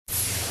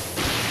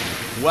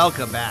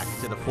Welcome back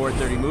to the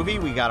 430 movie.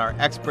 We got our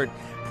expert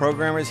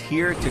programmers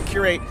here to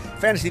curate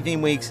fantasy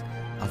theme weeks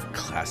of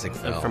classic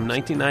films. From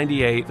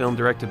 1998, film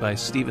directed by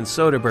Steven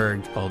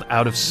Soderbergh called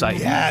Out of Sight.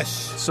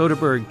 Yes.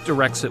 Soderbergh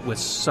directs it with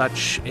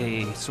such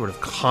a sort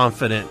of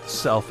confident,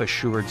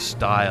 self-assured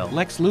style.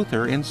 Lex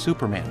Luthor in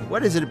Superman.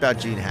 What is it about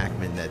Gene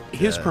Hackman that...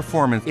 His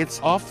performance,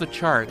 it's off the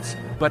charts,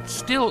 but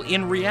still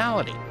in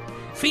reality.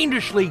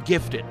 Fiendishly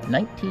gifted.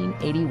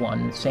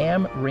 1981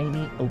 Sam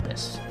Raimi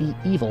opus, The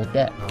Evil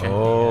Dead.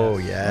 Oh,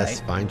 yes.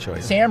 Right? Fine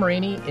choice. Sam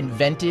Raimi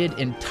invented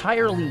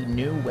entirely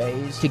new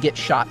ways to get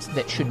shots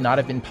that should not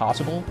have been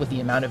possible with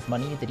the amount of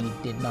money that he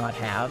did not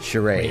have.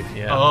 Charade.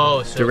 Yeah.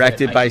 Oh, so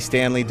Directed good. by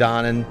Stanley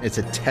Donen. It's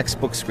a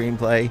textbook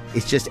screenplay.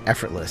 It's just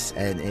effortless,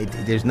 and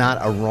there's not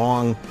a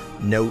wrong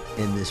note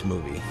in this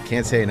movie.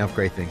 Can't say enough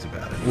great things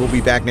about it. We'll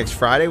be back next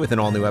Friday with an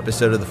all-new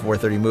episode of the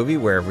 430 movie,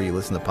 wherever you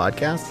listen to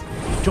podcasts.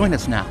 Join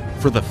us now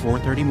for the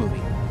 430 movie.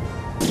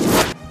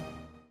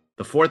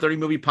 The 430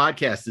 Movie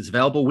Podcast is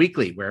available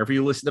weekly wherever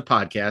you listen to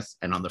podcasts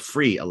and on the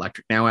free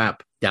Electric Now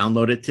app.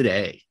 Download it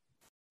today.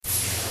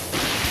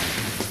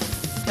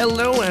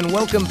 Hello and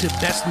welcome to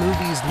Best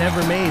Movies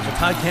Never Made, the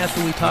podcast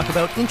where we talk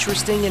about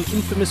interesting and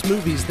infamous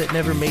movies that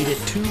never made it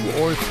to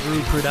or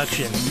through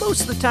production.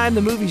 Most of the time,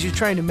 the movies you're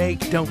trying to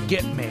make don't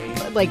get made.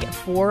 Like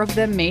 4 of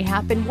them may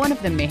happen, 1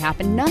 of them may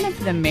happen, none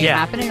of them may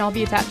happen, and I'll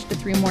be attached to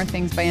 3 more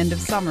things by end of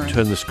summer.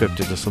 Turn the script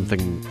into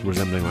something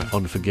resembling like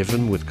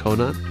Unforgiven with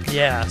Conan.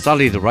 Yeah.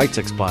 Sadly, the rights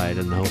expired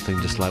and the whole thing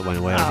just like went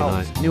away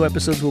overnight. New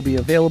episodes will be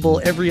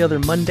available every other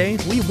Monday.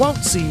 We won't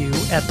see you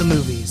at the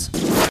movies.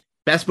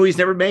 Best Movies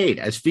Never Made,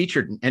 as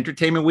featured in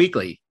Entertainment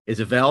Weekly, is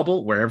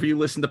available wherever you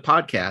listen to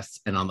podcasts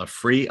and on the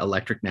free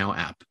Electric Now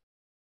app.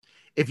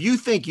 If you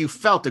think you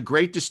felt a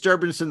great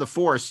disturbance in the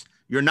Force,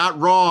 you're not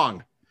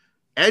wrong.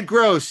 Ed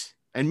Gross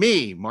and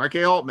me, Mark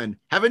A. Altman,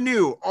 have a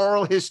new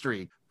oral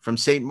history from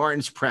St.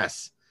 Martin's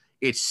Press.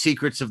 It's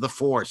Secrets of the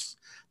Force,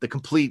 the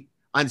complete,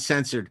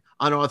 uncensored,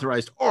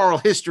 unauthorized oral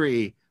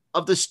history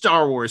of the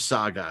Star Wars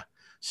saga.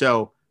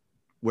 So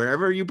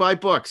wherever you buy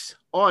books,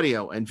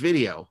 audio, and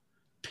video,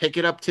 pick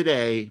it up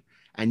today,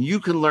 and you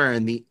can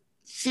learn the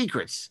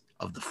secrets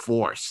of the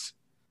Force.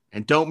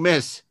 And don't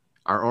miss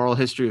our oral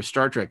history of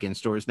Star Trek in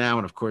stores now.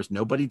 And of course,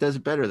 nobody does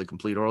it better. The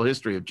complete oral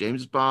history of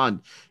James Bond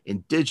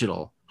in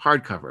digital,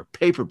 hardcover,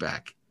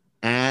 paperback,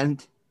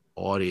 and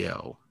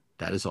audio.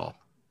 That is all.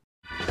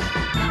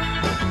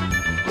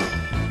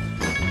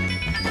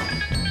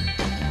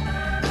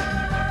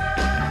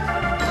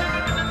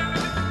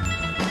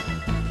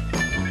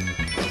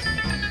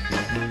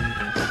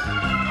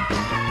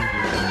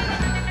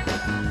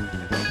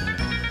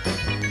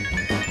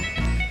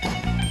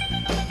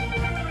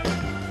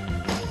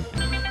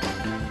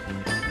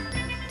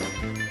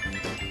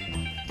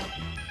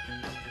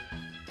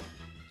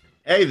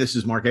 Hey, this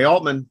is Mark A.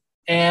 Altman.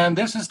 And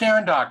this is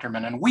Darren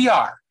Doctorman, and we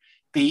are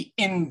the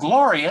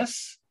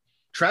Inglorious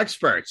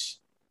Treksperts.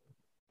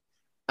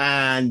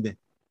 And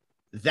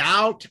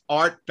thou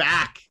art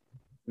back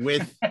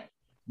with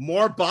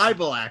more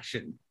Bible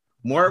action.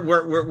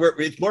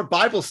 It's more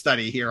Bible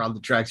study here on the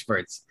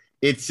Treksperts.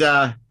 It's,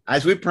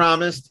 as we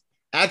promised,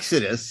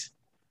 Exodus,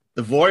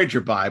 the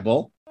Voyager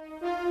Bible.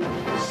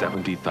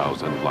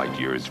 70,000 light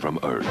years from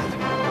Earth.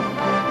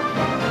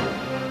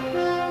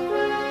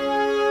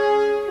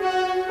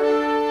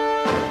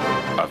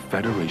 A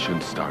Federation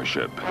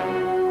starship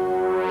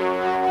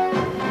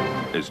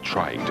is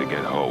trying to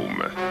get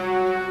home.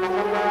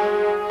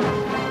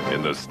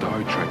 In the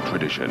Star Trek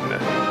tradition,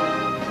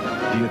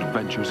 the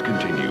adventures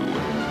continue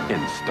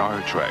in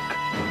Star Trek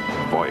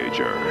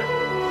Voyager.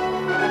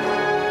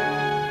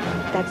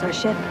 That's our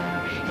ship.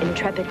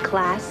 Intrepid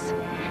class.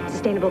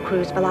 Sustainable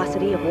cruise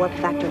velocity of warp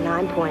factor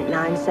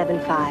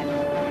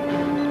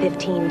 9.975.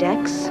 15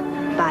 decks.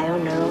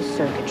 Bio-neural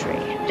circuitry.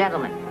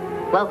 Gentlemen,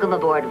 welcome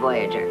aboard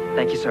Voyager.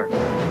 Thank you, sir.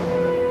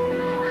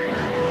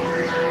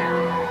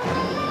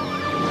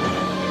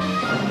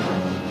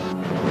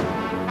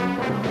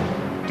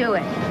 Do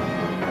it.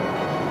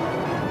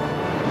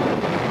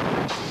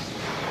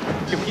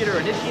 Computer,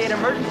 initiate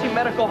emergency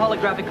medical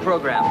holographic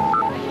program.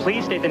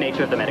 Please state the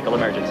nature of the medical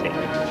emergency.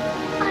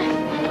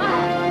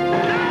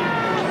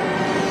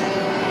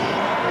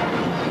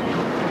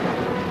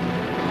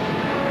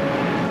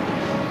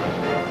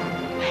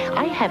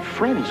 I have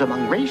friends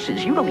among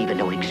races you don't even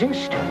know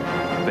exist.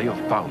 They have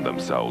found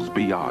themselves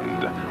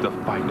beyond the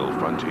final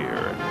frontier.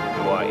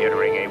 You are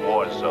entering a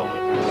war zone.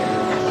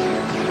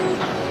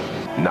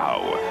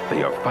 Now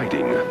they are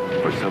fighting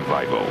for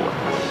survival.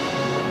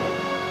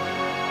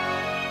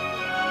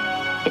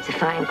 It's a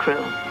fine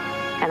crew,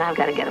 and I've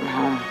got to get them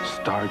home.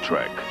 Star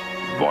Trek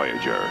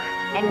Voyager.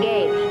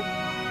 Engage.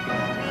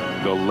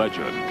 The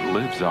legend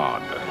lives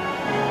on.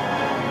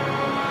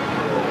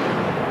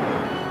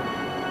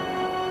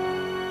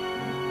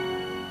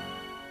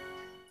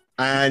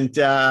 And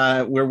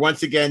we're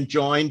once again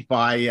joined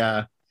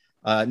by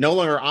no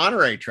longer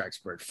honorary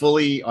Trekspert,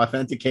 fully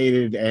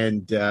authenticated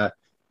and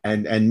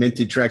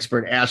minted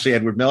Trekspert, Ashley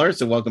Edward Miller.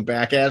 So welcome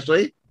back,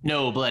 Ashley.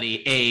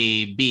 Nobody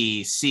A,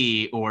 B,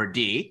 C, or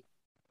D.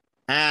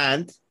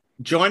 And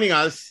joining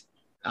us.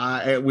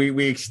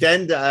 We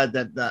extend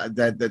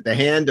the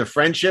hand of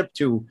friendship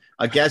to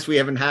a guest we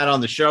haven't had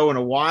on the show in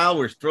a while.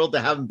 We're thrilled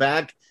to have him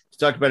back to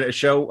talk about a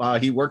show.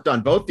 He worked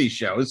on both these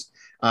shows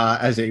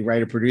as a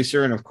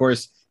writer-producer, and of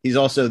course, he's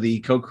also the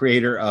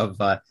co-creator of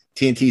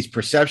TNT's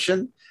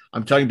Perception.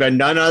 I'm talking about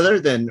none other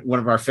than one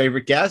of our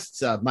favorite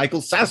guests.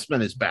 Michael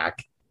Sassman is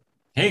back.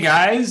 Hey,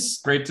 guys.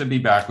 Great to be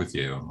back with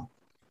you.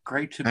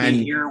 Great to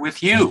be here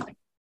with you.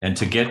 And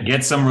to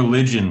get some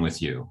religion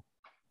with you.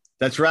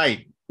 That's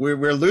right.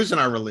 We're losing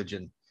our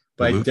religion.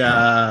 But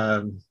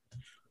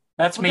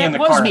that's me in the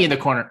was corner. me in the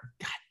corner.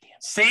 God damn.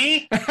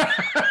 See?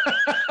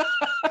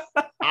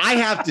 I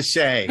have to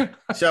say,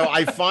 so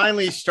I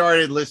finally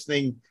started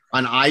listening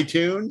on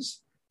iTunes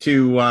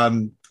to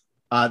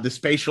the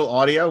spatial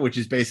audio, which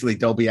is basically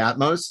Dolby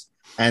Atmos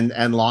and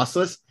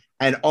lossless.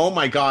 And oh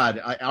my God,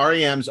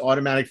 REM's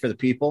Automatic for the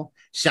People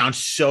sounds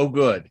so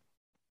good.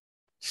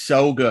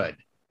 So good.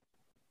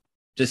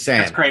 Just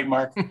saying. That's great,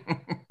 Mark.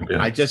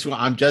 I'm just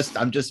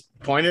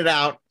pointing it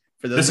out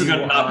for those. This is going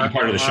to not be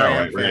part of the show,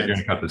 right? We're going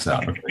to cut this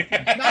out. No,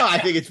 I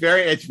think it's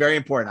very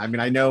important. I mean,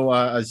 I know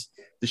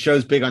the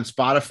show's big on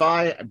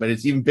Spotify, but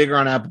it's even bigger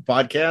on Apple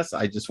Podcasts.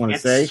 I just want to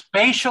say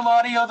spatial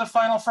audio, the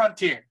final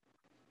frontier.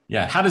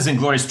 Yeah. How does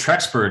Inglorious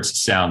Trexperts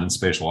sound in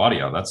spatial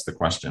audio? That's the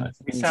question. I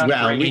think. We sound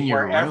great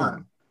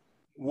wherever,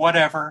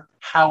 whatever,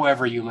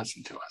 however you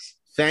listen to us.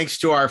 Thanks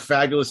to our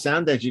fabulous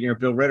sound engineer,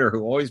 Bill Ritter,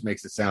 who always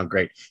makes it sound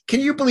great.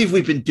 Can you believe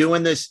we've been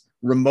doing this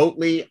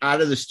remotely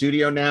out of the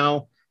studio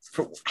now?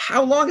 For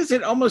how long is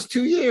it? Almost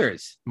 2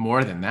 years.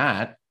 More than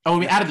that. Oh, I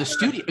mean, out of the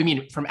studio. I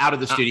mean, from out of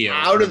the studio.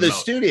 Out of the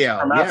studio.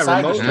 From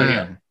outside the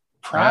studio.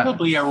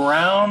 Probably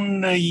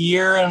around a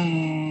year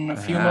and a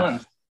few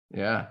months.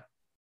 Yeah.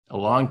 A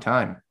long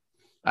time.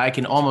 I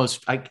can't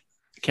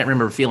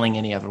remember feeling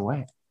any other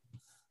way.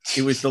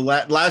 It was the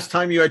last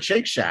time you had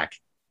Shake Shack.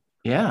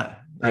 Yeah,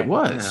 it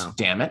was.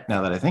 Damn it.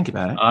 Now that I think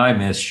about it. I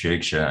miss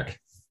Shake Shack.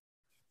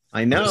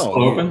 I know.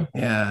 Still open?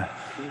 Yeah.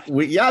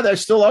 They're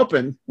still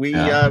open.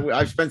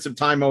 I've spent some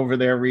time over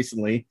there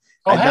recently.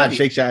 I got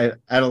Shake Shack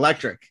at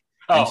Electric.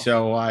 And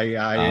so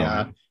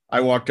I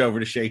walked over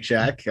to Shake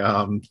Shack.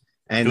 And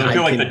I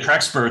feel like the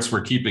Trexperts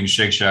were keeping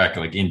Shake Shack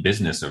like in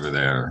business over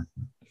there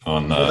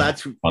on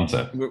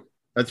Sunset.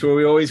 That's where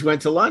we always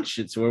went to lunch.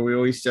 It's where we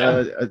always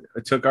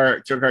took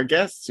our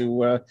guests who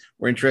were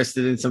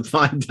interested in some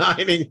fine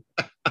dining.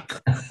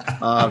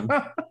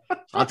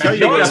 I'll tell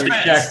you where we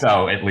checked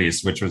though, at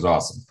least, which was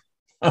awesome.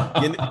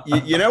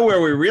 you know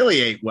where we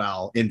really ate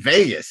well? In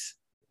Vegas.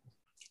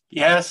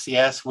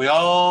 Yes, we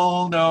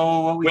all know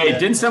what we did.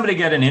 Didn't somebody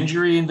get an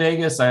injury in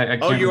Vegas? I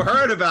can't you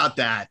heard about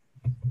that?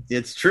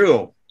 It's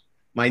true.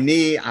 My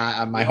knee,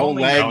 my whole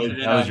leg.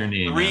 That was your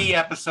knee. 3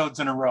 episodes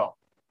in a row.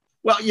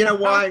 Well, you know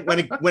why?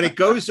 When it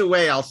goes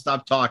away, I'll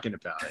stop talking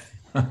about it.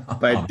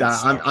 But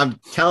I'm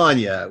telling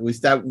you, it was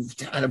that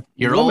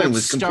your woman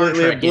was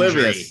completely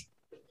oblivious. Injury.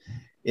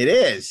 It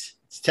is.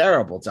 It's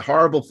terrible. It's a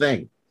horrible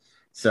thing.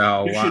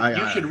 So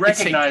you should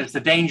recognize the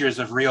dangers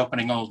of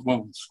reopening old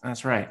wounds.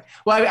 That's right.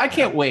 Well, I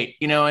can't wait.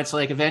 It's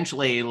like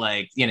eventually,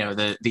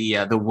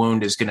 the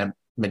wound is going to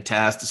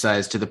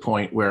metastasize to the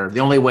point where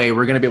the only way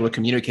we're going to be able to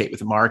communicate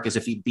with Mark is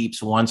if he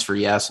beeps once for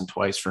yes and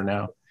twice for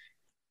no.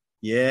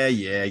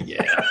 Yeah.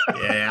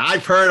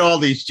 I've heard all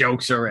these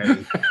jokes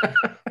already.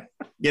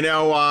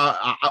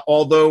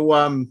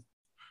 Although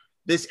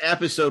this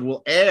episode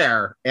will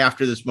air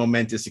after this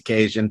momentous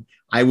occasion,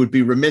 I would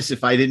be remiss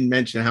if I didn't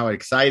mention how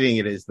exciting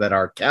it is that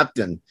our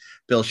captain,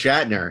 Bill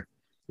Shatner,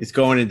 is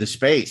going into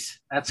space.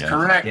 That's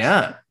correct.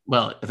 Yeah.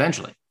 Well,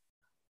 eventually.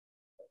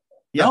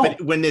 Yeah,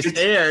 but when this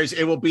airs,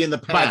 it will be in the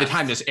past. By the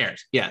time this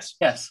airs. Yes.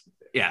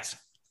 He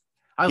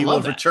will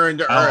return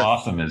to Earth. How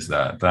awesome is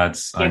that?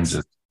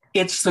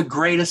 It's the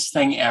greatest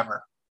thing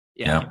ever.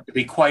 Yeah. To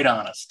be quite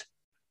honest.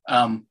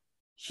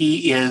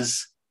 He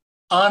is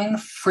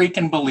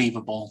unfreaking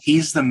believable.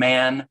 He's the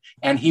man,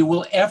 and he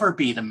will ever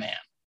be the man.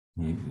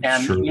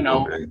 And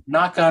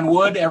knock on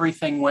wood,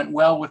 everything went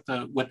well with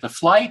the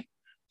flight,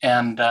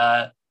 and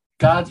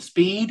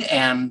Godspeed,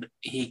 and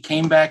he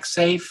came back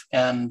safe,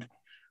 and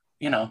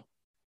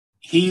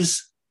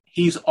he's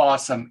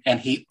awesome, and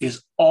he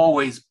is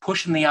always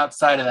pushing the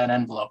outside of that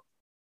envelope.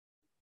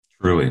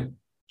 Truly.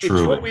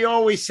 It's what we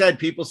always said.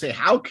 People say,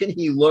 how can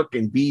he look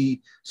and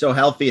be so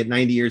healthy at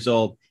 90 years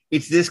old?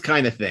 It's this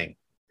kind of thing.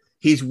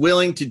 He's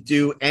willing to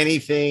do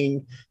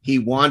anything. He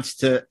wants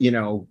to,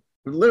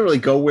 literally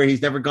go where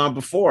he's never gone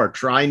before,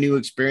 try new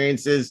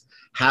experiences,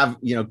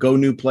 go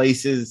new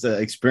places,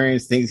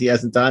 experience things he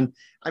hasn't done.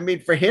 I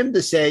mean, for him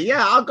to say,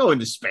 yeah, I'll go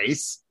into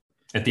space.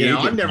 At the age of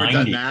I've never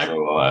 90, done that.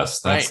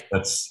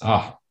 That's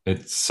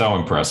it's so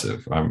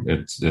impressive.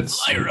 It's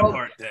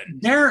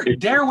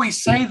Dare we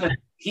say that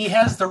he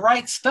has the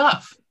right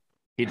stuff?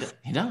 He does.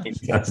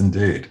 Yes,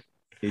 indeed.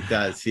 He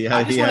does.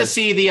 I just want to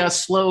see the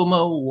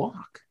slow-mo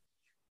walk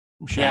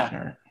from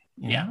Shatner.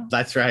 Yeah.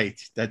 That's right.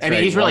 I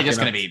mean, he's really just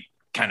going to be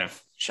kind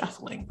of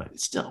shuffling, but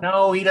it's still.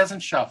 No, he doesn't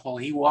shuffle.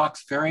 He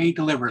walks very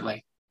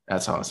deliberately.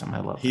 That's awesome. I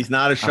love it. He's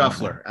not a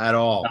shuffler at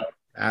all.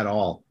 at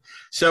all.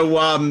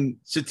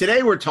 So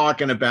today we're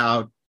talking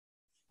about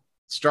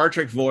Star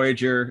Trek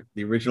Voyager,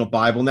 the original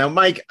Bible. Now,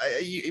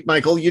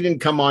 Michael, you didn't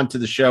come on to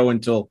the show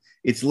until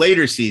its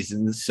later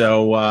seasons,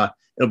 so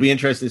it'll be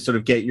interesting to sort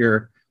of get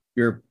your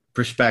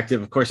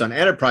perspective. Of course, on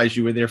Enterprise,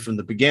 you were there from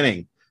the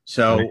beginning,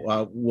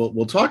 so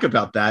we'll talk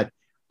about that.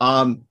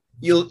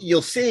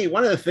 You'll see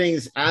one of the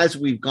things as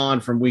we've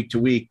gone from week to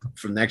week,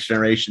 from Next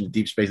Generation to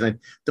Deep Space Nine,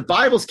 the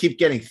Bibles keep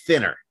getting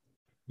thinner.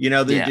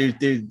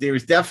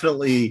 There's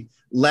definitely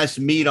less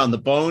meat on the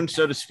bone,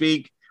 so to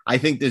speak. I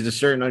think there's a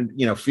certain,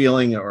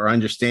 feeling or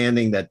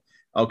understanding that,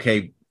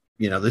 okay,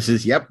 this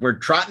is, we're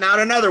trotting out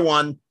another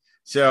one.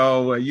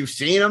 So you've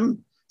seen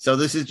them. So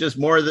this is just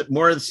more of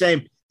the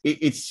same.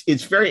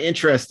 It's very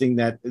interesting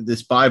that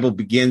this Bible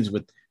begins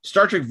with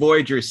Star Trek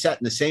Voyager is set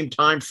in the same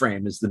time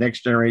frame as the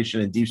Next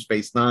Generation and Deep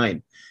Space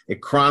Nine.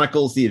 It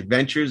chronicles the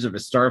adventures of a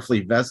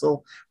Starfleet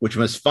vessel, which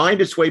must find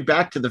its way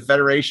back to the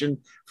Federation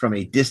from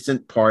a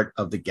distant part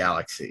of the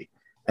galaxy.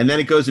 And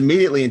then it goes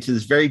immediately into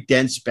this very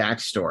dense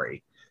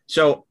backstory.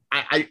 So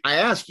I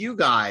ask you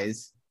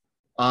guys,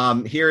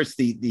 here's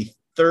the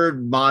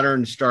third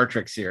modern Star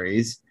Trek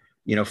series,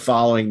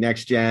 following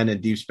Next Gen and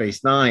Deep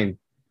Space Nine.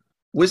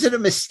 Was it a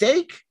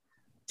mistake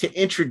to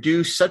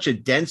introduce such a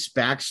dense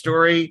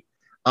backstory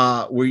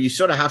where you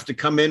sort of have to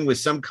come in with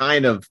some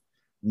kind of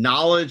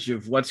knowledge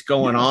of what's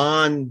going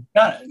on?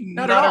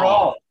 Not at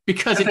all.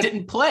 Because it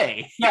didn't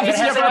play. Yeah, it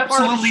has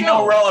absolutely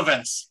no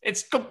relevance.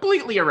 It's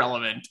completely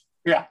irrelevant.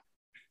 Yeah.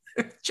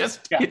 It's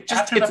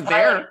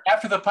there.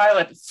 After the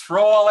pilot,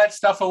 throw all that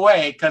stuff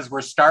away because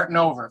we're starting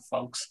over,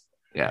 folks.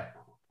 Yeah.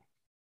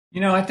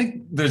 I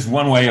think there's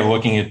one way of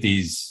looking at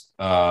these,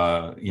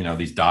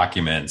 these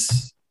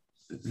documents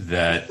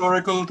that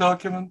historical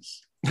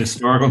documents. It's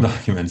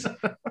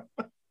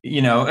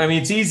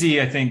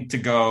easy, I think, to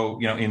go,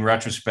 in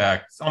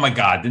retrospect, oh my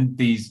God, didn't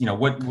these,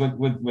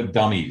 what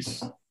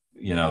dummies,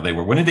 they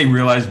were. When did they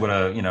realize what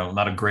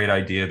not a great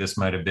idea this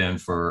might have been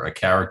for a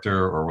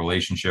character or a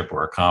relationship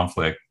or a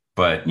conflict?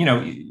 But,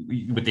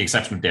 with the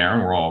exception of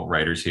Darren, we're all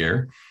writers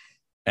here.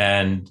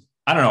 And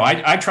I don't know,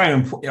 I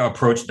try to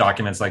approach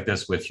documents like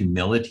this with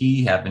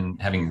humility,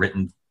 having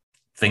written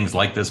things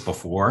like this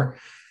before.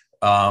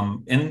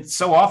 And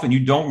so often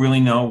you don't really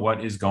know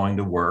what is going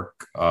to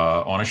work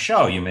on a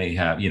show. You may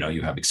have,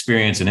 you have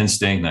experience and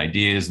instinct and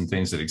ideas and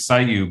things that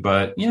excite you,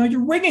 but,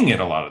 you're winging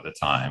it a lot of the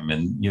time.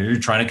 And you're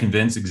trying to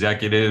convince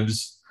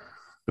executives,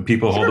 the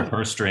people who hold the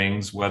purse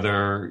strings,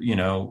 whether you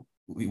know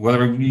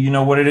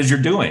what it is you're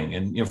doing.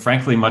 And,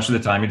 frankly, much of the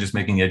time you're just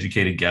making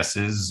educated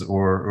guesses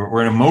or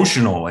an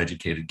emotional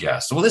educated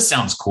guess. So, well, this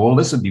sounds cool.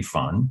 This would be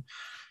fun.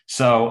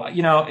 So,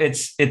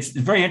 it's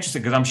very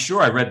interesting because I'm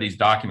sure I read these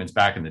documents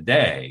back in the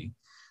day,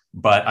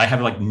 but I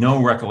have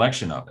no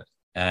recollection of it.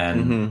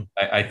 And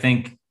I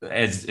think,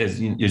 as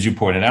you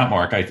pointed out,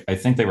 Mark, I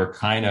think they were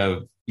kind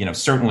of,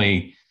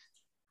 certainly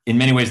in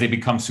many ways they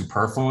become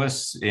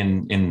superfluous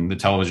in the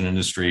television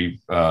industry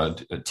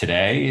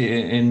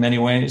today in many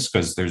ways,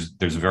 because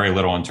there's very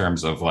little in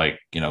terms of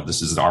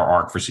this is our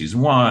arc for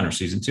season 1 or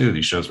season 2.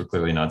 These shows were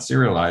clearly not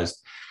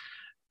serialized.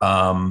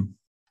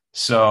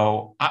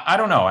 So I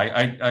don't know.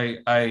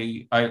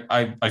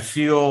 I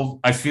feel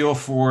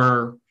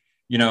for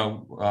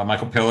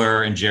Michael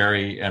Piller and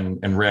Jerry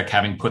and Rick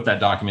having put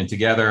that document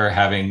together,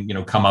 having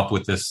come up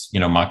with this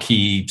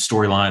marquee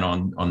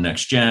storyline on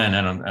Next Gen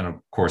and of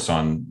course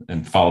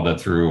and followed that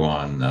through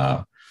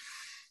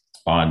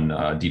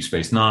on Deep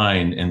Space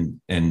Nine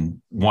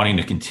and wanting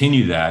to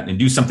continue that and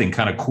do something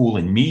kind of cool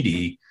and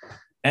meaty.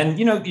 And,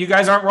 you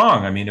guys aren't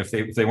wrong. I mean, if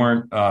they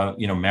weren't,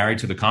 married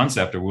to the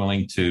concept or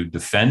willing to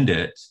defend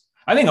it,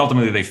 I think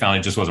ultimately they found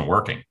it just wasn't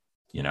working,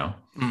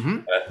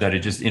 that it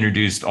just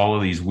introduced all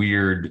of these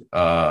weird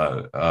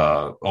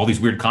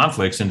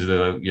conflicts into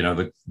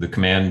the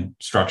command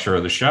structure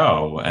of the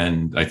show.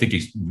 And I think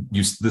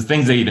the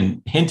things they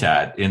even hint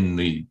at in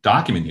the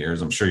document here,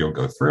 as I'm sure you'll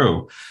go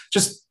through,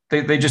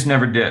 they just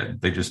never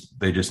did. They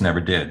just never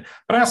did.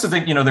 But I also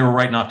think, they were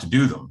right not to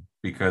do them,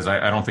 because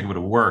I don't think it would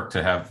have worked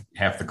to have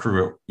half the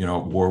crew,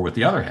 at war with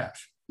the other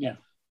half. Yeah.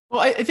 Well,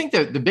 I think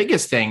the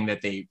biggest thing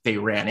that they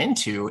ran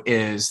into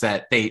is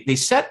that they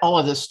set all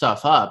of this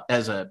stuff up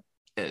as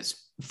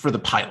for the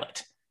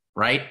pilot,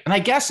 right? And I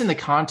guess in the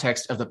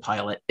context of the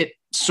pilot, it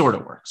sort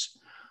of works.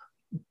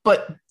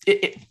 But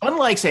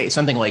unlike, say,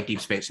 something like Deep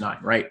Space Nine,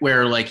 right,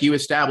 where you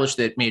establish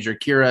that Major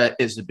Kira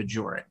is a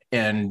Bajoran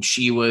and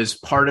she was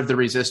part of the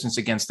resistance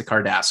against the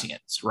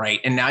Cardassians, right?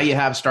 And now you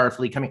have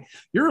Starfleet coming.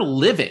 You're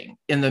living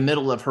in the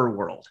middle of her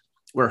world,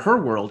 where her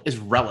world is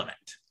relevant.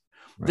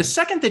 Right. The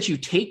second that you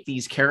take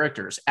these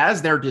characters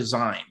as they're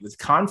designed with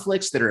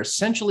conflicts that are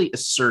essentially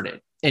asserted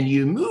and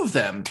you move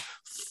them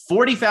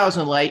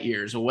 40,000 light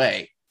years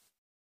away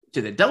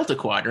to the Delta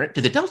Quadrant,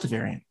 to the Delta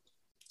variant,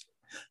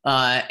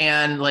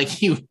 and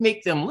you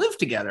make them live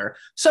together,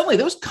 suddenly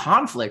those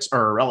conflicts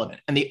are irrelevant.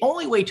 And the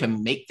only way to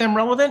make them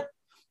relevant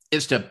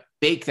is to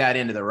bake that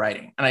into the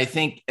writing. And I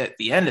think at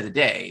the end of the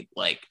day,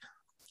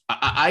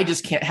 I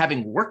just can't,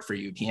 having worked for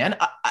UPN,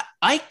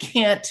 I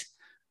can't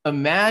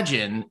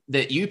imagine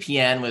that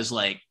UPN was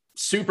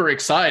super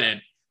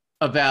excited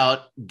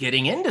about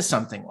getting into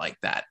something like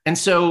that. And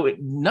so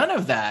none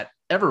of that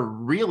ever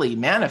really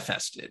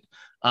manifested.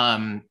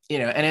 And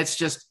it's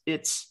just,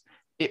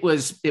 it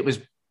was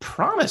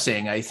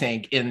promising, I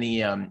think, in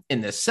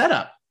the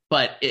setup,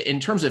 but in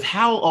terms of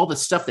how all the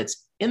stuff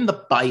that's in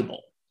the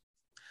Bible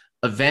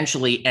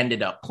eventually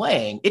ended up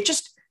playing,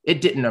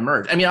 it didn't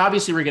emerge. I mean,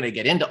 obviously we're going to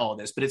get into all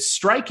this, but it's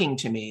striking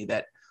to me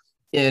that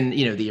in,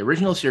 the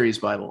original series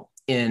Bible,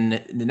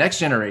 in the Next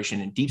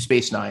Generation, in Deep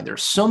Space Nine, there are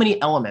so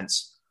many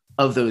elements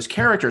of those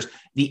characters.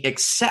 The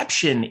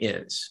exception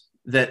is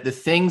that the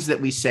things that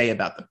we say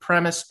about the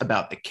premise,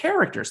 about the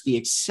characters, the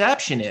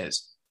exception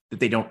is that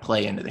they don't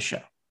play into the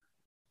show.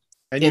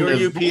 And your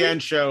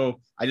UPN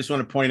show, I just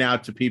want to point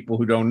out to people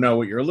who don't know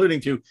what you're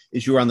alluding to,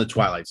 is you were on the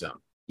Twilight Zone.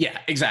 Yeah,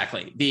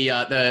 exactly.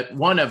 The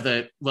one of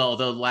the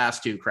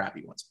last two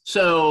crappy ones.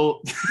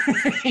 So,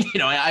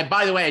 I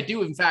by the way, I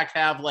do in fact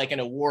have like an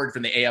award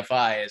from the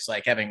AFI as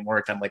like having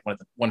worked on like one of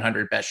the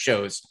 100 best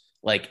shows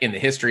like in the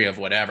history of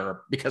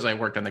whatever, because I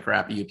worked on the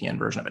crappy UPN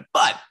version of it.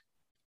 But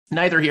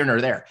neither here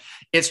nor there.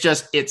 It's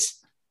just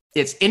it's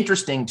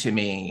interesting to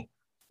me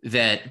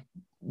that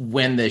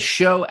when the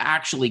show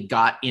actually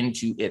got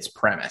into its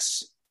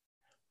premise,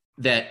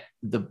 that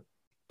the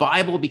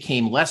Bible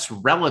became less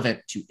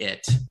relevant to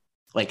it,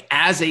 like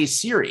as a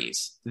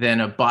series,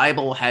 than a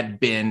Bible had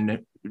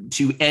been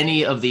to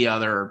any of the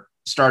other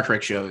Star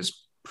Trek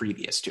shows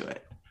previous to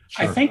it.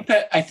 Sure.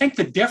 I think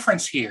the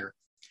difference here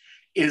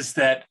is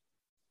that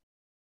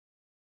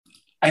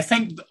I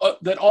think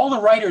that all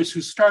the writers who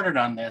started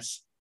on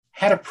this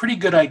had a pretty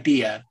good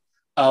idea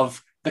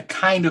of the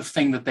kind of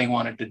thing that they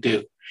wanted to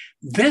do.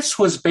 This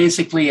was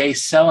basically a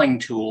selling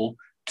tool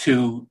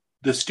to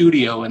the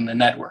studio and the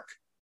network.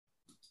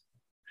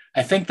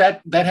 I think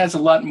that has a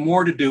lot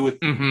more to do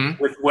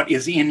with what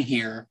is in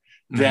here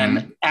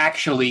than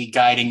actually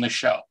guiding the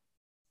show.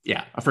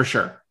 Yeah, for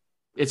sure.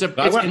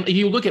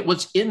 You look at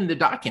what's in the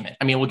document.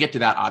 I mean, we'll get to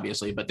that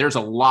obviously, but there's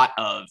a lot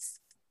of,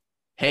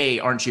 hey,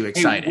 aren't you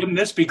excited? Hey, wouldn't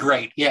this be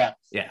great? Yeah.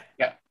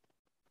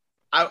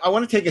 I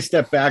want to take a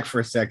step back for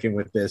a second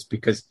with this,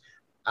 because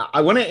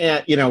I want to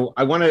add,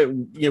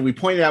 we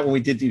pointed out when we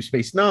did Deep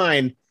Space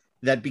Nine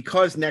that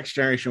because Next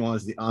Generation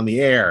was on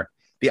the air,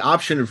 the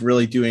option of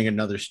really doing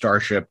another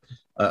Starship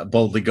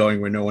boldly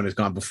going where no one has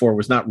gone before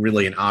was not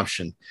really an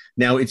option.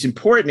 Now, it's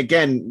important,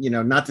 again,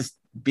 not to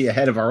be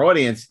ahead of our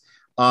audience,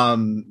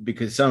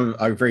 because some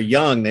are very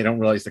young, they don't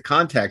realize the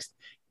context.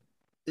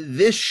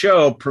 This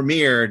show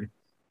premiered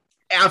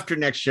after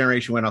Next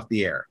Generation went off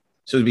the air.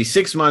 So it'd be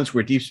 6 months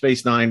where Deep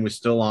Space Nine was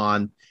still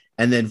on,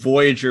 and then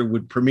Voyager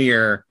would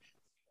premiere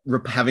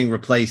having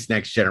replaced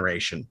Next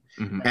Generation.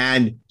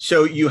 And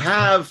so you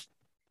have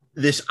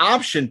this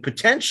option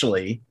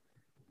potentially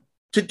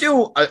to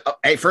do,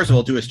 first of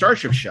all, do a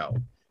Starship show.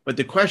 But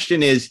the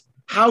question is,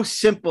 how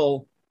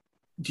simple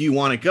do you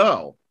want to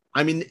go?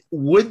 I mean,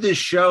 would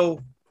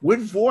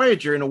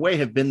Voyager in a way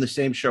have been the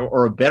same show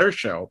or a better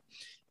show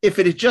if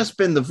it had just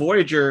been the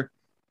Voyager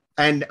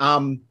and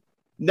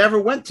never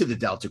went to the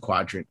Delta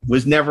Quadrant,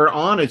 was never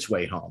on its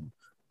way home,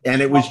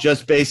 and it was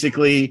just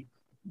basically,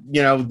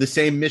 the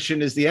same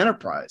mission as the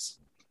Enterprise?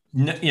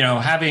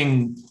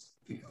 Having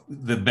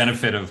the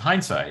benefit of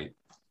hindsight,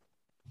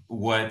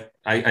 what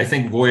I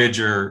think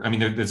Voyager, I mean,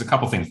 there's a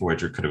couple things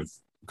Voyager could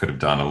have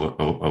done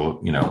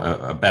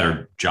a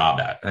better job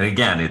at. And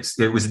again,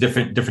 it was a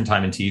different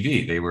time in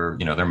TV. They were,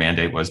 their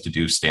mandate was to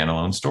do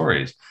standalone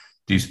stories.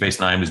 Deep Space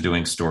Nine was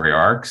doing story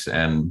arcs,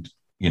 and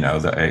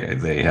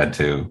they had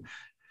to,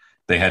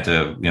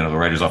 the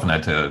writers often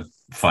had to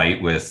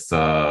fight with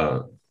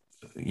the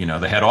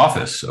head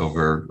office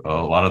over a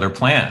lot of their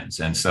plans.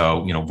 And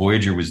so,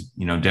 Voyager was,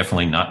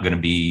 definitely not going to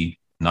be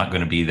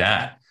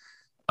that.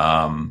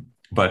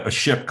 But a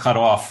ship cut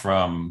off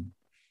from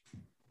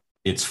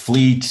its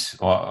fleet,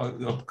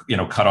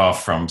 cut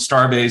off from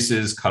star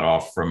bases, cut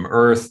off from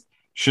Earth,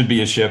 should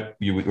be a ship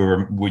you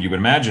would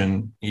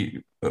imagine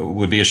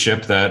would be a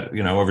ship that,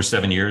 over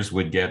 7 years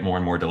would get more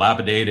and more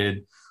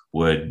dilapidated,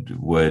 would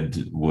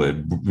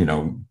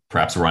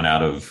perhaps run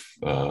out of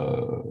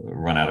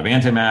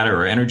antimatter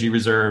or energy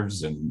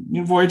reserves.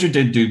 And Voyager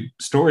did do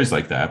stories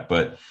like that,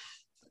 but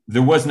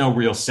there was no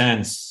real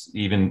sense,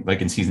 even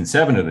like in season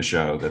 7 of the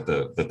show, that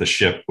the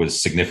ship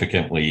was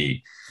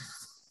significantly,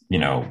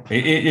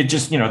 it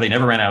just, they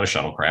never ran out of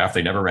shuttlecraft.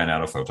 They never ran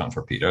out of photon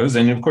torpedoes.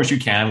 And of course you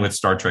can, with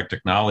Star Trek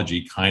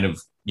technology, kind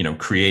of,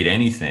 create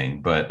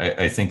anything. But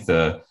I think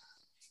the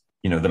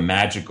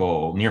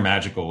near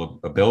magical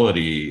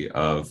ability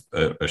of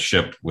a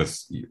ship with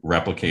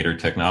replicator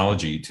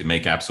technology to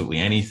make absolutely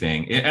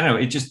anything,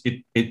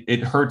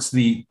 it hurts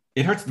the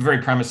very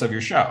premise of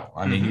your show.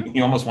 I mean,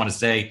 you almost want to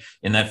say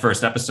in that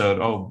first episode,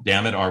 oh,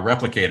 damn it, our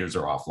replicators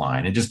are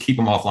offline, and just keep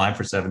them offline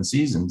for 7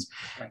 seasons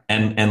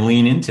and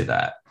lean into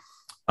that.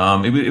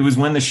 It was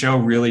when the show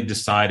really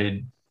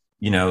decided,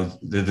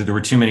 there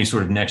were too many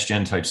sort of next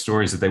gen type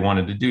stories that they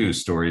wanted to do,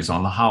 stories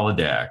on the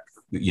holodeck,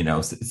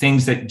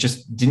 things that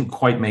just didn't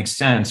quite make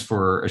sense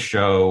for a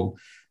show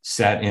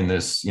set in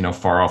this,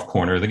 far off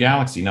corner of the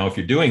galaxy. Now, if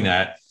you're doing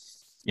that,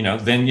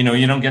 then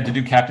you don't get to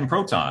do Captain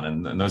Proton,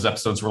 and those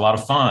episodes were a lot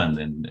of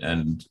fun,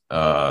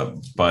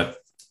 but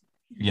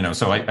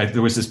so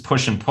there was this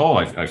push and pull.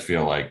 I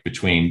feel like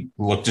between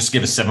just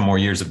give us 7 more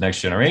years of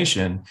Next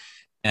Generation,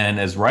 and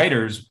as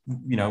writers,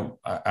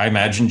 I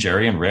imagine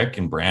Jerry and Rick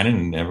and Brandon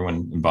and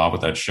everyone involved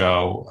with that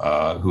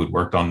show who had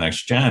worked on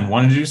Next Gen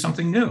wanted to do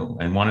something new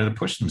and wanted to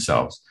push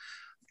themselves.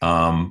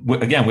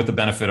 Again, with the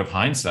benefit of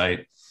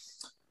hindsight,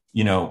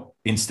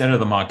 instead of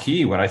the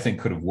Maquis, what I think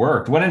could have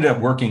worked, what ended up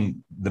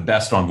working the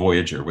best on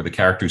Voyager were the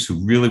characters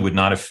who really would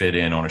not have fit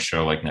in on a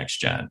show like Next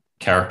Gen.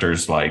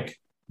 Characters like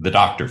the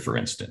Doctor, for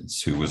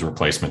instance, who was a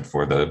replacement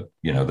for the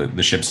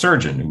ship's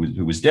surgeon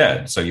who was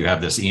dead. So you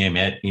have this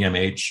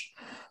EMH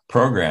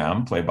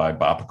program played by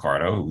Bob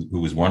Picardo, who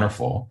was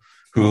wonderful,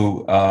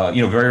 who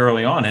very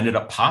early on ended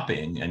up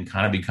popping and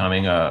kind of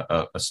becoming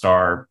a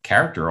star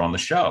character on the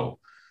show.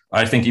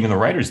 I think even the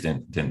writers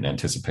didn't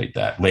anticipate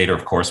that. Later,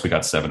 of course, we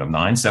got Seven of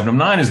Nine. Seven of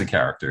Nine is a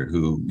character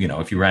who,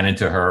 if you ran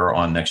into her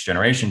on Next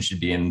Generation, she'd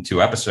be in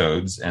 2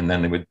 episodes and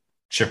then they would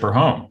ship her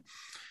home.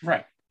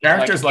 Right.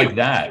 Characters like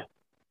that.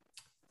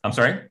 I'm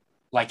sorry?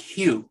 Like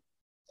Hugh.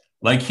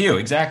 Like Hugh,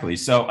 exactly.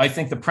 So I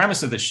think the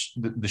premise of the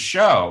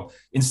show,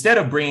 instead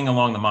of bringing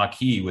along the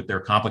Maquis with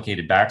their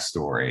complicated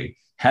backstory,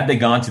 had they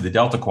gone to the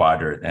Delta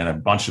Quadrant and a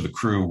bunch of the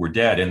crew were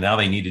dead, and now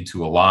they needed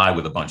to ally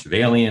with a bunch of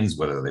aliens,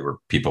 whether they were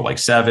people like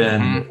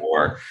Seven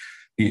or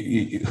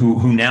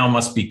who now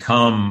must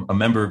become a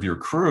member of your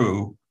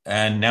crew,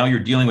 and now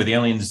you're dealing with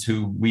aliens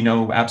who we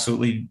know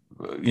absolutely,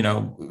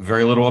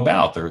 very little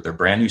about. They're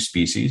brand new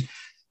species.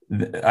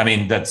 I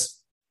mean,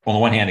 that's on the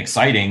one hand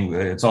exciting.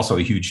 It's also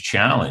a huge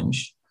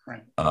challenge.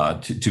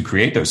 Right. To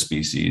create those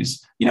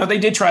species. They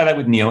did try that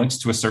with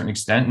Neelix to a certain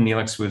extent. And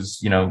Neelix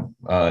was,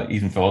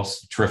 Ethan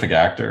Phillips, terrific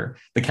actor.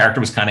 The character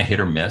was kind of hit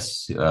or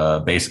miss.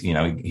 Basically,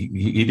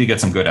 he did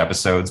get some good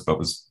episodes, but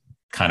was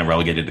kind of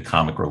relegated to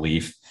comic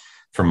relief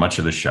for much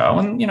of the show.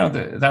 And,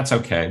 that's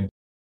okay.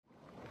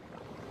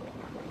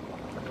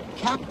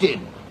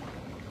 Captain,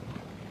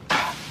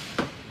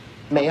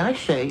 may I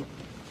say,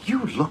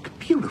 you look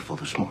beautiful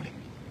this morning.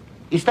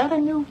 Is that a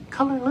new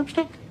color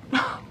lipstick?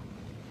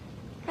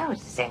 No,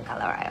 it's the same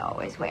color I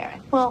always wear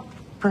it. Well,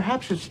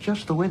 perhaps it's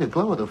just the way the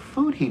glow of the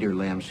food heater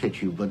lamps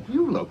hit you, but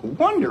you look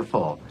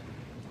wonderful.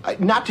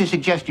 Not to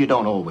suggest you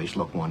don't always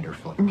look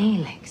wonderful.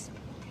 Neelix,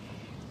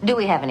 do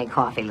we have any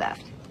coffee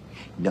left?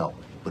 No,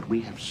 but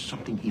we have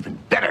something even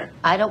better.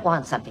 I don't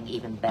want something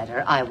even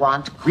better. I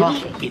want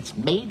coffee. Really? It's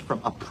made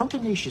from a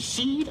proteinaceous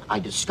seed I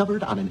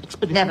discovered on an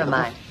expedition. Never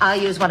mind.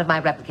 I'll use one of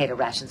my replicator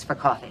rations for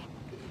coffee.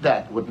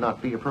 That would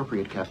not be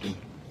appropriate, Captain.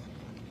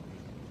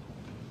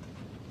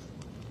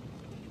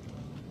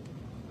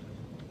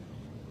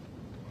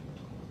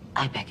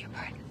 I beg your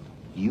pardon.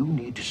 You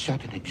need to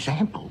set an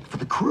example for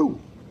the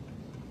crew.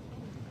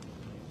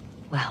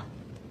 Well,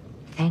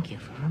 thank you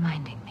for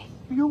reminding me.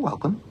 You're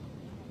welcome.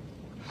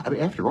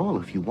 After all,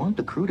 if you want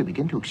the crew to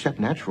begin to accept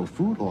natural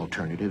food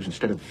alternatives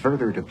instead of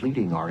further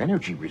depleting our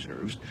energy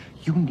reserves,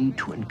 you need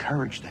to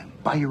encourage them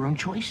by your own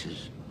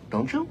choices,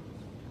 don't you?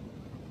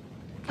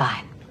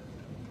 Fine.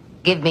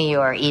 Give me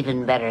your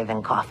even better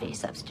than coffee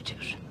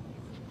substitution.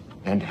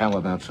 And how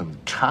about some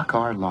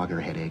Takar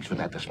Lagerhead eggs for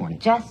that this morning?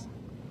 Just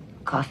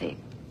coffee.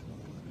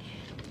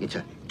 It's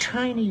a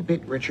tiny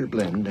bit richer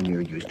blend than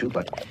you're used to,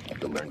 but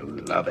you'll learn to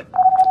love it.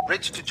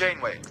 Bridge to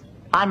Janeway.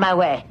 On my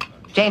way.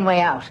 Janeway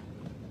out.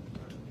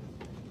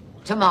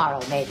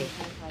 Tomorrow, maybe.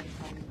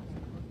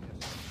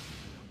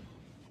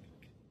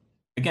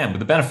 Again, with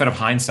the benefit of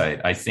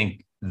hindsight, I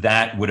think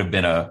that would have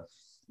been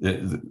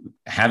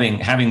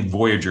having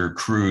Voyager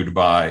crewed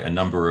by a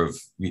number of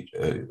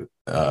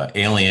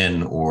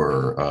alien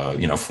or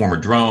former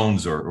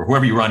drones or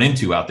whoever you run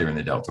into out there in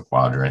the Delta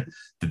Quadrant,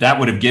 that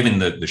would have given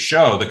the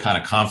show the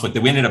kind of conflict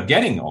that we ended up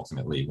getting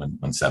ultimately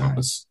when Seven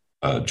was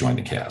joined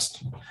the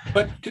cast.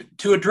 But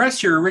to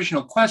address your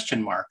original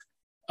question, Mark,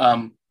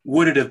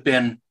 would it have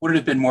been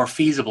more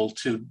feasible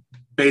to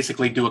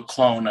basically do a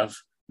clone of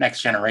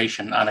Next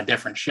Generation on a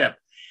different ship?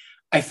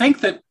 I think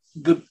that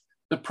the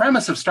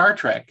premise of Star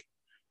Trek,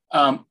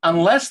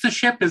 unless the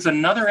ship is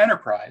another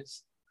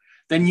Enterprise,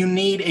 then you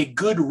need a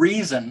good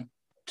reason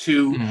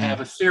to have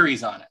a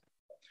series on it.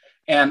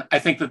 And I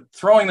think that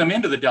throwing them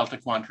into the Delta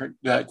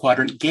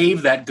Quadrant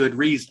gave that good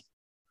reason,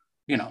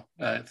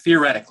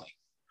 theoretically.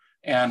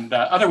 And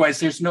otherwise,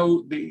 there's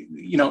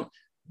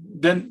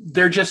then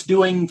they're just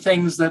doing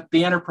things that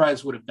the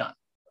Enterprise would have done.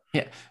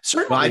 Yeah,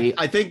 certainly.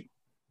 Well, I think,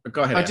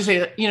 go ahead. I have to say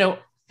that,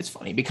 it's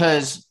funny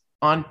because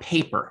on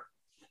paper,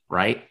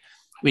 right,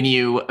 when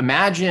you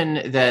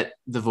imagine that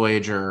the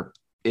Voyager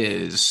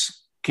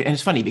is, and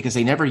it's funny because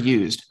they never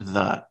used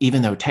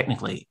even though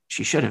technically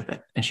she should have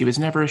been, and she was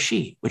never a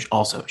she, which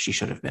also she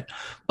should have been.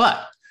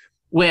 But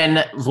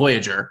when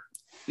Voyager,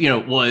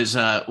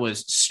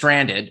 was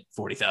stranded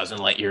 40,000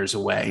 light years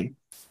away,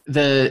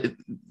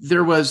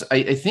 there was,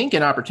 I think,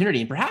 an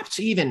opportunity and perhaps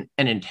even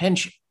an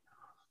intention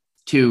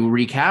to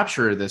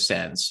recapture the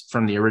sense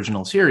from the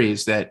original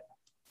series that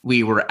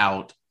we were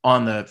out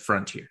on the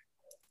frontier,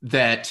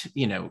 that,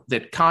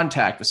 that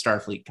contact with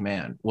Starfleet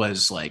Command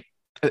was like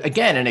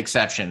again, an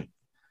exception,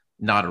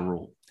 not a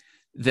rule,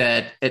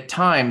 that at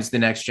times the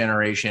Next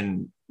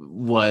Generation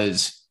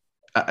was,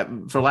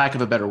 for lack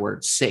of a better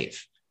word,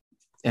 safe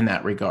in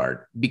that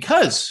regard,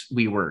 because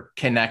we were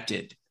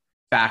connected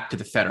back to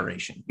the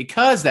Federation,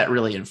 because that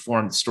really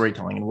informed the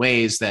storytelling in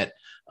ways that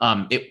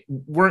it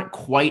weren't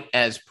quite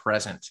as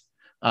present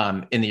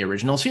in the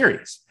original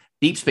series.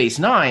 Deep Space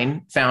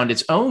Nine found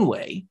its own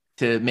way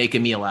to make a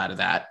meal out of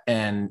that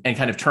and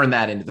kind of turn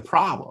that into the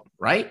problem,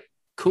 right?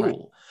 Cool.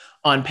 Right.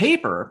 On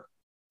paper,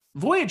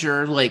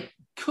 Voyager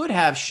could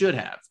have, should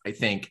have, I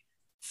think,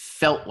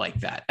 felt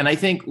like that. And I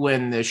think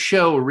when the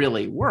show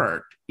really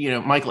worked,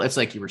 Michael, it's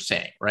like you were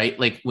saying, right?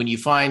 Like when you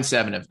find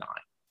Seven of Nine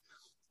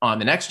on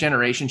the Next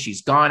Generation,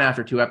 she's gone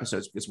after 2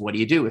 episodes because what do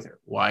you do with her?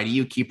 Why do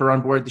you keep her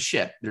on board the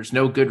ship? There's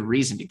no good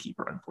reason to keep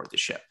her on board the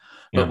ship.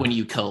 But when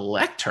you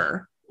collect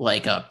her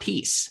like a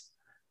piece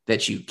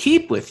that you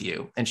keep with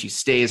you and she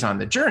stays on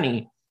the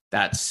journey,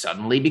 that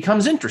suddenly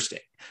becomes interesting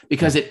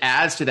because it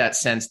adds to that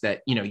sense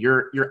that,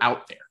 you're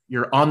out there,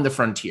 you're on the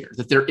frontier,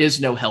 that there is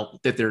no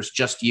help, that there's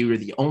just you. You're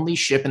the only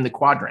ship in the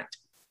quadrant,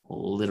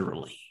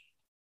 literally.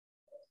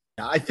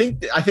 I think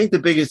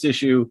the biggest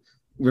issue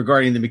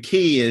regarding the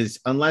Maquis is,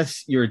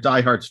 unless you're a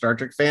diehard Star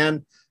Trek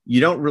fan,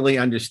 you don't really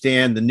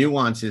understand the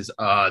nuances.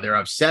 They're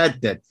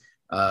upset that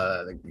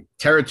the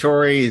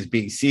territory is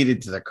being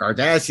ceded to the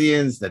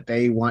Cardassians, that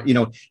they want,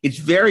 it's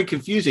very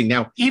confusing.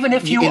 Now, even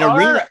if you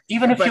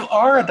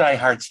are a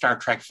diehard Star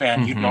Trek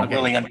fan, you don't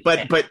really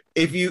understand. But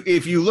if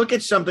you look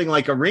at something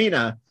like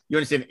Arena, you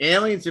understand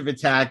aliens have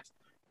attacked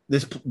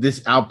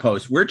this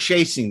outpost. We're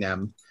chasing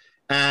them,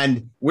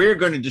 and we're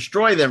going to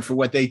destroy them for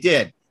what they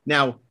did.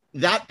 Now,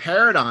 that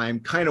paradigm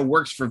kind of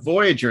works for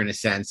Voyager in a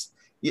sense.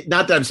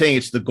 Not that I'm saying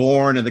it's the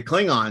Gorn and the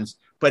Klingons,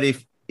 but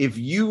if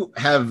you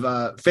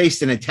have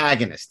faced an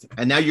antagonist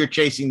and now you're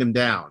chasing them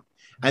down,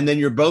 and then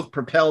you're both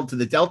propelled to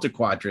the Delta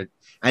Quadrant,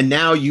 and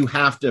now you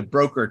have to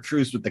broker a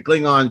truce with the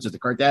Klingons or the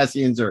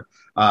Cardassians or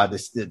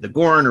the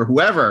Gorn or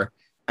whoever,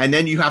 and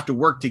then you have to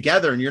work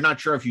together, and you're not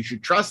sure if you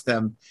should trust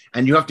them,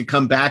 and you have to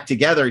come back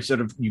together.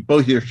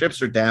 Both your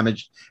ships are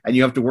damaged, and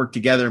you have to work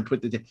together and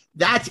put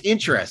that's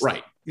interesting,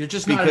 right? You're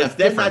just not because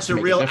then that's a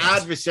real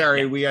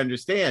adversary we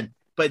understand.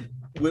 But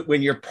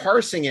when you're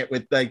parsing it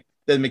with the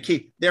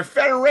Maquis, they're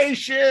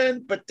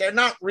Federation, but they're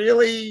not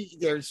really.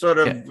 They're sort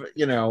of,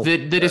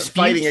 the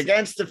dispute, fighting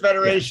against the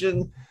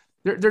Federation.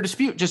 Yeah. Their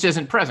dispute just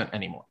isn't present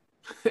anymore.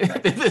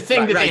 The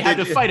thing that they had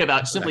to fight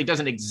about simply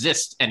doesn't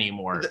exist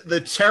anymore.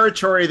 The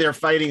territory they're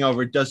fighting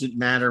over doesn't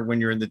matter when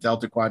you're in the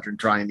Delta Quadrant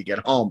trying to get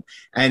home.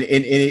 And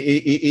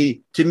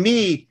to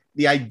me,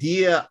 the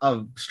idea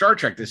of Star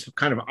Trek, this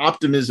kind of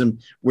optimism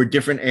where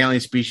different alien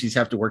species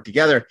have to work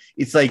together,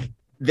 it's like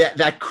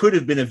that could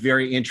have been a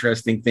very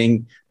interesting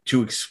thing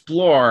to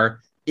explore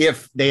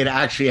if they had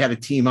actually had a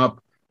team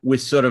up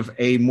with sort of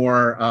a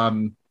more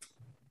an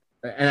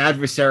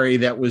adversary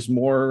that was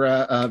more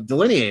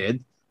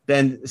delineated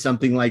than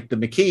something like the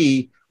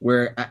Maquis,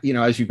 where,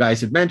 as you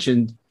guys have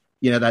mentioned,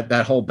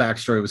 that whole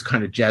backstory was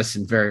kind of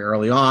jettisoned very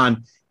early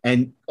on.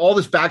 And all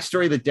this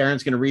backstory that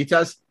Darren's going to read to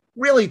us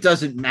really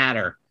doesn't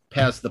matter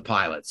past the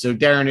pilot. So,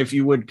 Darren, if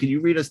you would, could you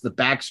read us the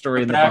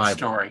backstory in the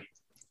Bible?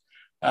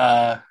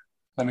 Backstory.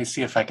 Let me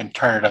see if I can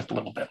turn it up a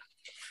little bit.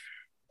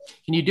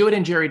 Can you do it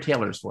in Jerry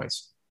Taylor's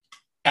voice?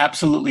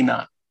 Absolutely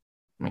not.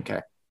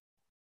 Okay.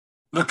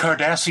 The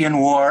Cardassian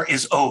War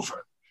is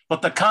over,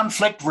 but the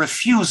conflict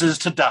refuses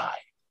to die.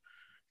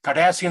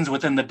 Cardassians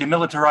within the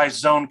demilitarized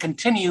zone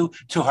continue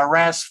to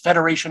harass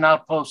Federation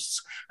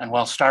outposts, and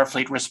while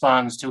Starfleet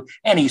responds to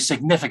any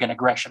significant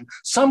aggression,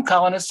 some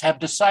colonists have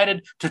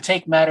decided to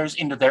take matters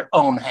into their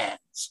own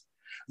hands.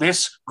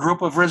 This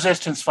group of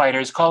resistance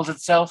fighters calls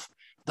itself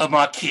the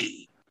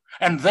Maquis,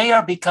 and they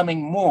are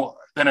becoming more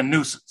than a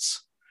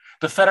nuisance.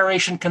 The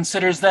Federation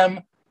considers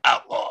them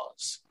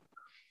outlaws.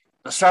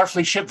 The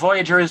Starfleet ship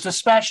Voyager is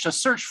dispatched to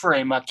search for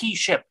a Maquis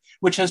ship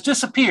which has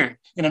disappeared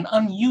in an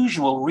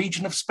unusual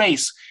region of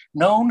space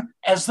known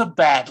as the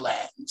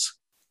Badlands.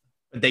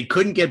 They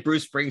couldn't get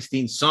Bruce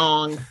Springsteen's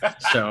song,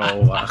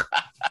 so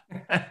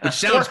which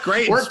sounds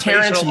great. Or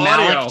Terrence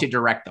Malick to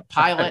direct the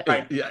pilot.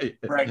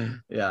 Right.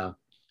 Yeah.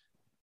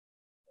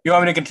 You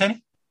want me to continue?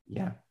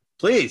 Yeah.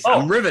 Please,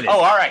 I'm riveted.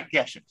 Oh, all right.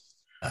 Yes.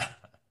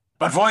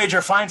 But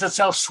Voyager finds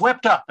itself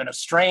swept up in a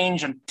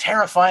strange and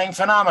terrifying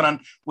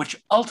phenomenon, which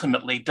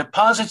ultimately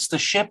deposits the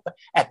ship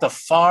at the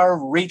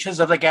far reaches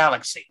of the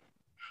galaxy.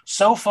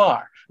 So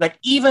far that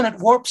even at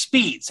warp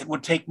speeds, it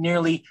would take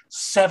nearly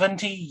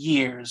 70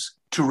 years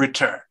to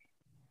return.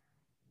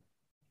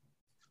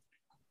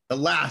 The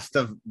last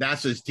of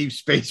NASA's deep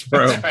space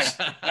probes.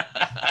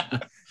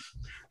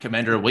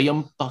 Commander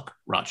William Buck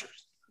Rogers.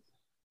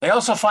 They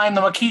also find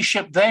the Maquis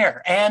ship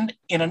there, and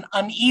in an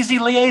uneasy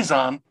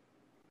liaison,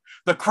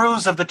 the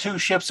crews of the two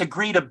ships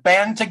agree to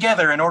band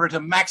together in order to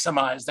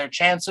maximize their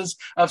chances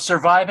of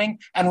surviving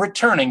and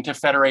returning to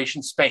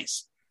Federation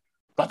space.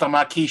 But the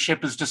Maquis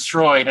ship is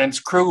destroyed, and its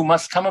crew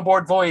must come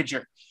aboard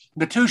Voyager.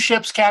 The two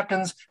ships'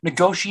 captains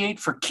negotiate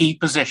for key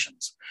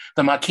positions.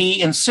 The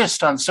Maquis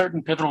insist on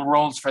certain pivotal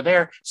roles for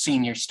their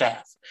senior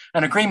staff.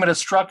 An agreement is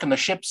struck and the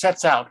ship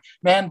sets out,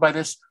 manned by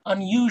this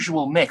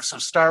unusual mix of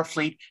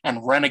Starfleet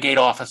and renegade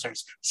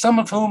officers, some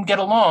of whom get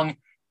along,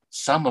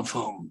 some of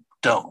whom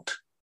don't.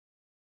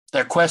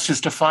 Their quest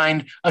is to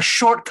find a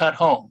shortcut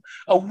home,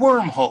 a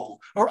wormhole,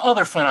 or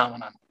other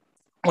phenomenon,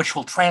 which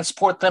will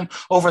transport them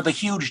over the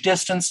huge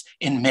distance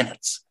in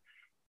minutes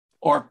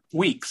or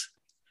weeks.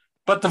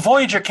 But the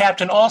Voyager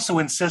captain also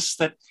insists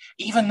that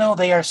even though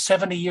they are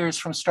 70 years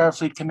from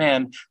Starfleet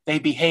Command, they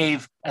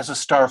behave as a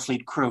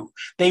Starfleet crew.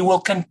 They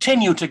will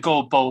continue to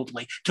go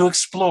boldly, to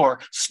explore,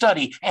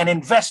 study, and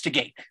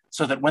investigate,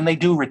 so that when they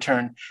do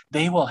return,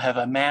 they will have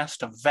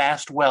amassed a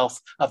vast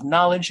wealth of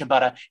knowledge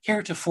about a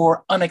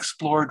heretofore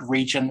unexplored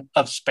region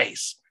of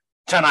space.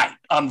 Tonight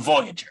on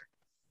Voyager.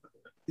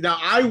 Now,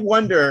 I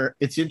wonder,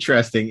 it's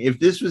interesting, if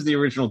this was the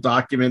original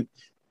document,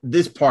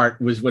 this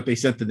part was what they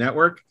sent the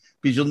network,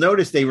 because you'll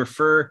notice they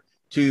refer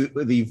to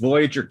the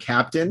Voyager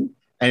captain,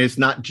 and it's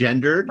not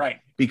gendered. Right.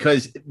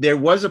 Because there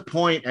was a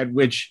point at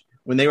which,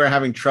 when they were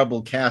having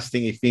trouble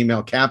casting a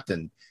female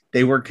captain,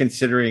 they were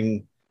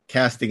considering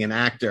casting an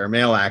actor, a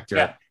male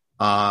actor,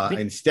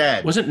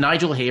 instead. Wasn't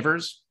Nigel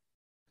Havers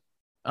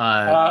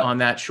on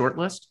that short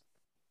list?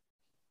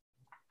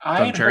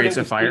 From Chariots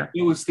of Fire?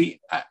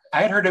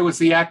 I had heard it was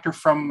the actor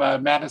from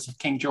Madness of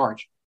King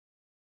George.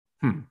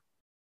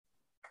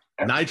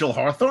 Nigel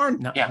Hawthorne?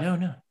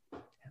 No.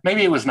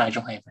 Maybe it was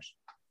Nigel Havers.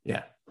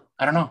 Yeah.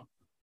 I don't know.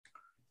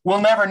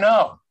 We'll never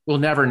know. We'll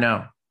never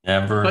know.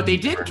 Never. But they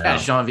did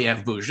cast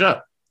Geneviève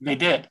Bujold. They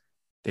did.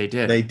 They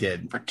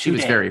did. For 2 She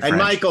was days. very French.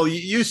 And Michael,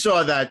 you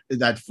saw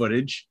that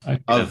footage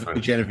of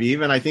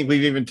Genevieve, and I think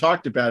we've even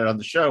talked about it on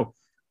the show.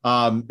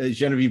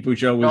 Genevieve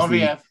Bujold was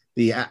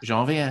the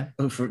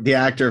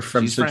actor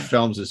from She's such French.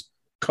 films as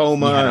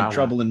Coma and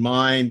Trouble in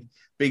Mind.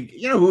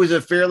 Who was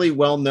a fairly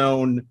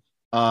well-known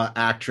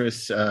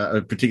actress,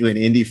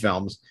 particularly in indie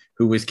films,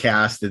 who was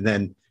cast and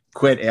then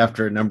quit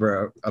after a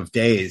number of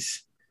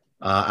days.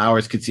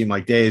 Hours could seem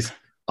like days.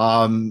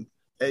 Did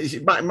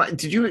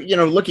you,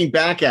 looking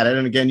back at it,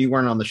 and again, you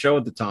weren't on the show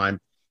at the time,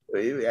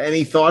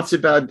 any thoughts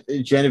about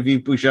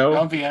Genevieve Bujold?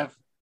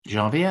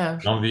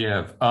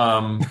 Genevieve.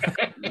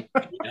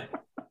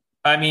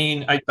 I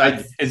mean,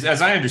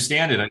 as I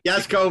understand it,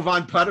 Yasko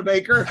von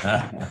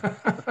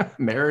Putterbaker,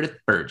 Meredith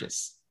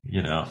Burgess.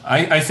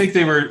 I think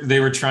they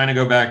were trying to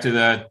go back to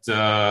that,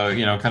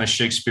 kind of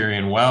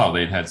Shakespearean well.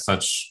 They'd had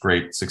such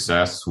great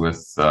success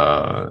with,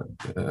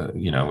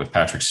 with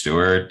Patrick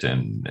Stewart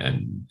and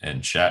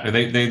Shatner.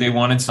 They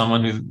wanted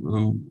someone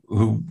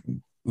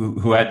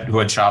who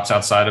had chops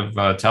outside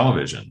of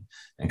television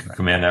and could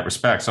command that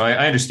respect. So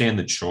I understand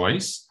the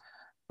choice,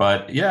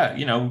 but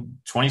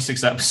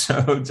 26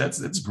 episodes,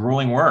 that's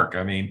grueling work.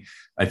 I mean,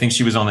 I think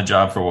she was on the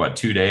job for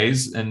 2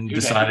 days and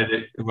decided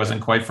it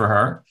wasn't quite for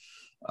her.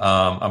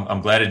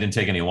 I'm glad it didn't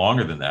take any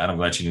longer than that. I'm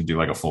glad she didn't do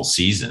like a full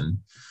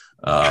season.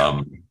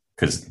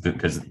 Because then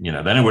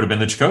it would have been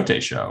the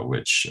Chakotay show,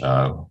 which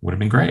would have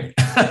been great.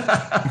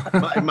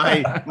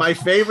 my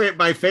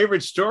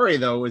favorite story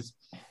though was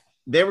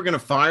they were going to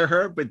fire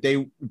her, but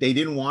they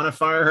didn't want to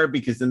fire her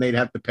because then they'd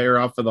have to pay her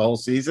off for the whole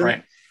season.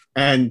 Right.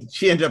 And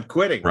she ended up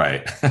quitting.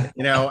 Right.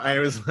 And it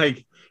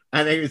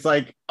was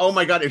like, oh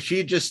my God, if she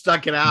had just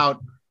stuck it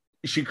out,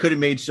 she could have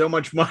made so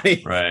much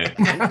money. Right.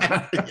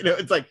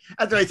 It's like,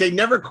 that's what I say.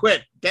 Never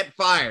quit. Get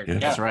fired. Yeah,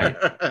 that's right.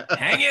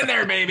 Hang in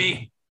there,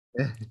 baby.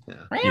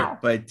 Yeah.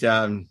 But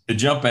to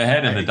jump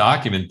ahead in the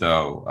document,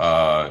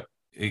 though,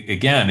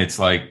 again, it's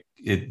like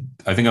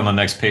I think on the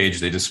next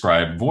page they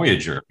describe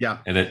Voyager. Yeah.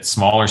 And it's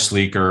smaller,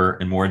 sleeker,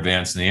 and more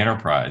advanced than the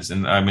Enterprise.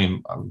 And I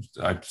mean,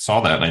 I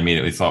saw that and I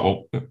immediately thought,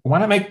 well, why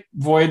not make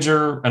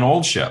Voyager an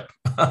old ship?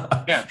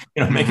 Yeah.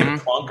 Make it a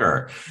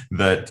clunker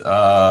that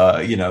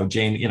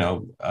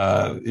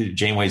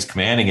Janeway's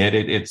commanding it.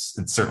 It's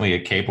certainly a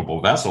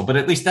capable vessel, but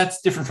at least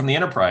that's different from the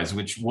Enterprise,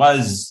 which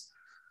was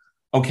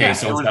okay.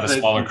 So it's got a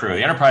smaller crew.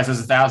 The Enterprise has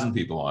 1,000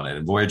 people on it,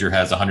 and Voyager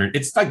has 100.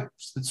 It's like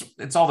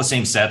it's all the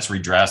same sets,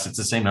 redressed. It's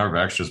the same number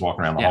of extras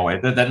walking around the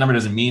hallway. That number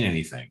doesn't mean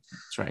anything.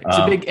 That's right. It's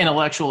a big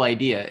intellectual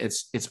idea.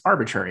 It's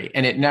arbitrary,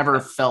 and it never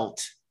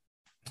felt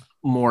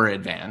more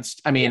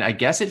advanced. I mean, I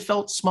guess it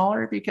felt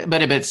smaller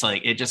but it's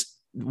like it just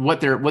what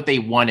they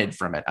wanted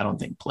from it. I don't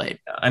think played.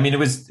 I mean, it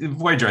was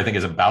Voyager. I think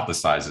is about the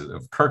size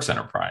of Kirk's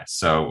Enterprise.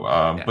 So,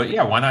 but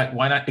yeah, why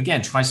not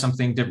again try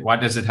something different? Why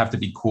does it have to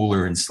be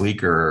cooler and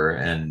sleeker?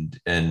 And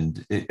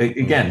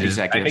again,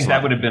 I think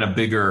that would have been a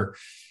bigger.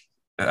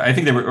 I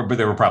think they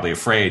were probably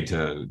afraid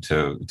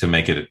to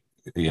make it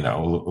a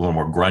little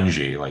more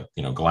grungy, like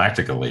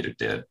Galactica later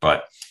did.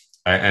 But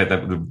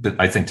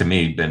I think to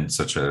me been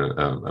such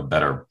a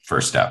better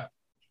first step.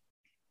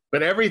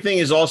 But everything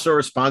is also a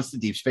response to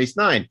Deep Space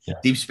Nine. Yeah.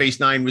 Deep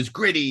Space Nine was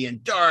gritty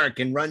and dark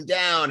and run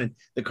down, and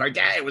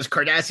it was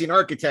Cardassian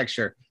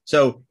architecture.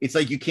 So it's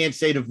like you can't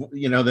say to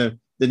the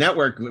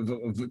network to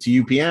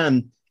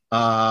UPN,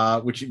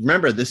 which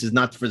remember this is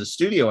not for the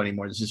studio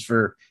anymore. This is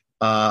for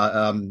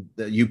the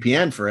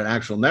UPN for an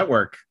actual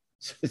network,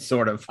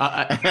 sort of.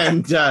 They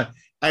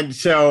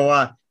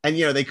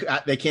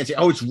can't say,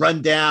 oh, it's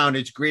run down,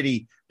 it's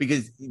gritty,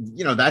 because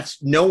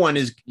that's no one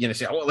is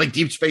say, oh, like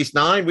Deep Space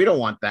Nine, we don't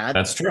want that.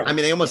 That's true. I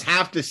mean, they almost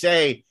have to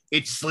say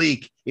it's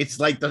sleek. It's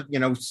like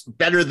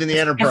better than the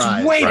Enterprise.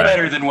 It's way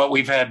better than what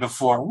we've had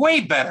before.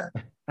 Way better.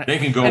 They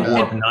can go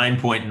warp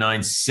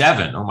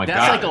 9.97. Oh my God.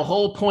 That's like a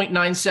whole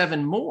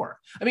 0.97 more.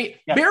 I mean,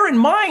 bear in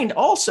mind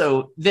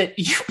also that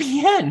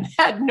UPN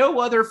had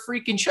no other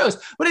freaking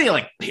shows. What are they,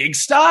 like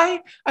Pigsty?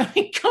 I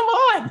mean, come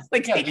on.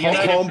 Like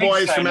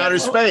Homeboys from Outer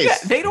Space. Yeah,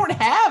 they don't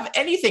have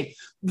anything.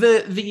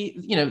 This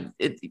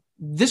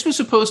was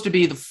supposed to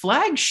be the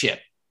flagship,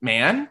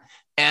 man.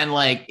 And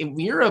like, if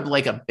you're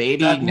like a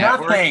baby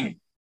network, nothing.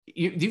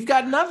 You've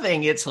got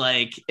nothing. It's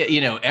like,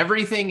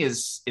 everything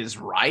is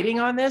riding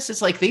on this.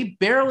 It's like they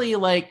barely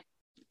like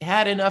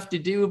had enough to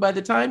do by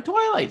the time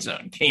Twilight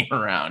Zone came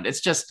around.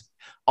 It's just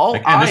all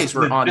eyes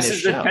were on this show. This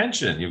is the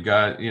tension. You've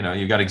got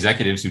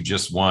executives who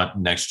just want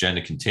Next Gen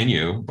to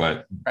continue,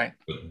 but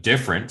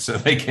different, so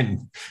they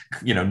can,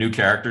 new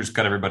characters,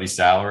 cut everybody's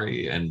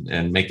salary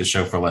and make the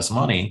show for less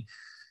money.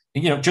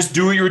 Just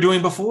do what you were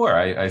doing before.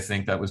 I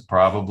think that was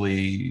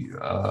probably,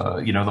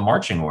 the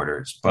marching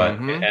orders.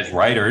 But as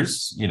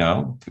writers,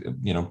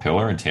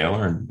 Piller and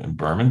Taylor and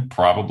Berman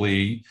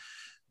probably,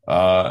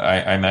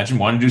 I imagine,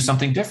 want to do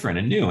something different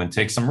and new and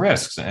take some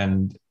risks.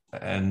 And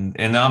I'm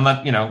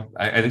not,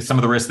 I think some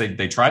of the risks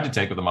they tried to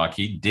take with the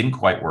Maquis didn't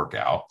quite work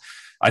out.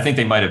 I think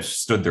they might have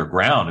stood their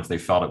ground if they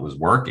felt it was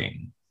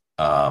working.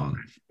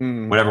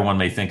 Whatever one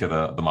may think of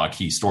the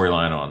Maquis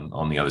storyline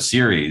on the other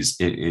series,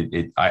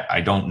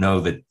 I don't know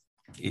that.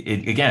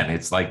 Again,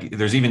 it's like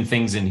there's even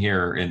things in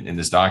here in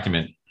this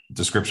document,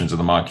 descriptions of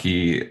the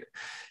Maquis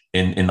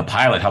in the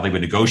pilot, how they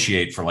would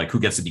negotiate for like who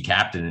gets to be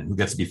captain and who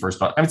gets to be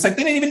first. I mean, it's like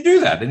they didn't even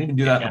do that. They didn't even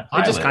do that. In the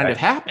pilot. It just kind of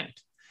happened.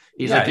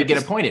 He's like, you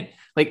get appointed.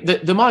 Like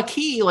the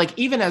Maquis, like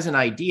even as an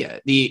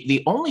idea,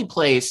 the only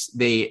place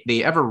they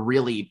ever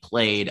really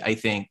played, I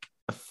think,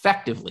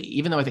 effectively,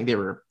 even though I think they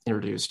were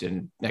introduced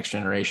in Next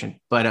Generation,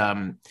 but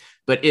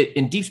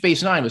in Deep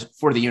Space Nine was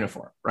for the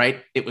uniform,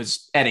 right? It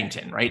was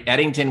Eddington, right?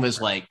 Eddington was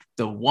like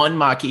the one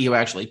Maquis who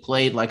actually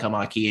played like a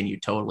Maquis, and you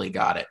totally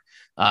got it.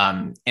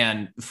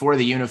 And For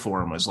the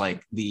Uniform was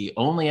like the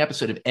only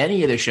episode of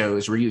any of the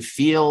shows where you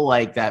feel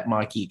like that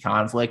Maquis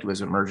conflict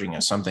was emerging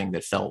as something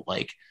that felt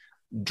like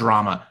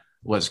drama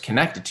was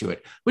connected to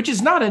it, which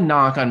is not a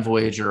knock on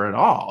Voyager at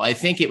all. I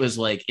think it was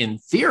like, in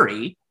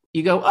theory,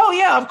 you go, oh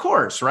yeah, of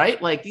course,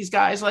 right? Like these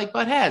guys like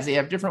butt heads. They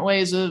have different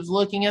ways of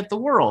looking at the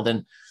world.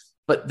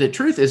 But the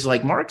truth is,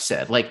 like Mark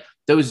said, like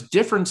those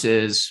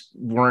differences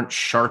weren't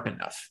sharp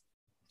enough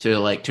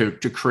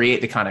to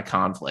create the kind of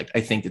conflict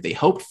I think that they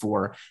hoped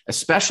for,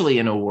 especially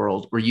in a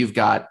world where you've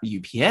got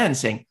UPN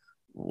saying,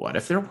 what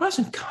if there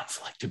wasn't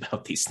conflict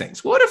about these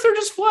things? What if they're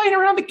just flying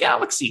around the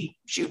galaxy,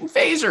 shooting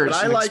phasers?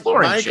 But I like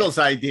Michael's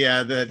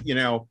idea that,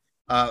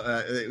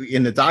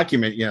 in the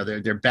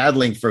document, they're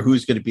battling for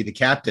who's going to be the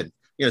captain.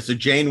 So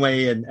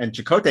Janeway and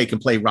Chakotay can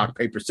play rock,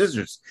 paper,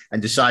 scissors and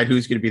decide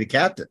who's going to be the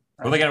captain.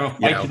 Well, they got to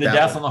fight to the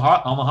death on the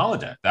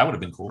holodeck. That would have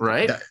been cool,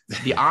 right?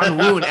 The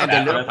Anwoon and the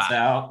Lurpa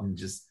out, and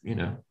just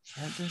Yeah.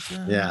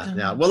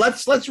 Well,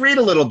 let's read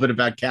a little bit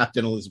about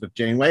Captain Elizabeth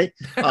Janeway,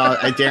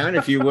 Darren,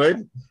 if you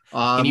would.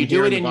 Can you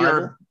do it in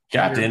your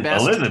Captain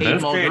best Elizabeth Kate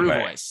Mulgrew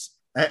Janeway voice?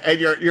 And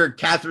your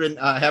Catherine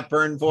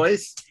Hepburn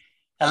voice.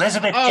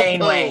 Elizabeth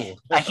Janeway,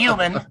 a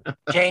human.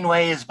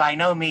 Janeway is by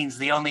no means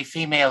the only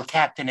female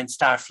captain in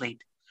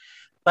Starfleet.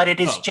 But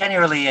it is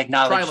generally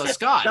acknowledged. Twyla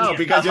Scott. No,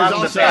 because there's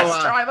also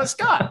Twyla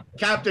Scott.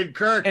 Captain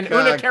Kirk and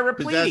Una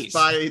possessed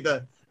by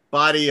the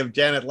body of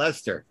Janet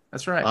Lester.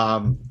 That's right.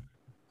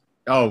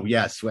 Oh,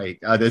 yes. Wait.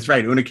 That's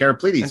right. Una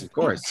Karapletes, of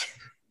course.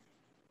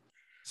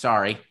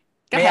 Sorry.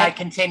 May I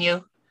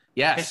continue?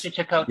 Yes. Mr.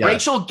 Chakotay. Yes.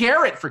 Rachel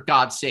Garrett, for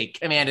God's sake,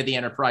 commanded the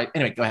Enterprise.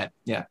 Anyway, go ahead.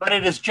 Yeah. But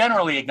it is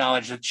generally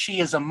acknowledged that she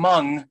is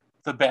among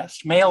the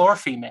best, male or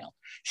female.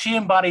 She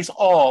embodies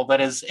all that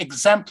is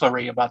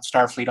exemplary about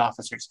Starfleet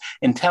officers: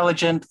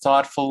 intelligent,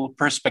 thoughtful,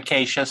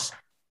 perspicacious,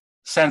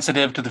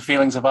 sensitive to the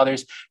feelings of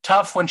others,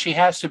 tough when she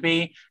has to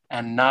be,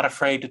 and not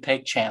afraid to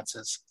take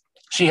chances.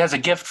 She has a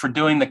gift for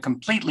doing the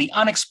completely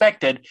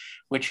unexpected,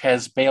 which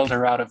has bailed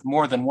her out of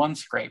more than one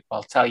scrape.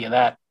 I'll tell you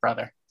that,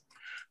 brother.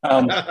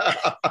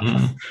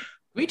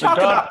 We talk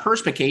about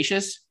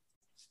perspicacious.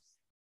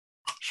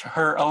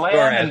 Her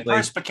elan and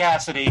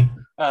perspicacity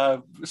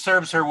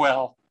serves her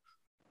well.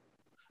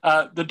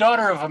 The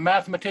daughter of a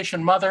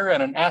mathematician mother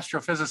and an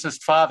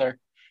astrophysicist father,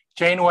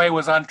 Janeway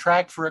was on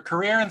track for a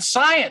career in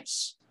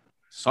science.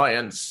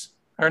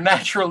 Her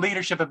natural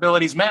leadership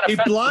abilities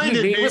manifested. He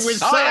blinded me with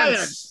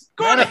science.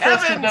 Good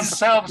heavens,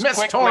 themselves Miss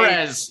quickly.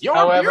 Torres,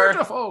 you're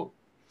beautiful.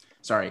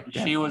 Sorry.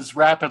 She was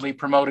rapidly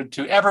promoted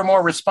to ever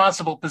more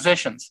responsible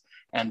positions,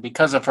 and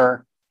because of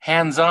her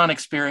hands-on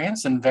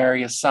experience in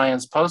various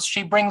science posts,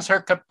 she brings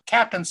her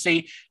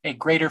captaincy a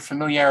greater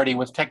familiarity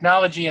with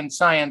technology and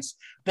science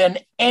than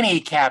any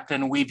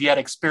captain we've yet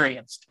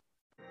experienced.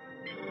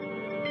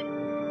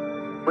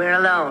 We're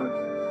alone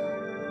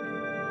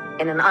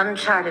in an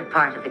uncharted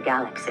part of the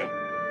galaxy.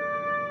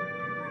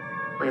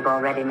 We've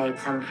already made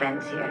some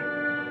friends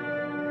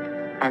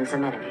here and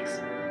some enemies.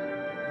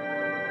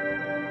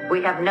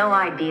 We have no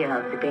idea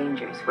of the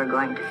dangers we're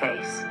going to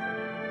face.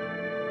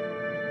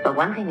 But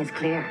one thing is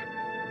clear.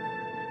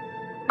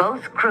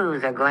 Both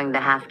crews are going to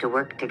have to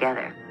work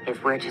together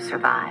if we're to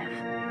survive.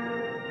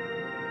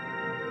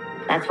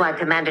 That's why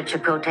Commander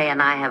Chakotay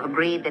and I have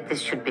agreed that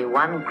this should be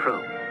one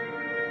crew.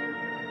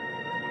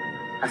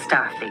 A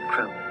Starfleet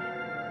crew.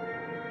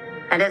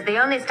 And as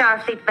the only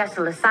Starfleet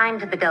vessel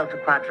assigned to the Delta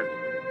Quadrant,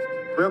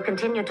 we'll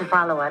continue to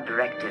follow our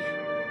directive.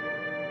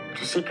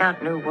 To seek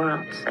out new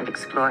worlds and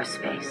explore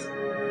space.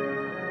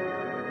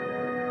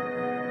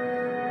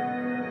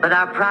 But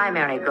our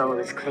primary goal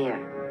is clear.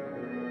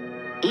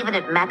 Even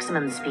at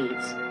maximum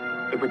speeds,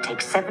 it would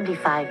take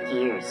 75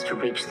 years to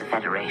reach the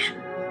Federation.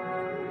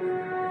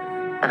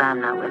 But I'm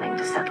not willing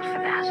to settle for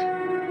that.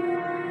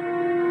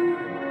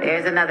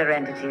 There's another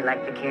entity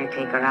like the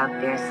Caretaker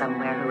out there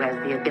somewhere who has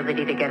the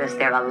ability to get us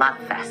there a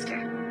lot faster.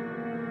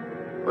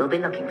 We'll be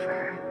looking for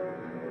her.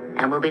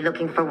 And we'll be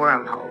looking for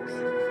wormholes,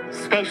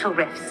 spatial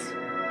rifts,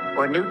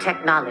 or new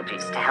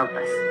technologies to help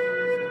us.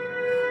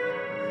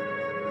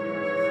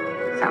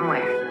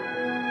 Somewhere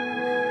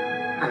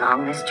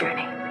along this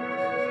journey,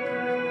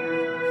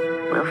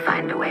 we'll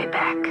find a way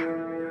back.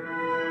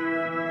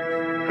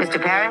 Mr.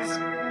 Paris,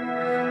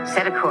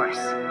 set a course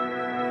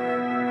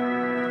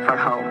for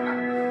home.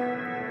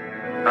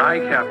 Aye,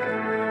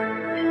 Captain.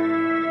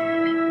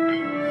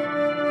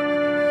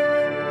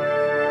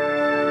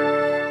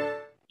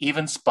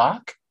 Even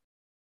Spock?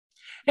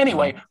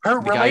 Anyway, her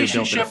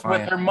relationship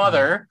with her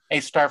mother, a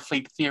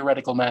Starfleet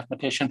theoretical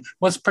mathematician,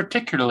 was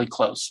particularly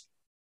close.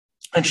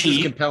 And this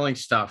is compelling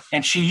stuff.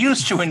 And she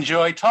used to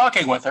enjoy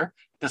talking with her,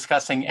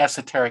 discussing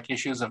esoteric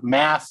issues of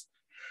math,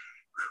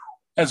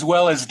 as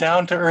well as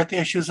down-to-earth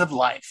issues of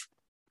life.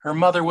 Her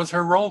mother was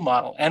her role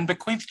model and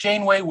bequeathed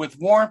Janeway with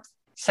warmth,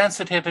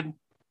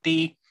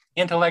 sensitivity,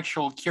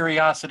 intellectual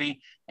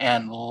curiosity,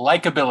 and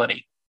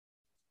likability.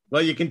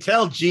 Well, you can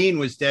tell Jean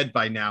was dead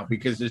by now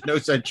because there's no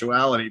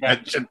sensuality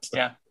mentioned.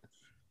 Yeah.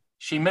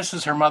 She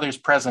misses her mother's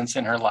presence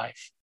in her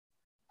life.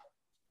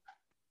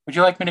 Would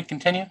you like me to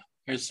continue?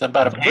 There's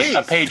about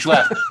a page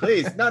left.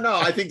 Please. No,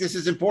 I think this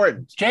is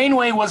important.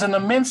 Janeway was in the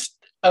midst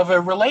of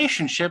a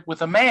relationship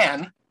with a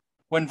man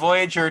when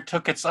Voyager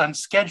took its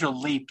unscheduled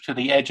leap to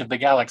the edge of the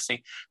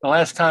galaxy. The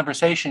last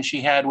conversation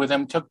she had with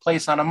him took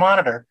place on a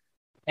monitor,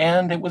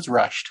 and it was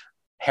rushed,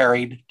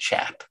 harried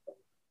chat.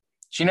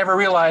 She never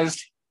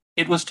realized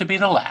it was to be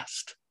the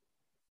last.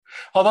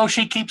 Although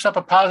she keeps up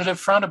a positive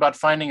front about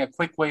finding a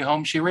quick way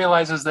home, she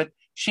realizes that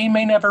she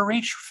may never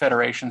reach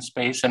Federation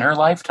space in her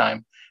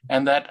lifetime,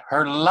 and that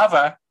her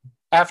lover,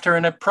 after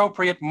an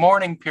appropriate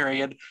mourning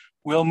period,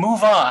 will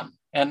move on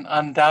and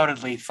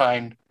undoubtedly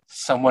find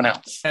someone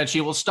else. And she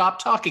will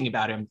stop talking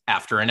about him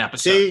after an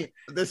episode. See,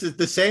 this is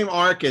the same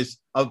arc as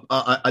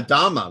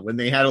Adama when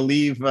they had to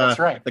leave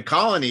the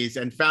colonies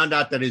and found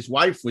out that his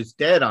wife was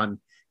dead on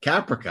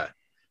Caprica.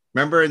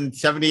 Remember in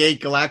 78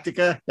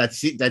 Galactica?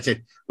 That's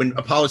it. When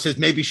Apollo says,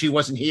 maybe she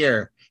wasn't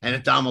here. And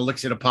Adama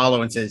looks at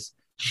Apollo and says,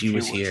 she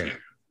was here.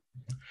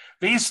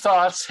 These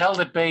thoughts,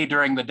 held at bay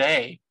during the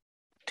day,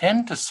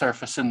 tend to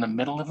surface in the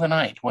middle of the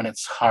night when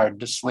it's hard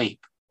to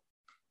sleep.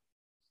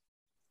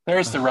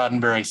 There's the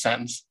Roddenberry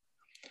sentence.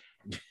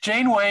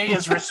 Janeway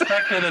is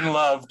respected and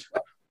loved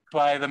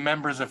by the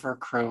members of her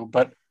crew,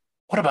 but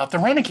what about the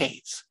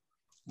renegades?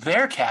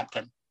 Their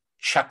captain,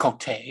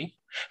 Chakotay,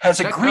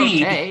 has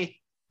agreed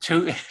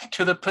to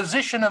the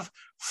position of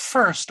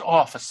first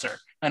officer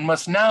and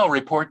must now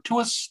report to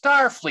a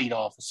Starfleet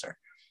officer.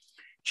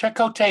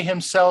 Chakotay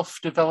himself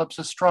develops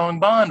a strong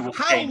bond with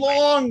Janeway. How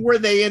long were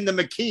they in the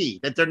Maquis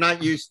that they're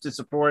not used to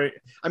support?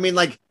 I mean,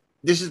 like,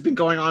 this has been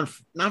going on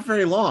not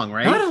very long,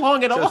 right? Not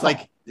long at all. It's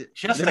like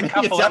just a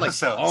couple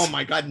episodes. Like, oh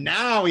my God!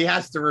 Now he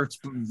has to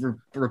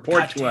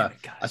report to a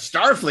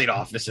Starfleet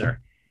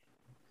officer.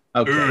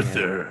 Okay,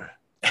 Uther.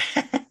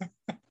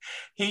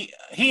 He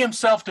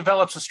himself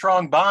develops a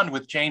strong bond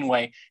with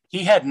Janeway.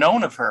 He had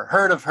known of her,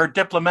 heard of her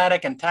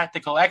diplomatic and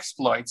tactical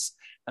exploits,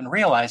 and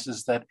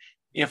realizes that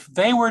if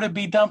they were to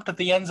be dumped at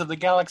the ends of the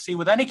galaxy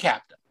with any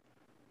captain,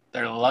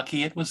 they're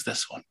lucky it was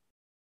this one.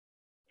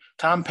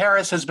 Tom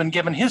Paris has been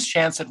given his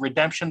chance at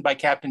redemption by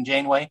Captain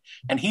Janeway,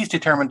 and he's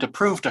determined to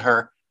prove to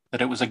her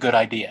that it was a good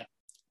idea.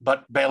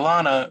 But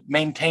B'Elanna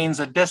maintains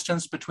a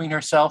distance between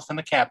herself and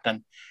the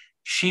captain.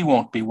 She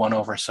won't be won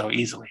over so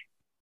easily.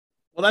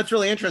 Well, that's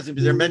really interesting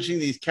because they're mentioning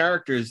these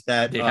characters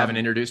that they haven't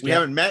introduced. We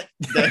haven't met.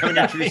 They haven't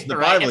introduced the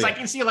rivalry. It's like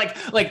you see,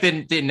 like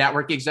the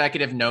network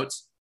executive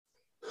notes.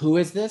 Who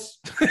is this?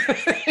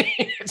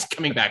 It's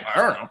coming back.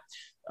 I don't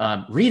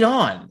know. Read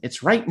on.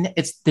 It's right.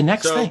 It's the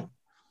next thing.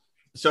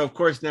 So, of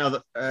course,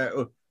 now,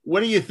 what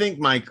do you think,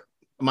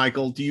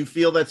 Michael? Do you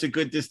feel that's a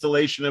good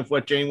distillation of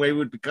what Janeway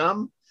would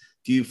become?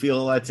 Do you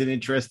feel that's an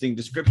interesting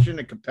description,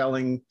 a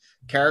compelling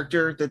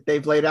character that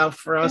they've laid out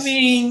for us? I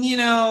mean,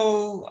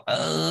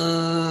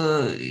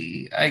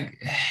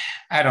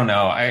 I don't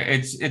know.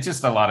 It's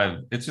just a lot of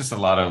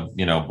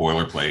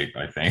boilerplate.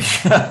 I think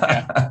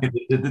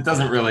it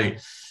doesn't really,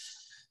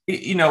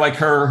 like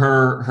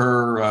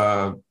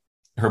her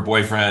her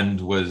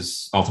boyfriend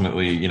was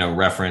ultimately,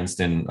 referenced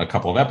in a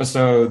couple of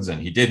episodes,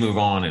 and he did move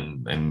on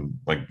and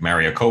like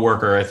marry a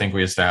coworker. I think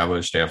we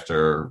established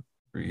after,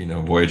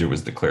 Voyager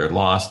was declared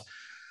lost.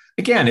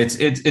 Again, it's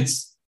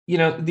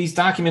these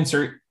documents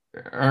are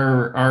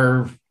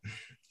of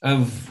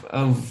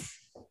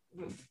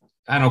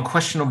I don't know,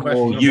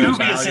 questionable use.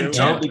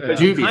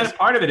 Because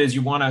part of it is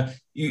you want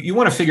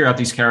to figure out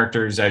these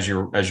characters as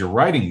you're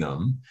writing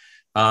them.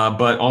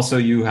 But also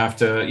you have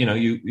to,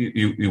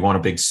 you want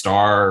a big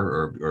star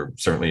or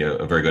certainly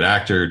a very good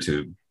actor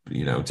to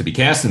be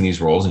cast in these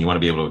roles, and you want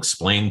to be able to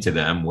explain to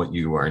them what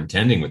you are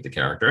intending with the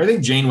character. I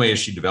think Janeway, as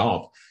she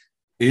developed,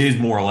 is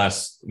more or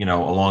less,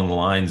 along the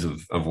lines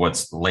of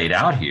what's laid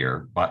out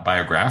here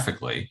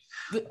biographically.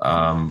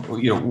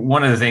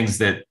 One of the things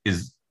that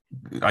is,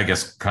 I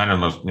guess, kind of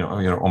most,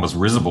 almost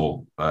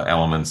risible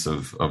elements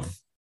of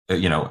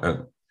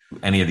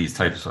any of these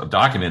types of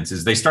documents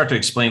is they start to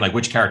explain like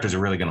which characters are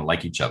really going to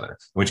like each other,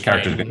 which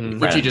characters are going to be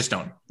friends. Which you just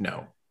don't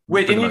know.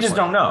 And you just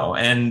don't know.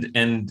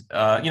 And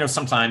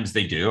sometimes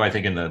they do. I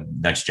think in the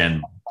Next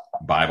Gen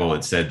Bible,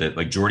 it said that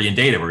like Geordi and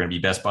Data were going to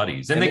be best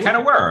buddies, and they kind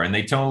of were, and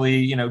they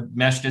totally,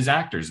 meshed as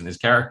actors and as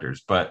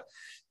characters. But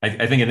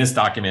I think in this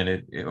document,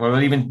 it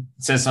even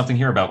says something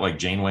here about like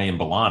Janeway and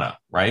B'Elanna,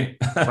 right?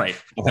 Right.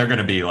 They're going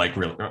to be like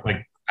real,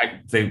 like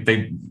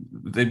they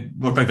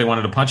look like they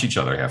wanted to punch each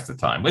other half the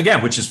time.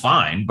 Again, which is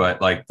fine, but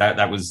like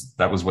that was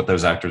what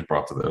those actors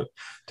brought to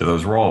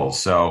those roles.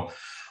 So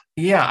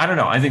yeah, I don't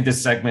know. I think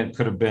this segment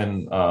could have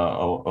been a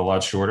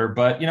lot shorter,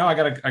 but I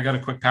got a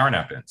quick power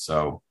nap in,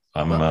 so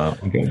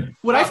I'm good.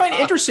 What I find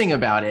interesting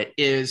about it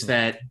is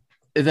that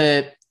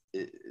the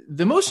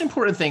most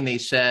important thing they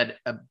said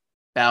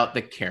about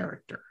the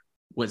character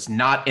was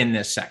not in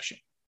this section,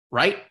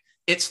 right?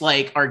 It's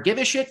like our give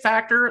a shit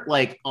factor,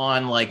 like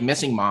on like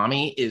Missing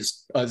Mommy,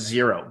 is a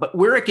 0. But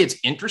where it gets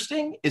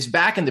interesting is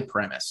back in the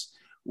premise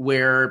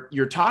where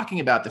you're talking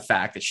about the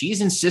fact that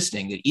she's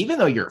insisting that even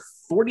though you're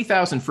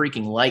 40,000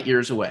 freaking light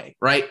years away,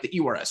 right, that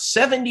you are a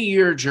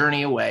 70-year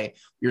journey away,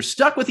 you're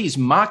stuck with these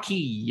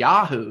Maquis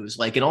yahoos,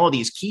 like in all of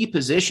these key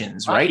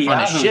positions, right, on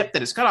a ship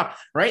that is cut off,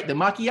 right? The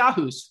Maquis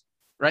yahoos,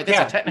 right? That's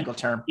a technical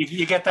term.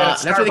 You get that.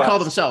 That's what they call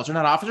themselves. They're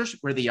not officers.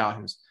 We're the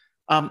yahoos.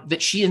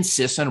 That she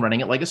insists on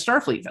running it like a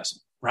Starfleet vessel,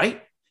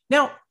 right?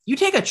 Now, you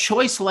take a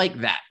choice like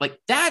that. Like,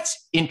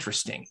 that's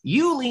interesting.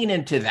 You lean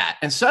into that,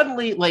 and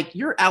suddenly, like,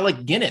 you're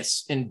Alec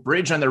Guinness in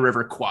Bridge on the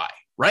River Kwai,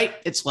 right?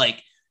 It's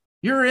like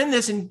you're in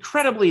this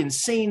incredibly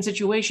insane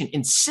situation,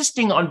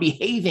 insisting on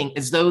behaving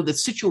as though the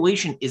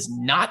situation is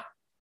not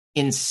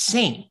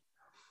insane,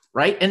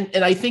 right?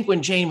 And I think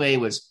when Janeway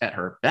was at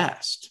her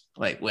best,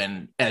 like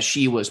as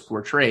she was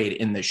portrayed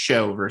in the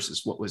show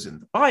versus what was in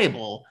the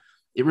Bible,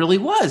 it really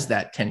was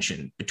that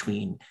tension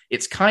between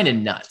it's kind of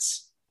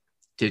nuts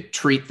to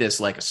treat this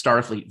like a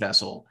Starfleet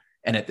vessel,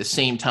 and at the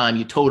same time,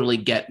 you totally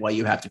get why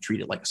you have to treat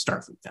it like a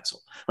Starfleet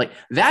vessel. Like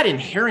that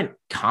inherent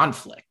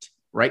conflict,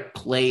 right,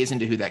 plays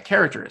into who that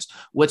character is.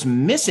 What's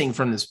missing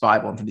from this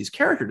Bible and from these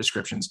character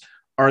descriptions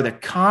are the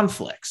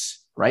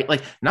conflicts, right?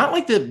 Like not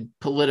like the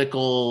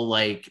political,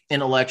 like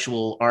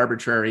intellectual,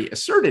 arbitrary,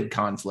 asserted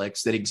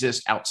conflicts that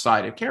exist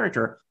outside of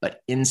character,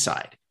 but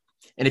inside.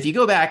 And if you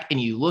go back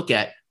and you look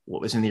at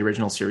what was in the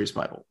original series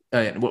Bible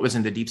and what was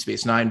in the Deep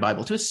Space Nine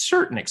Bible to a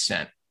certain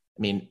extent,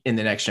 I mean, in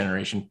the Next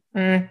Generation,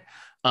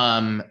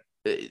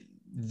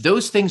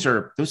 those things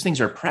are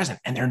present,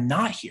 and they're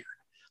not here,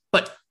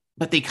 but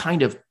they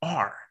kind of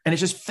are. And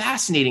it's just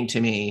fascinating to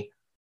me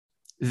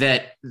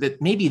that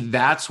maybe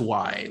that's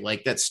why,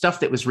 like, that stuff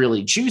that was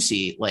really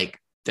juicy, like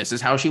this is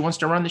how she wants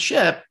to run the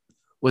ship,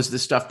 was the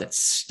stuff that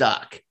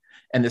stuck,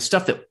 and the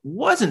stuff that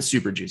wasn't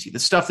super juicy, the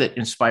stuff that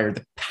inspired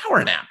the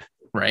power nap,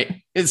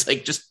 right? It's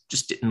like just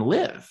didn't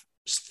live.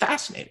 Just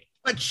fascinating.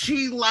 But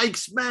she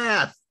likes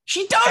math.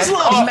 She does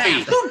love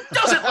math. Who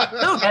doesn't love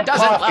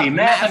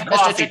math,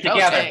 Mr.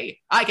 Chakotay?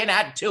 I can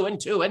add 2 and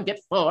 2 and get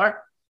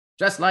 4,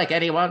 just like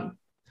anyone.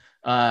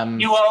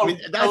 You old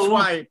that's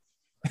why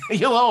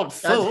you old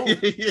fool.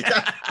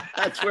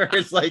 That's where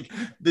it's like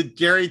the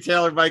Jerry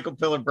Taylor, Michael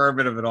Piller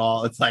Berman of it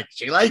all. It's like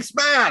she likes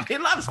math. She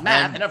loves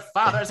math, and her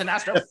father's an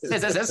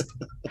astrophysicist.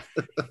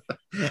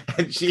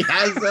 And she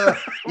has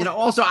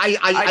also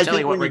I tell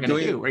you what we're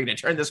going to do. We're going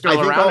to turn this girl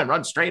around and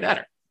run straight at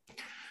her.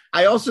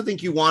 I also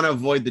think you want to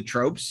avoid the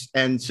tropes.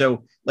 And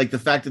so, like, the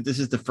fact that this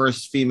is the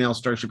first female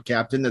starship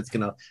captain that's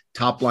going to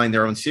top line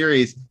their own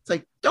series, it's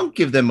like, don't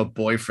give them a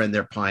boyfriend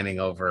they're pining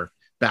over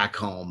back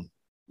home.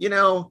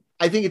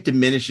 I think it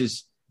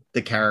diminishes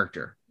the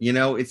character.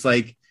 It's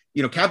like,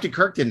 Captain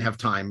Kirk didn't have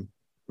time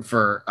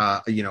for,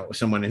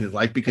 someone in his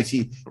life because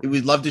he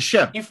would love the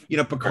ship.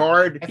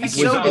 Picard was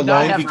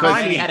alone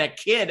because he had a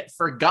kid,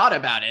 forgot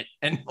about it.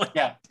 And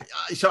yeah.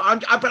 So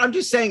I'm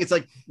just saying, it's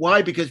like,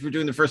 why? Because we're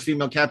doing the first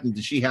female captain.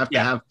 Does she have to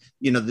have,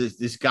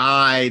 this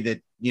guy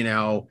that,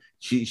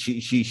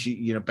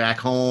 she back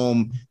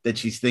home that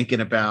she's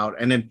thinking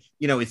about? And then,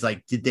 it's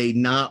like, did they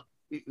not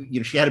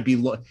she had to be.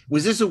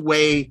 Was this a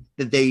way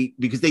that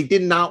because they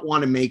did not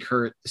want to make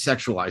her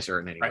sexualize her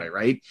in any way,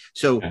 right?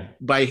 So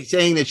by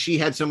saying that she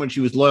had someone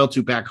she was loyal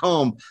to back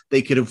home,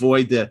 they could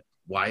avoid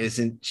why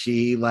isn't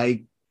she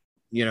like,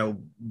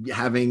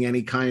 having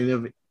any kind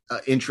of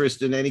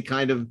interest in any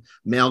kind of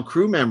male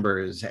crew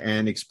members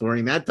and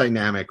exploring that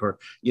dynamic, or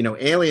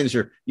aliens,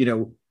 or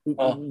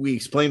we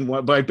explained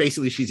why, but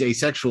basically she's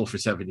asexual for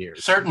 7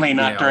 years. Certainly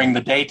not during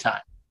the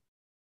daytime.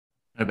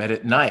 I bet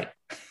at night.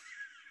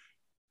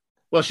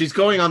 Well, she's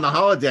going on the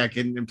holodeck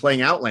and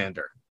playing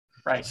Outlander.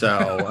 Right.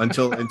 So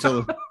until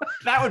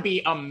that would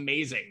be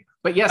amazing.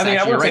 But yes, I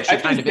actually, mean,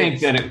 I think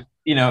that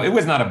it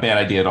was not a bad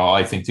idea at all.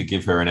 I think to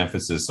give her an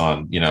emphasis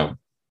on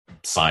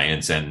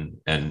science and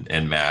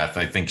math.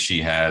 I think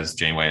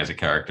Janeway as a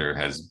character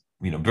has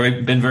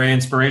been very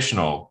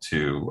inspirational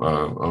to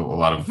a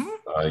lot of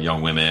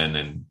young women,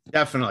 and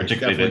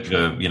particularly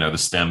the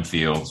STEM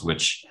fields,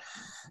 which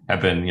have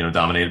been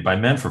dominated by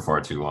men for far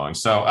too long.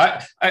 So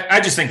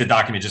I just think the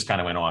document just kind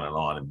of went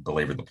on and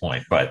belabored the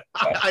point. But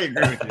I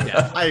agree with you.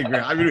 Yeah, I agree.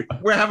 I mean,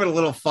 we're having a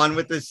little fun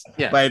with this.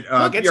 Yeah. But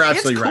you're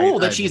absolutely it's cool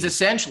right. that she's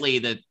essentially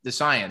the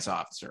science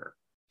officer,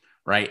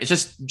 right?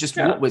 It's just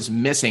what was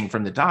missing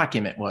from the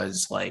document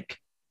was like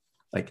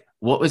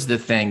what was the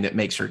thing that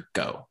makes her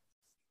go,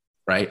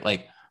 right?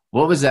 Like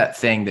what was that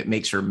thing that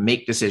makes her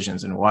make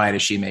decisions, and why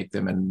does she make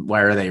them, and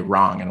why are they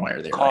wrong, and why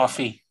are they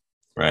coffee?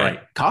 Right.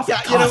 Coffee.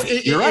 Yeah,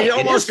 coffee. You're right. It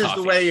almost is is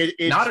the way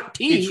it's not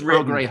tea. It's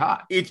written, Earl Grey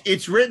hot.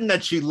 It's written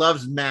that she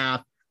loves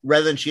math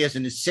rather than she has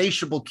an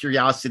insatiable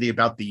curiosity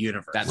about the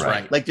universe. That's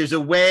right. Like there's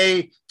a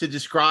way to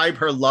describe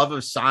her love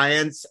of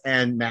science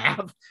and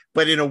math,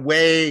 but in a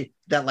way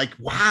that like,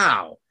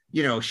 wow,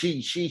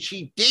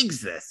 she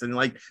digs this, and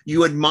like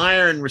you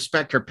admire and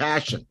respect her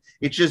passion.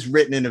 It's just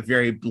written in a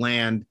very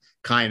bland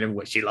kind of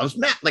way. She loves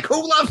math. Like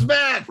who loves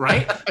math,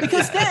 right?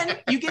 Because then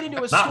you get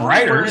into a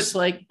story where it's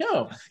like,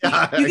 no,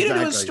 you get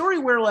into a story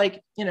where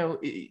like,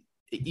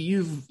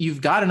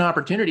 you've got an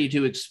opportunity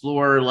to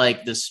explore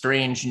like the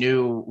strange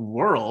new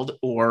world,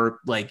 or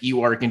like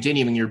you are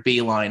continuing your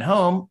beeline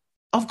home.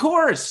 Of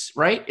course,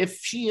 right? If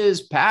she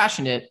is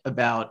passionate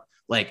about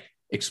like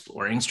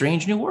exploring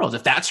strange new worlds,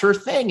 if that's her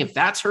thing, if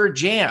that's her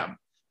jam,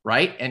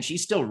 right? And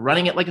she's still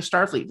running it like a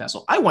Starfleet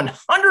vessel, I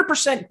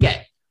 100%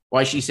 get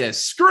why she says,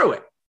 screw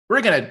it. We're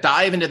going to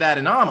dive into that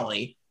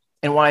anomaly,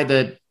 and why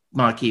the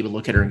Maquis would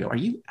look at her and go, are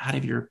you out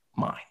of your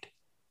mind?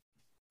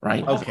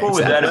 Right. How cool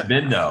would that have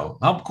been though?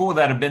 How cool would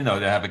that have been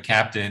though, to have a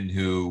captain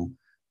who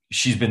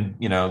she's been,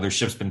 their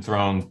ship's been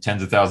thrown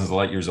tens of thousands of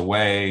light years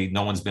away.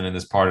 No one's been in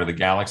this part of the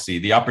galaxy.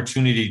 The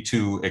opportunity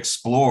to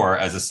explore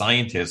as a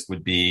scientist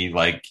would be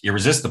like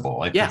irresistible.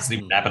 Like it's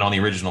even happened on the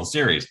original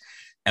series.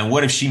 And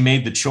what if she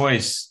made the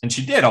choice, and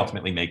she did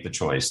ultimately make the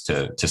choice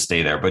to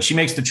stay there, but she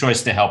makes the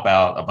choice to help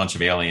out a bunch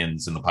of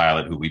aliens in the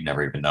pilot who we've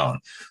never even known.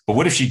 But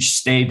what if she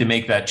stayed to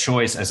make that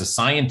choice as a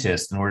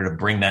scientist in order to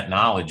bring that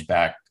knowledge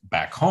back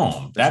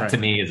home? That to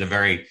me is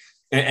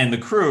and the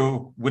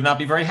crew would not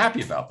be very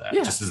happy about that,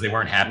 just as they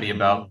weren't happy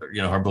about,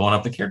 her blowing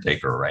up the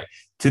caretaker, right?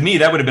 To me,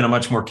 that would have been a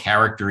much more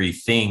character-y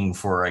thing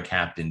for a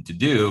captain to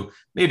do,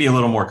 maybe a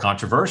little more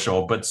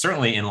controversial, but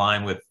certainly in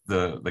line with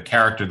the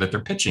character that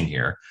they're pitching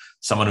here.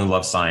 Someone who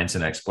loves science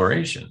and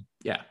exploration.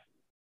 Yeah.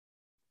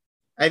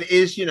 And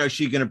is,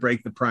 she going to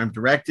break the prime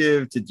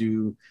directive to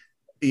do,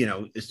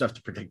 stuff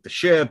to protect the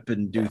ship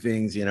and do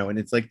things, and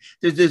it's like,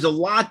 there's a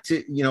lot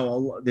to,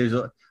 there's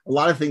a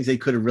lot of things they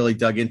could have really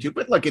dug into,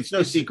 but look, it's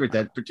no secret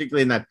that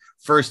particularly in that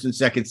first and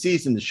second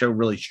season, the show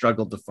really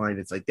struggled to find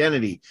its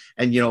identity.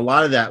 And, a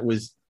lot of that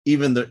was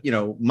even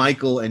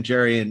Michael and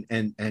Jerry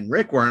and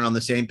Rick weren't on the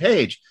same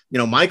page.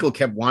 Michael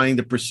kept wanting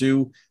to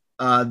pursue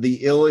the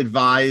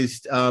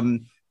ill-advised,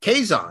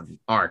 Kazon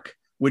arc,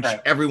 which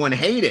everyone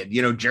hated.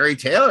 Jerry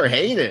Taylor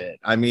hated it.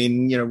 I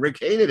mean, Rick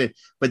hated it,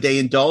 but they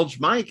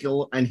indulged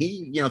Michael, and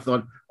he,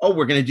 thought, oh,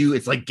 we're going to do,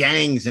 it's like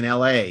gangs in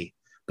LA,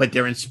 but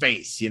they're in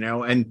space,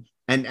 and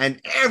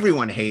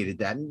everyone hated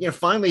that. And,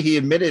 finally he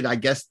admitted, I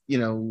guess,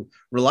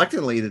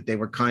 reluctantly, that they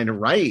were kind of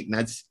right. And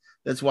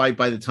that's why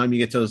by the time you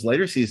get to those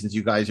later seasons,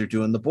 you guys are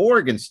doing the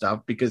Borg and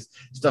stuff, because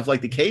stuff like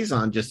the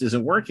Kazon just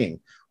isn't working.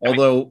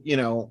 Although,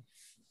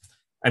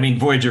 I mean,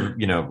 Voyager,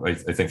 I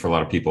think for a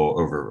lot of people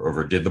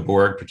overdid the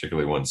Borg,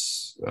 particularly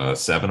once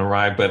Seven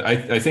arrived. But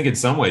I think in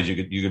some ways you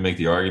could make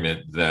the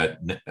argument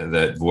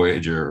that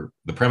Voyager,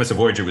 the premise of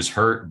Voyager, was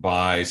hurt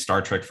by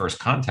Star Trek First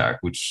Contact,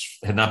 which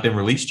had not been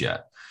released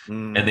yet.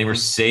 And they were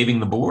saving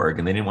the Borg,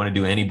 and they didn't want to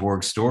do any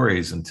Borg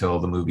stories until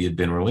the movie had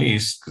been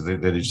released, because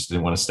they just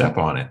didn't want to step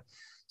on it.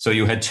 So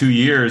you had 2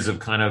 years of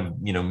kind of,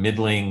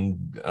 middling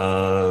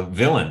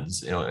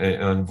villains,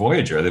 on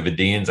Voyager. The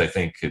Vidians, I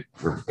think,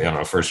 were,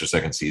 first or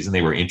second season.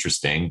 They were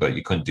interesting, but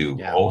you couldn't do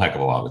a whole heck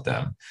of a lot with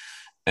them.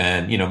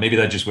 And, maybe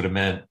that just would have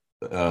meant,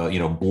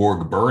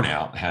 Borg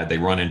burnout had they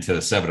run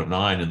into 7 of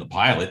 9 in the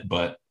pilot.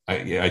 But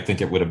I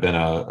think it would have been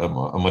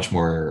a much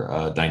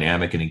more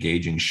dynamic and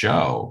engaging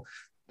show.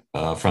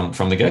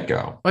 from the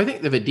get-go. I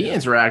think the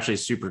Vidians were actually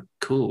super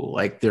cool.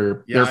 Like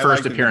their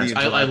first appearance.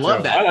 I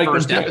love that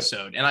first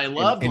episode. And I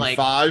loved like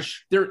Phage.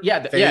 The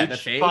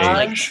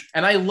Phage.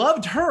 And I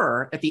loved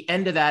her at the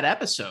end of that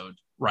episode,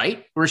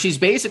 right? Where she's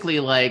basically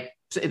like,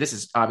 this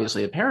is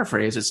obviously a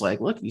paraphrase. It's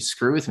like, look, if you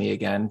screw with me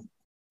again,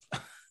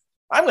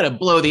 I'm going to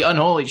blow the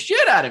unholy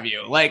shit out of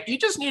you. Like, you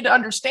just need to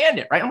understand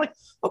it, right? I'm like,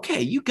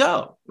 okay, you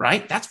go,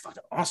 right? That's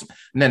fucking awesome.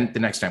 And then the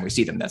next time we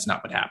see them, that's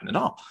not what happened at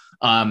all.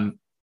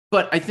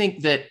 But I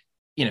think that,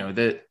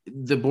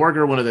 the Borg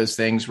are one of those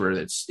things where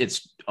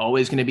it's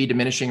always going to be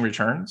diminishing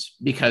returns,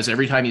 because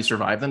every time you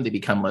survive them, they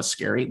become less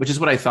scary, which is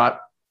what I thought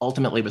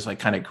ultimately was like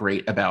kind of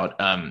great about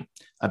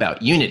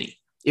Unity.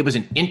 It was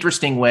an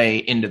interesting way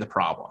into the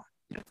problem,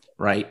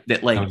 right?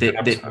 That like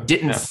that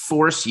didn't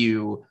force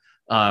you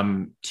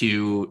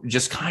to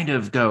just kind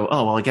of go,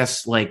 oh, well, I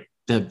guess like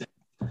the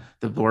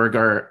Borg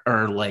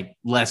are like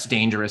less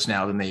dangerous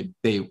now than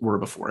they were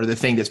before. The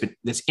thing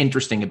that's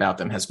interesting about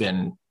them has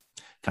been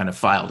kind of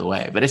filed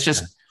away, but it's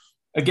just,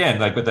 again,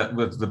 like with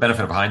the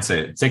benefit of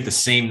hindsight, take the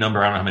same number.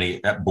 I don't know how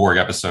many Borg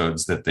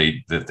episodes that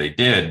they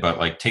did, but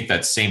like take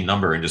that same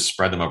number and just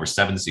spread them over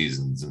 7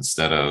 seasons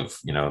instead of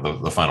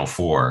the final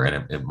 4,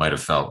 and it might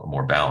have felt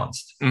more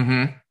balanced.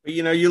 Mm-hmm.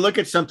 You look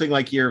at something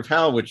like Year of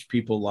Hell, which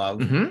people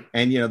love,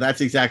 and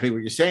that's exactly what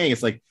you're saying.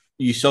 It's like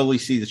you slowly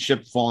see the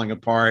ship falling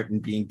apart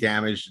and being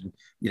damaged,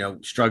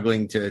 and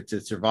struggling to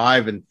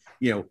survive, and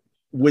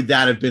would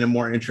that have been a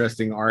more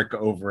interesting arc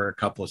over a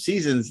couple of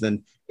seasons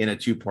than in a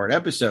 2-part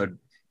episode?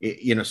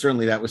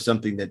 Certainly that was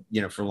something that,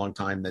 for a long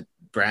time that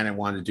Brannon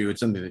wanted to do. It's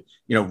something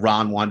that,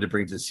 Ron wanted to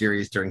bring to the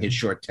series during his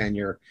short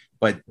tenure,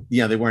 but,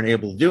 they weren't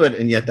able to do it.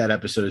 And yet that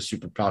episode is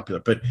super popular.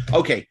 But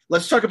okay,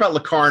 let's talk about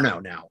Locarno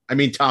now. I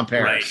mean, Tom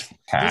Paris.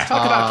 Right. Let's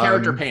talk about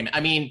character payment. I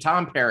mean,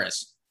 Tom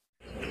Paris.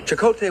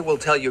 Chakotay will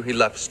tell you he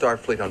left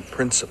Starfleet on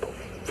principle,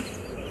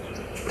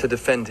 to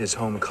defend his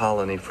home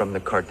colony from the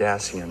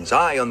Cardassians.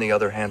 I, on the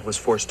other hand, was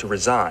forced to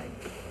resign.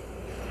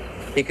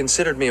 He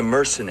considered me a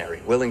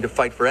mercenary, willing to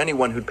fight for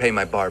anyone who'd pay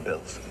my bar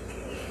bills.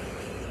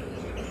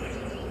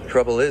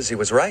 Trouble is, he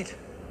was right.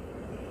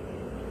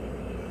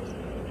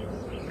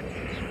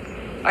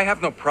 I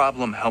have no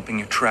problem helping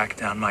you track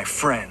down my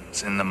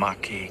friends in the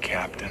Maquis,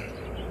 Captain.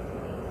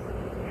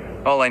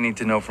 All I need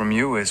to know from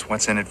you is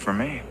what's in it for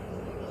me.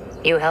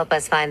 You help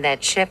us find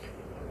that ship,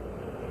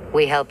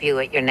 we help you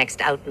at your next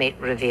Outmate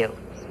review.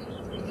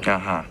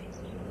 Uh-huh.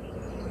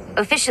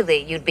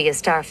 Officially, you'd be a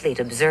Starfleet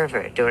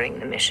observer during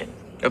the mission.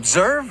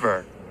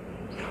 Observer?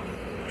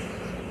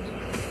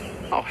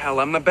 Oh, hell,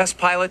 I'm the best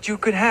pilot you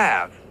could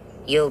have.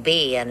 You'll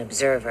be an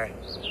observer.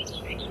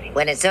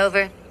 When it's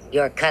over,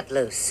 you're cut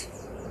loose.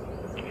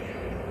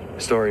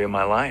 Story of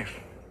my life.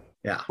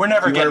 Yeah. We're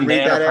never getting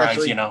the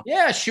Enterprise,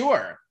 Yeah,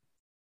 sure.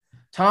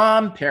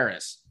 Tom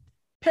Paris.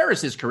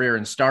 Paris's career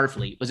in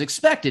Starfleet was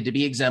expected to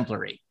be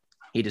exemplary.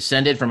 He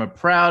descended from a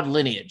proud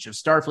lineage of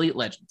Starfleet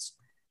legends.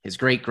 His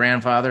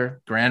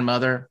great-grandfather,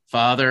 grandmother,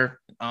 father,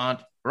 and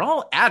aunt were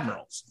all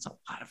admirals. It's a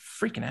lot of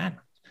freaking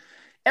admirals.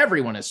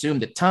 Everyone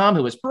assumed that Tom,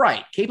 who was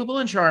bright, capable,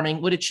 and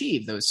charming, would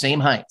achieve those same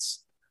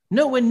heights.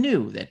 No one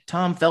knew that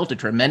Tom felt a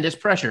tremendous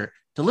pressure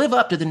to live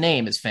up to the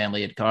name his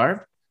family had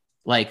carved,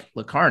 like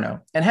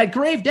Locarno, and had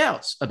grave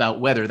doubts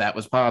about whether that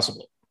was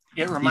possible.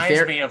 It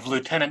reminds me of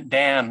Lieutenant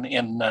Dan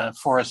in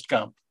Forrest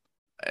Gump.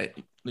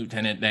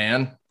 Lieutenant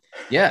Dan?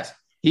 Yes.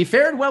 He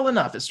fared well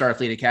enough at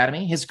Starfleet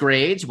Academy. His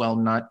grades, while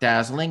not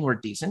dazzling, were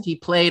decent. He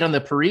played on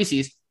the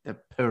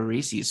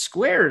Parisi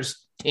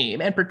Squares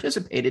team and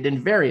participated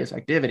in various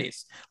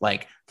activities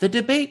like the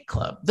debate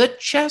club, the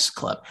chess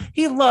club.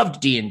 He loved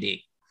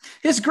D&D.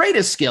 His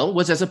greatest skill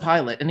was as a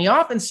pilot, and he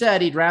often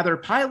said he'd rather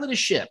pilot a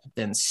ship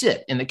than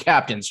sit in the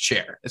captain's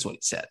chair. That's what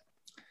he said.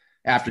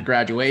 After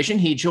graduation,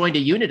 he joined a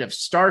unit of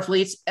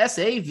Starfleet's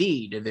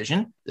SAV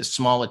division, the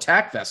small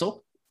attack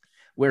vessel,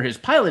 where his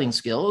piloting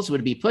skills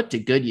would be put to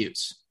good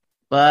use.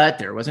 But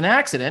there was an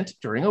accident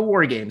during a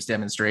War Games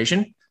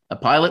demonstration. A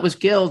pilot was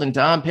killed, and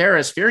Tom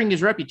Paris, fearing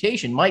his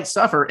reputation might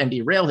suffer and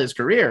derail his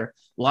career,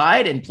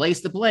 lied and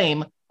placed the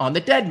blame on the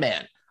dead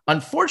man.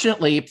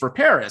 Unfortunately for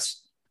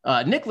Paris,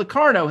 Nick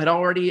Locarno had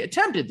already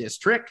attempted this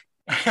trick,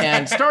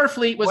 and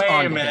Starfleet was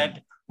on him.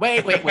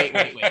 Wait.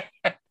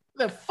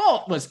 The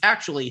fault was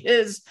actually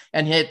his,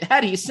 and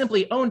had he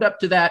simply owned up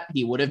to that,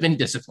 he would have been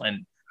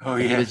disciplined. Oh,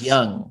 yes. He was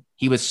young.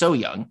 He was so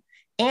young,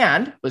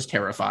 and was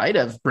terrified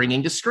of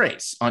bringing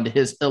disgrace onto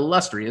his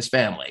illustrious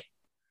family.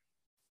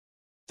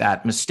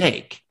 That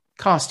mistake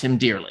cost him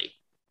dearly.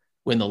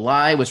 When the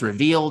lie was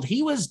revealed,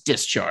 he was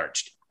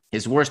discharged.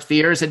 His worst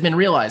fears had been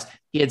realized.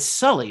 He had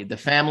sullied the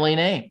family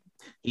name.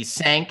 He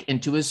sank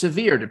into a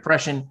severe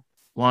depression,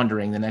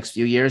 wandering the next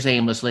few years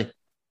aimlessly,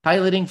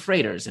 piloting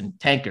freighters and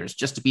tankers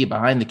just to be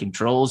behind the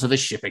controls of a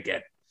ship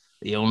again,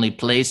 the only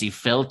place he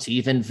felt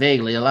even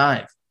vaguely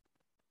alive.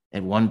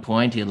 At one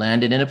point, he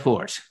landed in a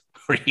port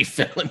where he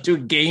fell into a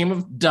game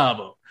of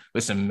Dabo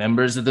with some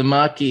members of the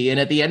Maquis, and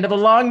at the end of a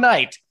long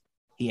night,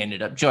 he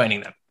ended up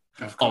joining them.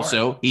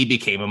 Also, he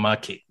became a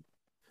Maquis.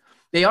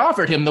 They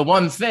offered him the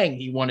one thing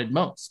he wanted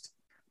most,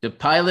 to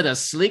pilot a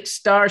sleek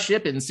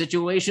starship in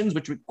situations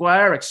which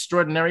require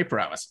extraordinary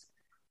prowess.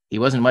 He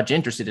wasn't much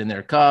interested in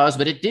their cause,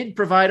 but it did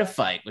provide a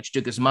fight which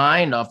took his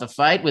mind off the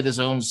fight with his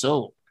own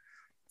soul.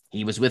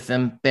 He was with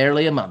them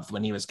barely a month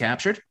when he was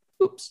captured.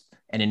 Oops.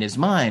 And in his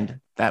mind,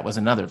 that was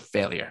another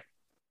failure.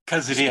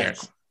 Because it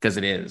is. Because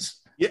it is.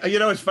 Yeah, you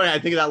know, it's funny. I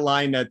think of that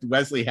line that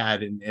Wesley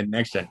had in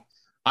Next Gen.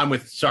 I'm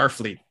with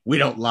Starfleet. We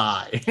don't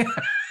lie.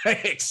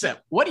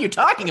 Except, what are you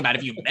talking about?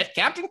 Have you met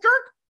Captain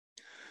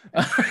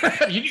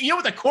Kirk? You know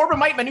what the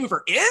Corbomite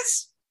maneuver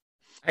is?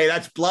 Hey,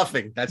 that's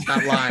bluffing. That's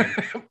not lying.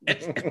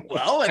 It's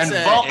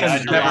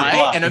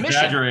Exaggerating. an omission.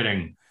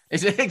 Exaggerating.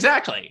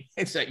 Exactly.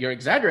 You're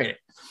exaggerating.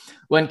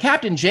 When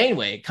Captain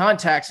Janeway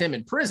contacts him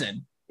in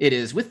prison, it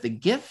is with the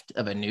gift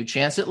of a new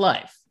chance at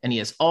life, and he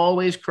has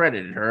always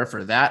credited her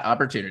for that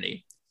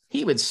opportunity.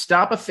 He would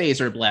stop a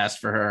phaser blast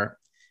for her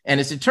and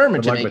is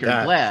determined to make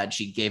her glad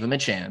she gave him a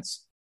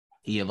chance.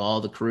 He of all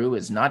the crew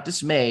is not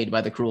dismayed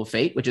by the cruel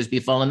fate which has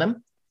befallen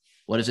them.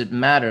 What does it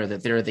matter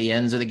that they're at the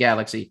ends of the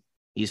galaxy?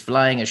 He's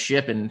flying a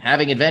ship and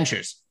having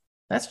adventures.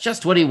 That's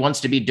just what he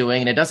wants to be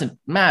doing, and it doesn't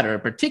matter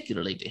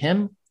particularly to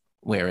him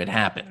where it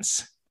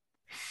happens.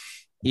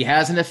 He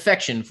has an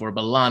affection for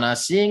B'Elanna,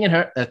 seeing in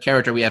her, a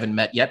character we haven't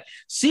met yet,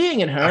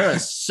 seeing in her a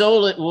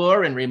soul at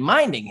war and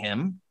reminding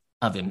him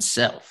of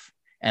himself.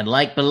 And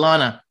like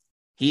B'Elanna,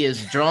 he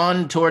is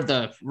drawn toward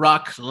the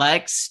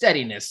rock-like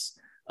steadiness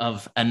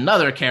of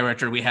another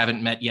character we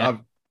haven't met yet.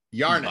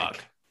 Yarnock.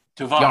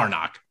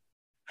 Yarnock.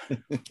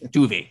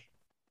 Tuvix.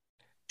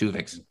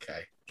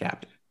 Okay.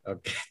 Captain.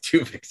 Okay.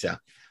 Tuvix, yeah.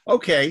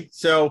 Okay.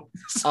 So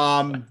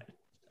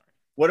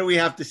what do we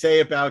have to say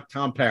about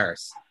Tom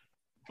Paris?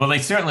 Well, they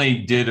certainly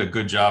did a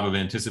good job of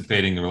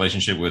anticipating the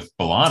relationship with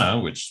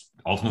B'Elanna, which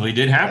ultimately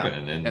did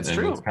happen. Yeah, and that's and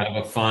true. It's kind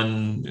of a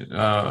fun,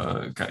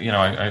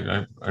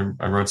 I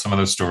wrote some of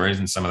those stories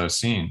and some of those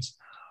scenes.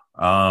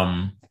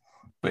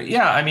 But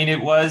yeah, I mean,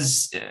 it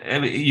was,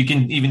 you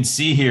can even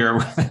see here,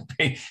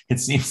 it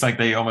seems like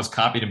they almost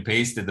copied and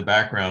pasted the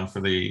background for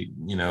the,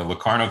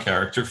 Locarno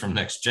character from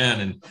Next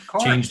Gen and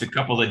changed a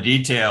couple of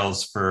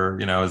details for,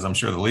 as I'm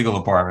sure the legal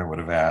department would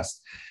have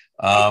asked.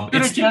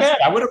 It's too bad.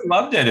 I would have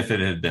loved it if it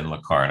had been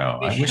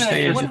Locarno. I wish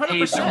they had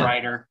paid the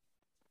writer.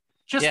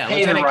 Just pay the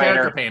Lieutenant writer.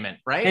 character payment,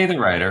 right? Pay the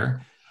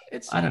writer.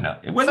 I don't know.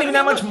 It wasn't even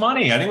that much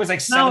money. I think it was like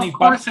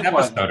 $70 an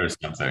episode or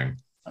something.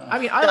 I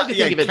mean, I like to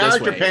think of it this way.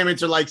 Character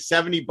payments are like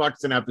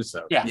 $70 an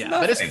episode. Yeah,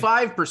 but it's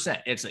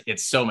 5%.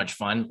 It's so much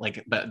fun.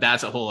 But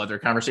that's a whole other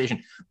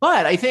conversation.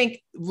 But I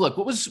think, look,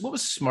 what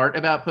was smart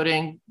about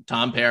putting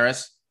Tom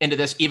Paris into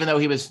this, even though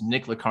he was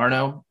Nick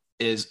Locarno,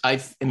 is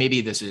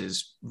maybe this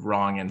is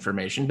wrong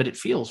information, but it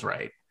feels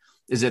right.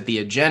 Is that the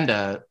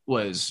agenda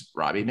was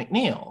Robbie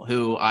McNeil,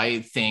 who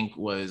I think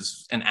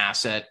was an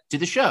asset to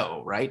the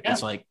show, right? Yeah.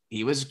 It's like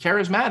he was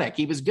charismatic,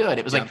 he was good.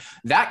 It was like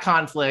that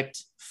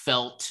conflict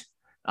felt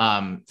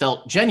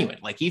genuine.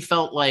 Like he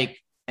felt like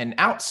an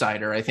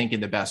outsider, I think,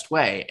 in the best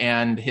way.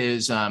 And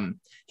his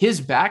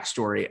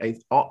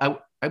backstory,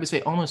 I would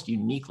say almost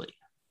uniquely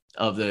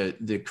of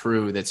the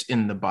crew that's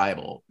in the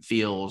Bible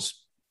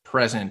feels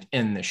present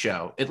in the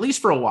show, at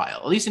least for a while,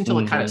 at least until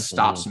it kind of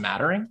stops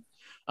mattering.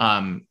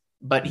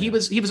 But he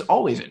was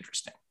always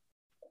interesting.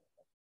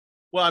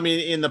 Well, I mean,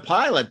 in the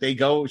pilot,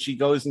 she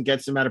goes and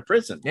gets him out of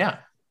prison. Yeah.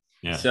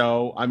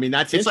 So, I mean,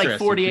 that's it's interesting. like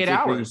 48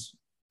 hours.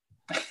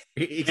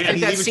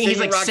 He's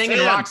like singing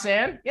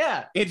Roxanne.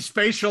 Yeah. In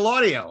spatial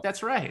audio.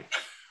 That's right.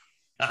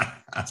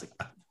 It's like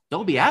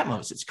Dolby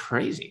Atmos. It's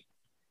crazy.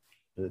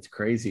 It's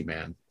crazy,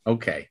 man.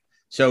 Okay.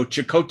 So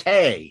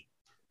Chakotay,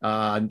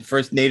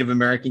 first Native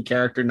American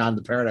character, not in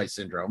the Paradise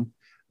Syndrome.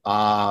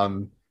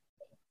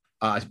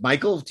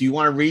 Michael, do you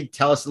want to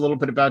tell us a little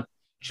bit about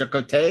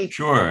Chakotay?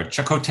 Sure.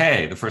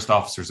 Chakotay, the first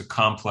officer, is a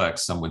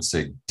complex, some would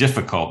say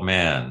difficult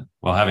man.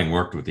 Well, having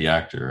worked with the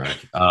actor,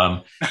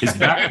 his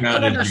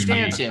background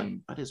understands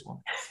him, but his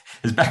woman.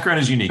 His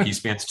background is unique. He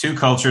spans two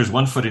cultures,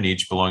 1 foot in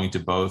each, belonging to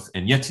both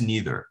and yet to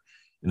neither.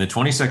 In the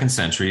 22nd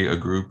century, a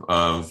group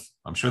of,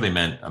 I'm sure they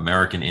meant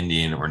American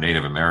Indian or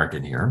Native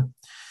American here.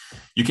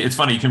 It's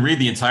funny, you can read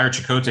the entire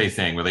Chakotay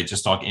thing where they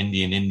just talk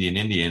Indian,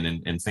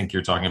 and think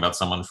you're talking about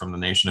someone from the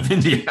nation of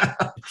India.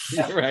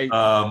 Right.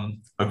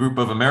 A group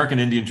of American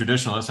Indian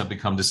traditionalists have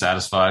become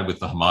dissatisfied with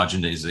the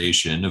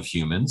homogenization of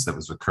humans that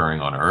was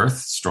occurring on Earth,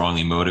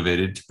 strongly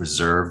motivated to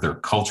preserve their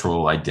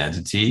cultural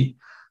identity.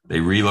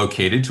 They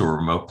relocated to a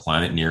remote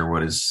planet near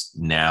what is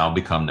now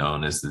become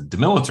known as the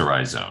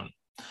demilitarized zone.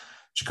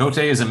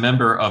 Chakotay is a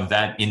member of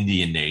that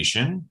Indian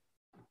nation,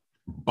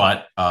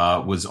 but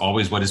was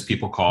always what his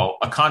people call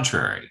a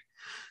contrary.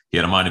 He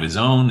had a mind of his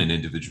own, an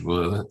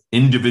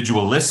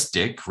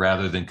individualistic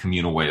rather than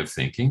communal way of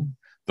thinking.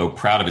 Though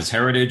proud of his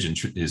heritage and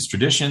his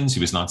traditions, he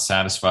was not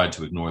satisfied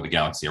to ignore the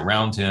galaxy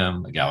around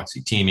him, a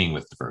galaxy teeming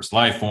with diverse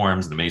life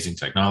forms, and amazing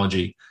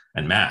technology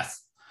and math.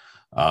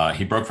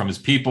 He broke from his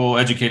people,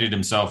 educated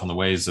himself on the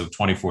ways of the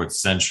 24th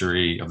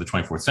century,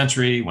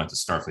 went to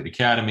Starfleet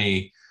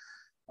Academy.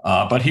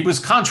 But he was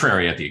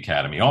contrary at the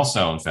Academy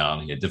also and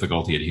found he had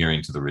difficulty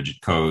adhering to the rigid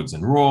codes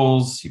and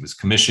rules. He was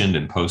commissioned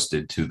and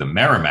posted to the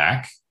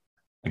Merrimack,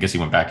 I guess he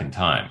went back in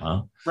time,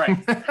 huh? Right.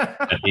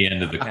 At the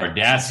end of the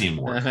Cardassian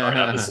Wars, or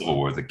not the Civil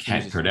War, the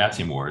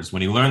Cardassian Wars,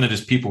 when he learned that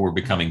his people were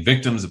becoming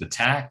victims of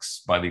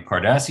attacks by the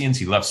Cardassians,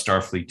 he left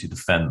Starfleet to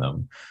defend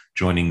them,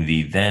 joining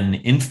the then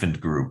infant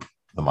group,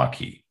 the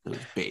Maquis.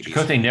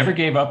 Chakotay never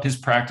gave up his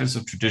practice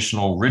of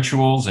traditional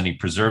rituals, and he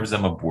preserves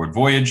them aboard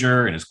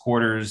Voyager. In his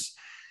quarters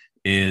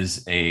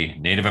is a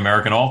Native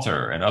American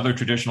altar and other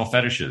traditional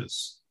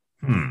fetishes.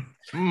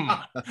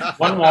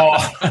 One wall.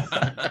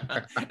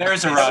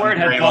 There's a word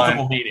had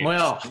multiple meanings.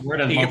 Well,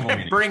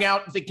 bring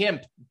out the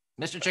GIMP.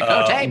 Mr.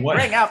 Chakotay,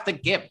 bring out the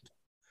GIMP.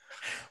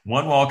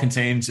 One wall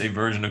contains a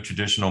version of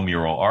traditional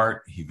mural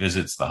art. He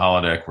visits the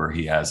holodeck where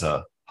he has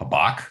a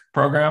Habak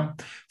program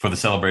for the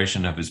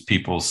celebration of his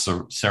people's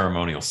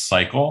ceremonial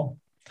cycle.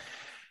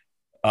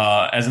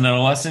 As an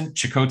adolescent,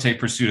 Chakotay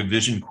pursued a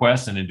vision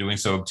quest, and in doing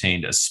so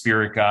obtained a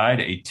spirit guide,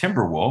 a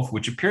timber wolf,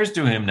 which appears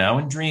to him now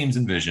in dreams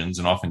and visions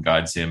and often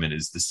guides him in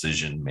his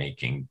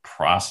decision-making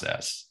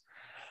process.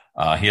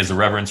 He has a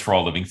reverence for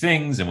all living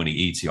things, and when he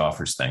eats, he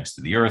offers thanks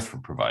to the earth for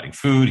providing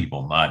food. He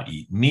will not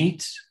eat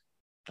meat.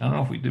 I don't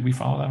know if did we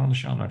follow that on the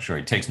show? I'm not sure.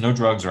 He takes no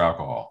drugs or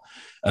alcohol.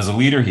 As a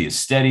leader, he is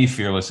steady,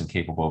 fearless, and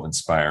capable of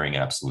inspiring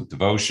absolute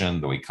devotion.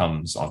 Though he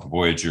comes onto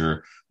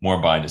Voyager more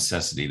by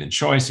necessity than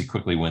choice, he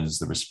quickly wins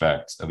the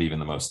respect of even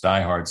the most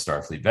diehard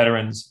Starfleet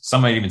veterans.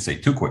 Some might even say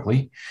too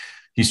quickly.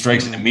 He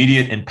strikes an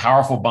immediate and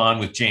powerful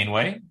bond with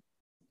Janeway,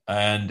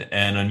 and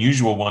an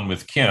unusual one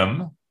with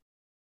Kim,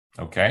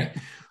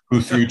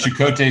 who through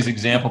Chakotay's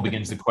example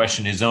begins to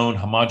question his own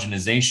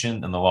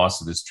homogenization and the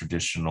loss of his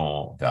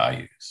traditional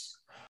values.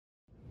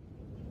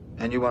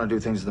 And you want to do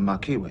things the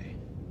Maquis way?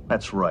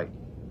 That's right.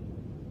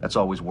 That's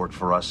always worked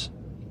for us.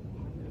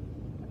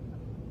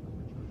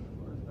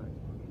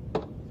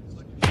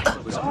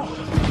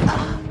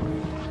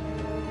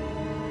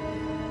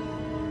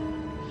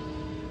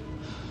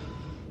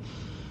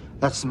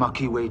 That's the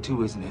Maquis way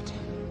too, isn't it?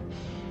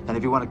 And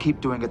if you want to keep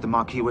doing it the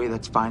Maquis way,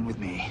 that's fine with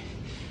me.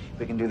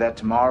 We can do that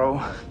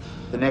tomorrow,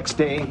 the next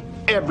day,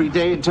 every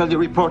day until you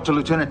report to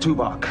Lieutenant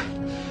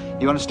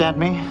Tuvok. You understand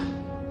me?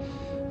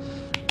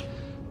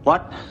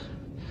 What?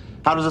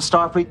 How does a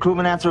Starfleet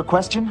crewman answer a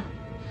question?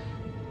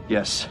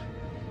 Yes,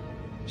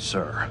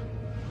 sir.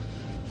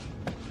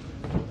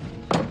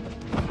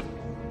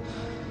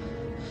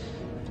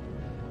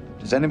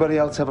 Does anybody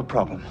else have a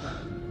problem?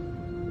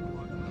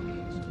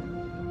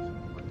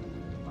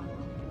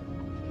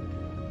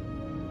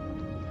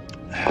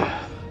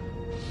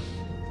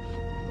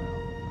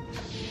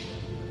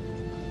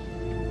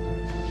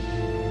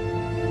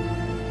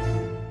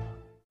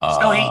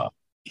 So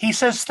he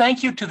says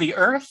thank you to the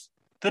Earth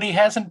that he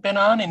hasn't been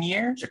on in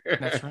years.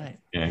 That's right.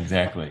 Yeah,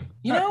 exactly.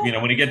 You know,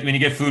 when you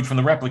get food from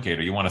the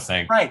replicator, you want to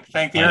thank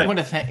thank the Earth. I want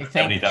to thank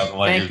 70,000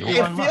 light years.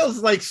 It feels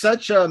like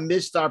such a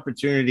missed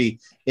opportunity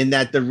in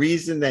that the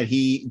reason that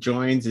he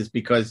joins is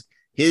because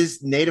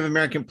his Native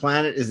American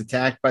planet is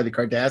attacked by the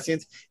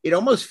Cardassians. It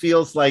almost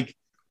feels like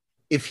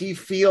if he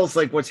feels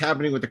like what's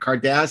happening with the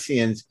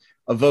Cardassians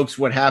evokes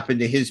what happened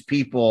to his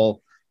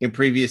people in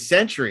previous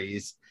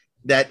centuries,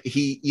 that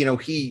he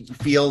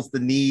feels the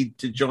need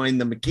to join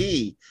the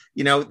Maquis.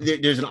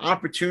 There's an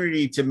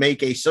opportunity to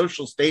make a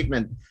social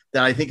statement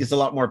that I think is a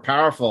lot more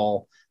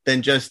powerful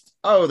than just,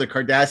 the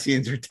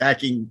Cardassians are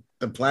attacking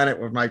the planet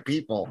with my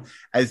people,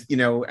 as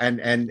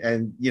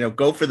and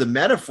go for the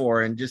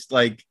metaphor and just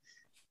like,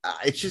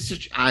 it's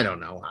just, I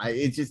don't know.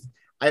 I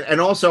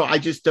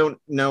just don't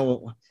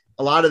know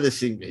a lot of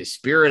this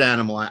spirit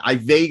animal. I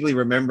vaguely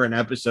remember an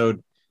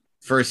episode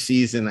first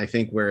season, I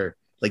think, where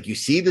like you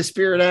see the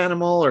spirit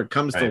animal or it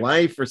comes to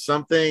life or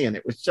something, and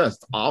it was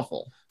just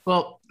awful.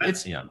 Well,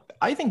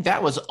 I think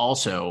that was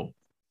also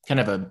kind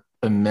of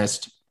a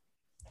missed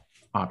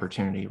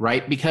opportunity,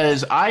 right?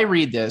 Because I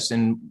read this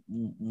and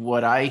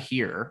what I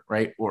hear,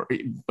 right, or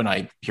when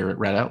I hear it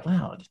read out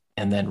loud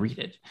and then read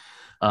it,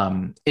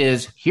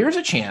 is here's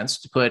a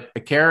chance to put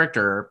a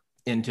character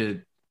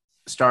into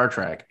Star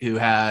Trek who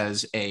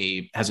has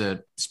a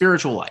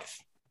spiritual life,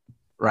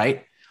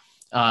 right?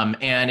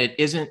 And it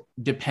isn't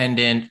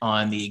dependent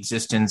on the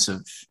existence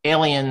of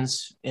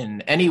aliens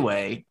in any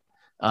way.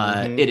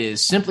 It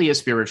is simply a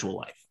spiritual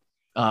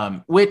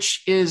life,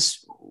 which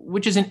is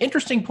an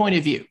interesting point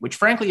of view, which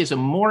frankly is a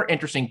more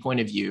interesting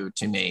point of view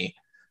to me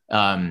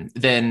than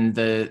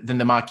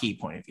the Maquis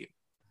point of view,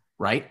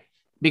 right?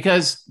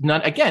 Because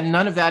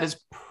none of that is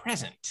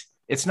present.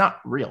 It's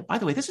not real. By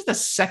the way, this is the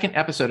second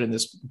episode in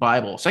this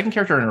Bible, second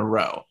character in a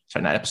row.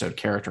 Sorry, not episode,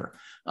 character,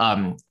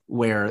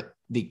 where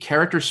the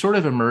character sort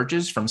of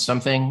emerges from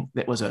something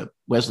that was a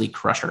Wesley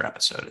Crusher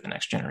episode of The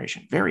Next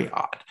Generation. Very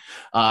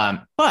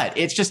odd. But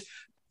it's just,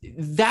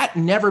 that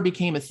never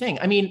became a thing.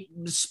 I mean,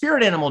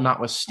 spirit animal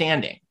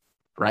notwithstanding,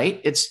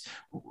 right?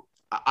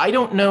 I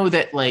don't know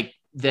that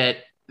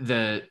that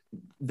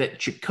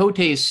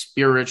Chakotay's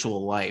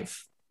spiritual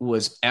life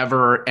was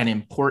ever an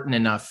important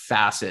enough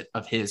facet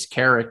of his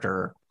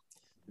character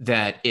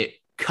that it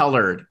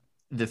colored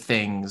the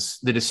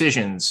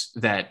decisions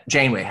that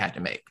Janeway had to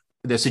make.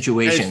 The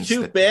situations. It's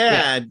too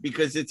bad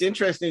because it's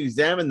interesting to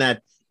examine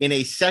that in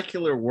a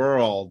secular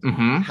world,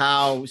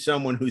 how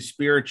someone who's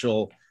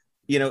spiritual,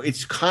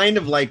 it's kind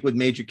of like with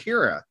Major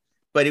Kira,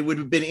 but it would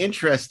have been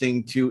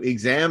interesting to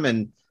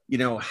examine,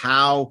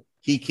 how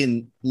he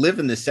can live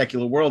in this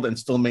secular world and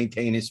still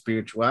maintain his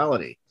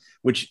spirituality,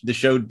 which the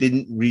show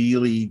didn't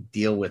really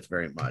deal with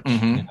very much.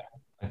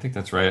 I think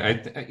that's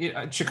right.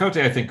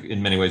 Chakotay, I think,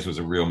 in many ways was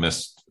a real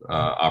missed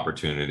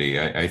opportunity.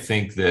 I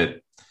think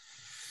that,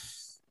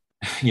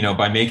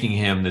 by making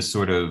him this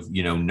sort of,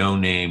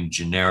 no-name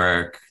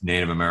generic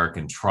Native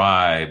American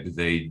tribe,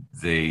 they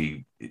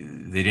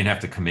didn't have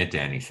to commit to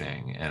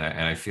anything. And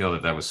I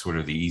feel that was sort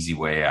of the easy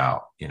way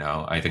out.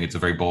 I think it's a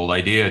very bold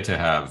idea to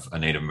have a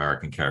Native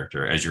American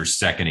character as your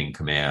second in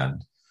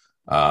command.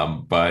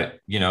 But,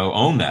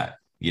 own that,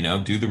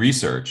 do the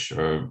research,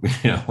 or,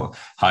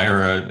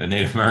 hire a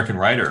Native American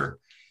writer,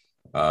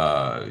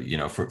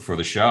 for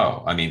the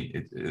show. I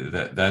mean,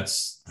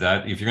 that's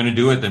if you're going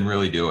to do it, then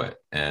really do it.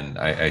 And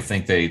I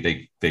think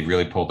they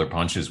really pulled their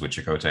punches with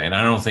Chakotay. And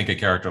I don't think a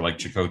character like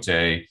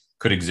Chakotay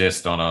could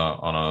exist on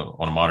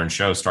a modern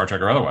show, Star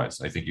Trek or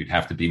otherwise. I think you'd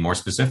have to be more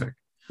specific.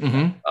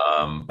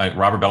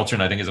 Robert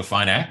Beltran, I think, is a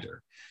fine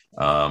actor.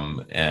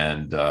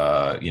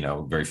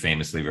 Very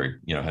famously,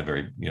 had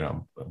very,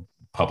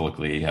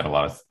 publicly had a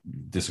lot of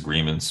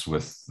disagreements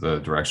with the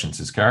directions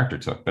his character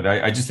took. But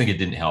I just think it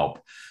didn't help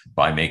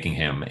by making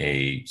him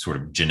a sort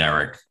of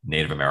generic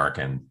Native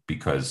American,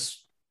 because,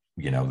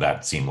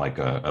 that seemed like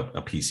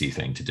a PC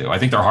thing to do. I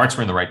think their hearts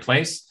were in the right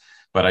place,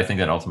 but I think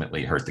that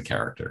ultimately hurt the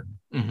character.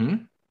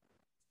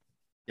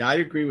 Yeah, I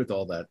agree with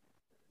all that.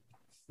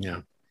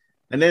 Yeah.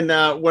 And then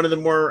one of the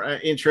more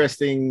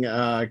interesting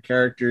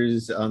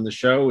characters on the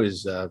show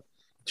is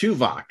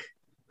Tuvok,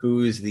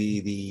 who is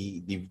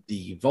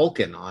the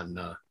Vulcan on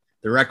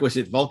the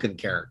requisite Vulcan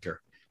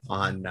character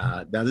on.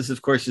 Now, this,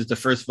 of course, is the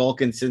first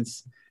Vulcan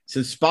since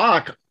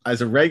Spock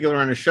as a regular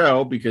on a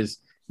show, because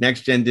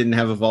Next Gen didn't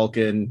have a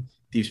Vulcan,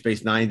 Deep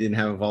Space Nine didn't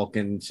have a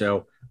Vulcan.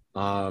 So,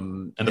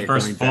 and the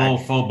first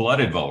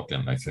full-blooded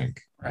Vulcan, I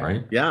think,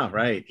 right? Yeah,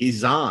 right.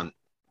 He's on.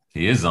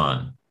 He is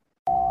on.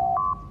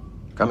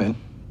 Come in.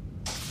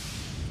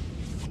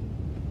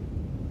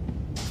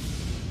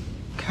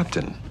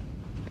 Captain,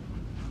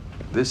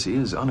 this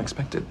is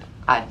unexpected.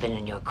 I've been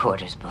in your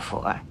quarters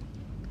before.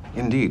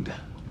 Indeed,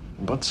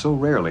 but so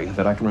rarely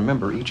that I can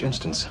remember each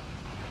instance.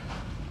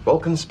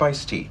 Vulcan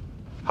spiced tea,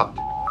 hot.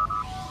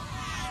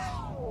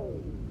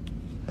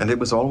 And it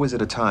was always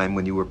at a time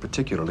when you were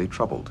particularly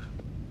troubled.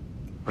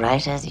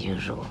 Right as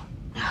usual.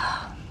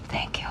 Oh,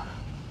 thank you.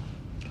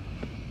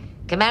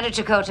 Commander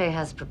Chakotay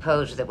has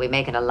proposed that we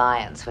make an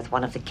alliance with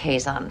one of the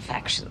Kazon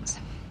factions.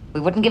 We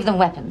wouldn't give them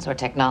weapons or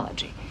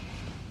technology,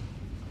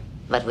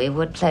 but we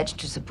would pledge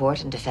to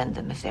support and defend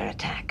them if they're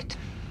attacked.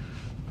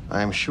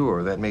 I am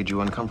sure that made you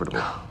uncomfortable.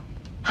 Oh,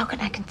 how can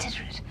I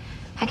consider it?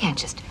 I can't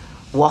just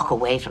walk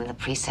away from the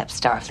precepts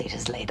Starfleet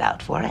has laid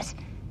out for us.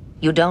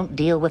 You don't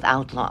deal with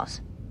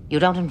outlaws. You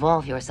don't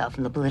involve yourself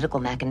in the political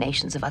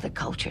machinations of other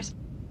cultures.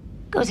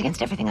 It goes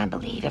against everything I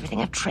believe,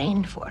 everything I've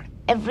trained for,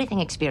 everything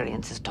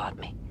experience has taught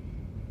me.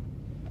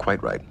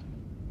 Quite right.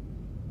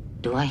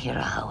 Do I hear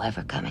a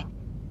however coming?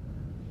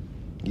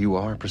 You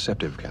are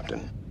perceptive,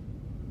 Captain.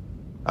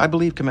 I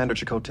believe Commander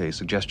Chakotay's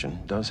suggestion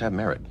does have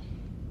merit.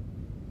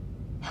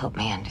 Help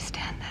me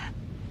understand that.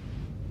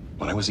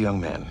 When I was a young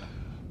man,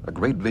 a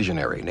great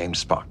visionary named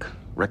Spock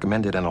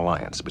recommended an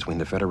alliance between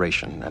the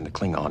Federation and the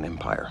Klingon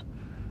Empire.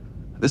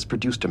 This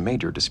produced a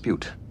major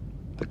dispute.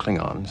 The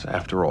Klingons,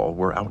 after all,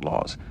 were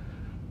outlaws,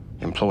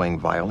 employing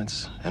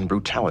violence and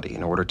brutality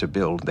in order to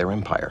build their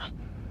empire.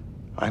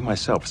 I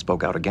myself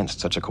spoke out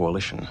against such a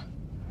coalition.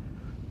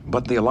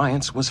 But the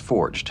alliance was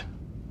forged,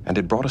 and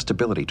it brought a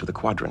stability to the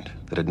quadrant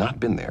that had not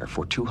been there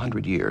for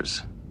 200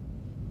 years.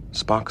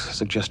 Spock's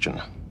suggestion,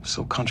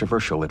 so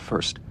controversial at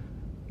first,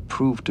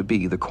 proved to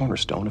be the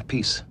cornerstone of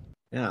peace.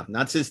 Yeah,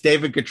 not since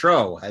David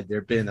Gautreaux had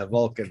there been a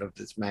Vulcan of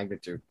this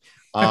magnitude.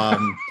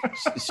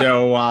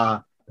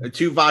 Tuvok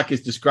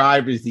is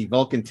described as the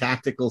Vulcan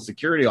tactical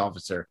security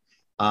officer,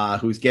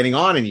 who's getting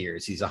on in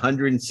years. He's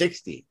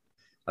 160,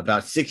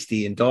 about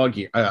 60 in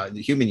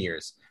human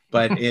years,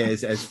 but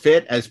is as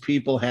fit as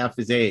people half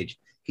his age.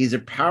 He's a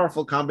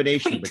powerful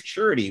combination of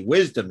maturity,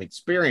 wisdom,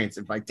 experience,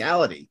 and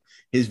vitality.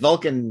 His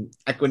Vulcan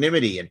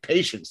equanimity and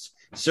patience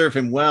serve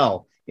him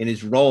well in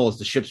his role as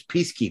the ship's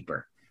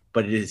peacekeeper,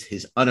 but it is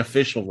his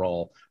unofficial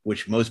role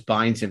which most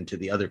binds him to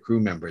the other crew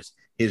members.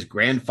 His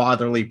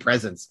grandfatherly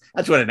presence.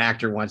 That's what an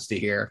actor wants to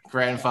hear.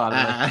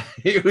 Grandfather.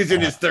 Who's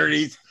in his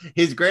 30s.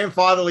 His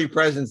grandfatherly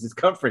presence is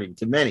comforting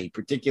to many,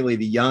 particularly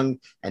the young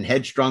and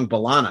headstrong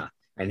B'Elanna,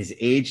 and his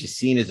age is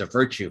seen as a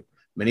virtue.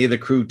 Many of the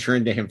crew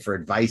turn to him for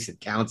advice and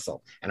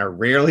counsel and are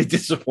rarely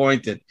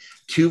disappointed.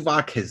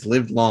 Tuvok has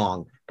lived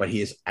long,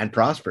 and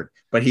prospered,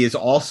 but he has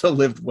also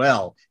lived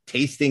well,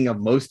 tasting of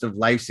most of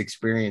life's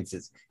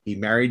experiences. He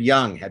married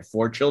young, had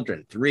 4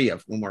 children, 3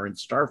 of whom are in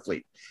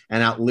Starfleet,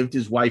 and outlived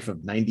his wife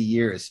of 90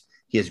 years.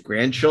 He has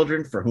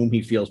grandchildren for whom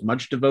he feels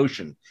much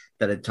devotion,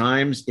 that at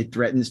times it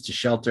threatens to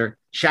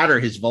shatter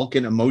his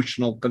Vulcan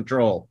emotional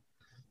control.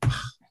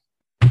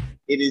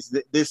 it is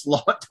this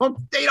loss.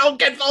 They don't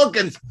get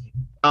Vulcans.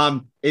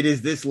 It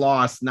is this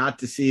loss not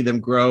to see them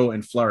grow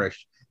and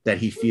flourish that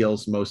he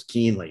feels most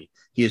keenly.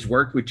 He has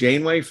worked with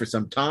Janeway for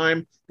some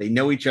time. They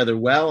know each other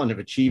well and have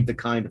achieved the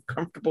kind of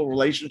comfortable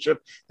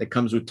relationship that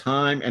comes with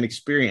time and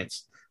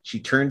experience. She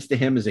turns to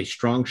him as a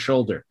strong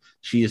shoulder.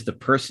 She is the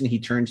person he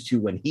turns to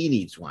when he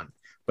needs one,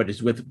 but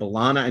is with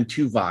B'Elanna and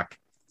Tuvok,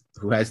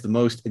 who has the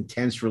most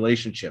intense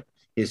relationship.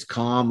 His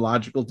calm,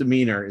 logical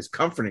demeanor is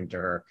comforting to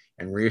her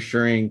and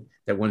reassuring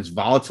that one's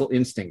volatile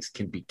instincts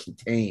can be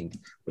contained.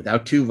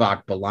 Without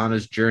Tuvok,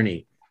 B'Elanna's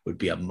journey would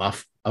be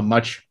a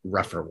much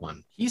rougher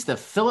one. He's the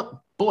Philip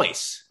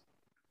Boyce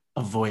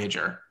of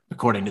Voyager,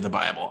 according to the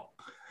Bible.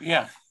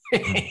 Yeah.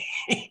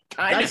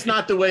 That's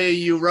not the way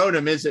you wrote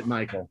him, is it,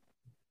 Michael?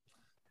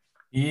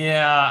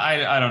 Yeah,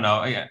 I don't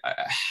know.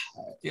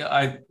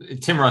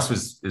 Tim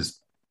Russ is.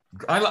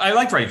 I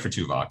liked writing for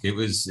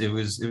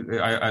Tuvok.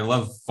 I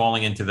love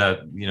falling into that,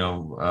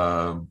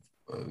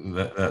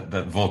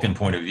 that Vulcan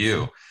point of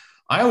view.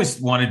 I always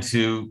wanted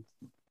to,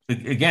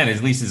 again,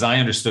 at least as I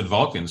understood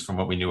Vulcans from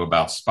what we knew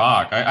about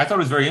Spock, I thought it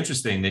was very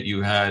interesting that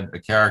you had a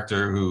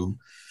character who,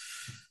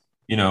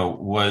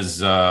 was,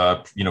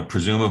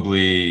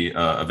 presumably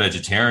a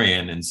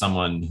vegetarian and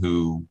someone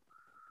who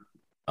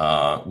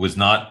was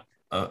not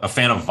a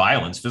fan of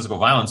violence, physical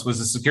violence, was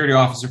a security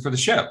officer for the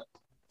ship.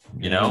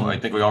 I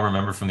think we all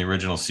remember from the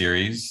original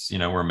series,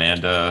 where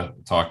Amanda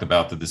talked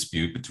about the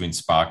dispute between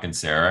Spock and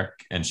Sarek,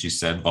 and she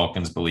said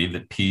Vulcans believe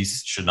that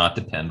peace should not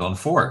depend on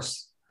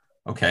force.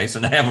 Okay, so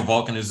now I have a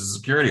Vulcan who's a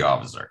security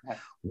officer.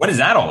 What is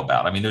that all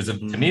about? I mean,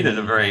 to me, there's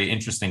a very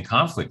interesting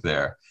conflict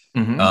there.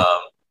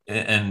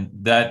 And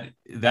that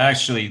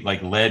actually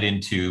led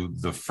into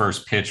the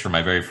first pitch for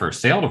my very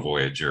first sail to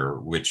Voyager,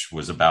 which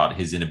was about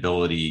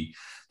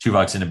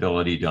Tuvok's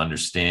inability to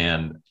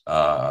understand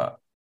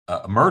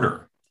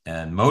murder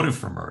and motive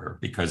for murder,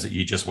 because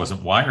he just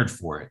wasn't wired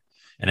for it,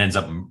 and ends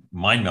up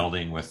mind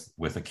melding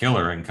with a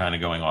killer and kind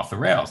of going off the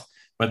rails.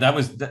 But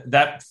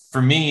that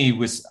for me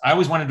was, I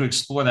always wanted to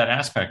explore that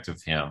aspect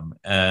of him,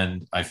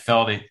 and I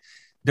felt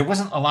there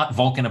wasn't a lot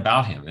Vulcan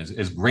about him.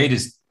 As great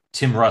as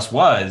Tim Russ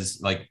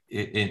was,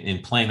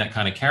 in playing that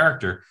kind of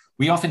character,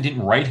 we often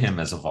didn't write him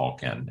as a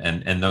Vulcan,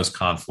 and those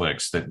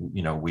conflicts that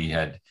we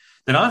had.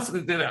 That honestly,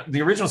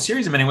 the original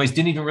series in many ways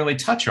didn't even really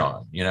touch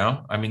on,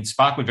 I mean,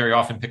 Spock would very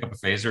often pick up a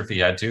phaser if he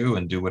had to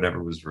and do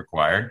whatever was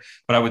required.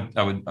 But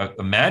I would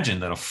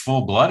imagine that a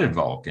full-blooded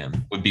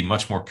Vulcan would be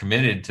much more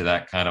committed to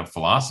that kind of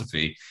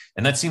philosophy.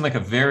 And that seemed like a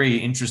very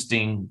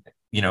interesting,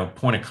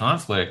 point of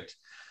conflict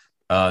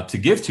to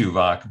give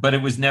Tuvok, but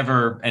it was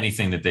never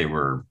anything that they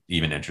were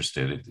even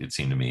interested, it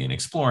seemed to me, in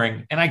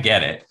exploring. And I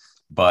get it.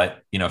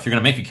 But, if you're going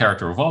to make a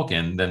character a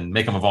Vulcan, then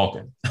make him a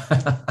Vulcan,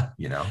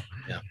 Yeah.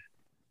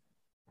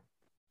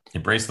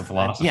 Embrace the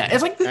philosophy. Yeah,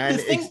 it's like the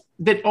thing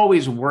that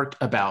always worked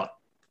about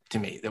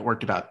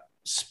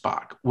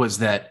Spock was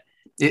that,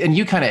 and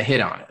you kind of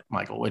hit on it,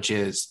 Michael, which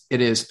is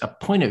it is a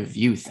point of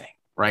view thing,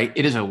 right?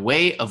 It is a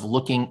way of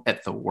looking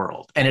at the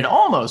world. And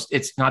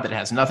it's not that it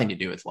has nothing to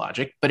do with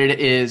logic, but it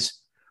is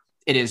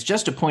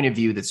just a point of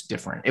view that's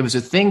different. It was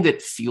a thing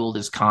that fueled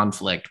his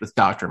conflict with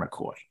Dr.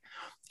 McCoy.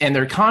 And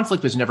their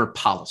conflict was never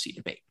policy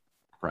debate,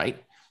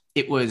 right?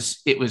 It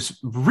was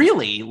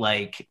really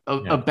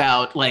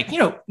about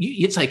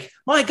it's like,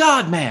 my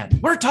God, man,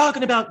 we're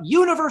talking about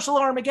universal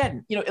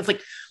Armageddon. It's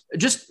like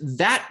just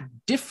that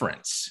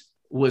difference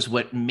was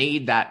what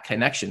made that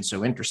connection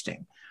so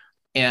interesting.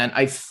 And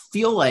I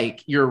feel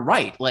like you're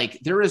right. Like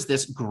there is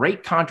this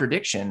great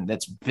contradiction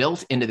that's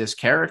built into this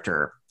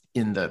character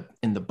in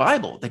the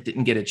Bible that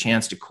didn't get a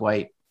chance to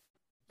quite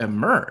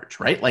emerge,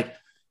 right? Like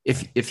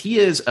if he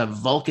is a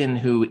Vulcan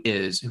who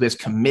has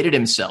committed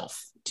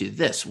himself to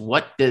this,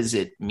 what does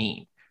it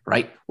mean,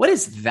 right? What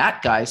does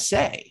that guy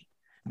say?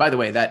 By the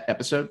way, that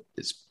episode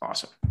is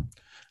awesome.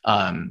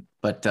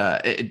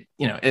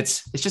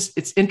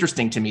 It's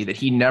interesting to me that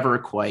he never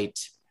quite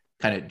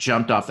kind of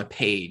jumped off the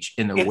page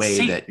in the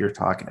way that you're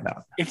talking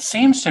about. It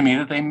seems to me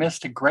that they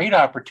missed a great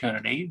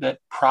opportunity that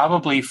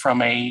probably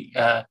from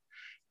a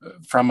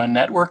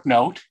network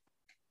note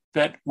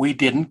that we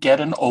didn't get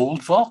an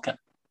old Vulcan,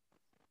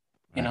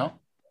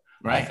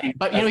 Right.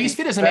 But he's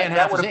fit as a man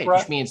half his age,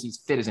 which means he's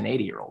fit as an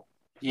 80-year-old.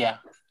 Yeah,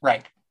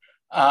 right.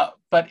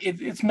 But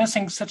it's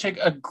missing such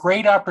a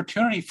great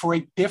opportunity for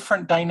a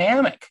different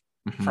dynamic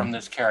from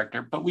this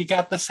character. But we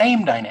got the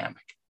same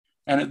dynamic,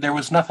 and there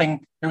was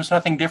nothing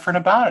different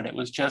about it. It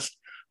was just,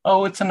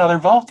 it's another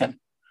Vulcan.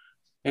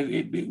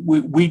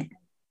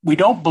 We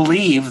don't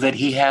believe that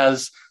he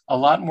has a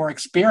lot more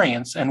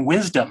experience and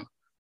wisdom.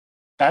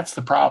 That's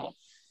the problem.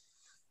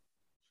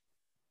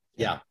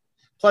 Yeah.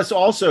 Plus,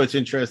 also, it's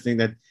interesting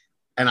that.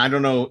 And I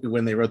don't know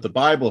when they wrote the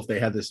Bible, if they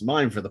had this in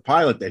mind for the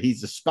pilot, that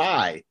he's a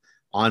spy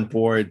on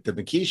board the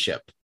McKee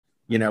ship,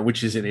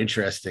 which is an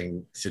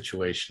interesting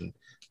situation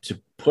to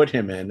put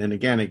him in. And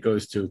again, it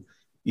goes to,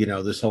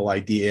 this whole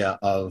idea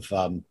of,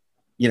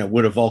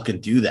 would a Vulcan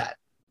do that?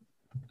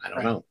 I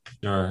don't know.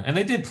 Sure. And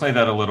they did play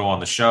that a little on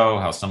the show,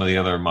 how some of the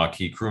other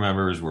Maquis crew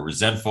members were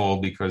resentful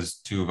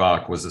because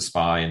Tuvok was a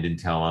spy and didn't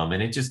tell them.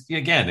 And it just,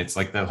 again, it's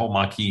like the whole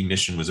Maquis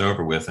mission was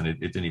over with and it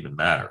didn't even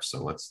matter.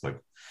 So let's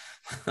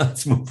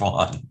move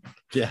on.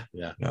 Yeah.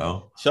 Yeah.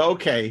 No. So,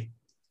 okay.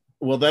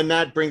 Well, then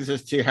that brings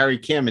us to Harry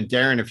Kim. And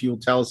Darren, if you'll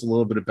tell us a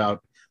little bit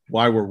about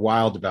why we're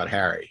wild about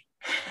Harry.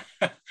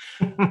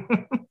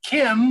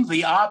 Kim,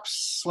 the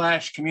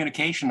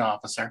ops/communication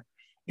officer,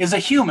 is a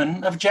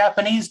human of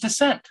Japanese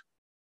descent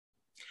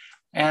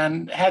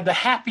and had the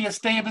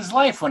happiest day of his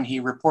life when he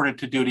reported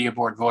to duty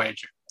aboard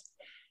Voyager.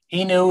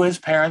 He knew his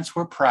parents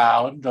were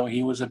proud, though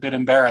he was a bit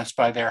embarrassed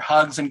by their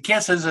hugs and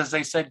kisses as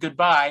they said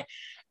goodbye,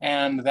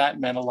 and that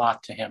meant a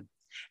lot to him.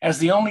 As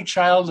the only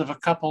child of a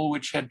couple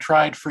which had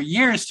tried for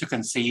years to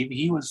conceive,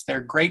 he was their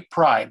great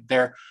pride,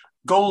 their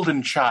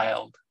golden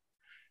child.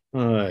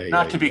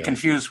 Not to be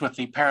confused with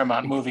the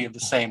Paramount movie of the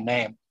same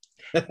name.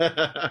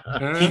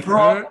 He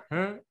grew up...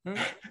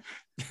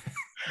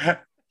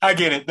 I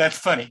get it. That's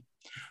funny.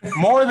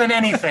 More than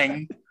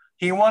anything,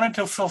 he wanted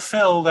to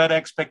fulfill that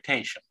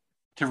expectation,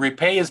 to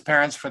repay his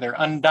parents for their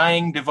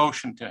undying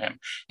devotion to him.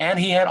 And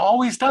he had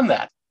always done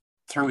that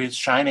through his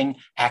shining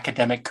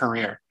academic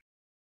career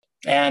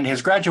and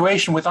his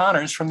graduation with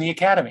honors from the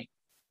Academy.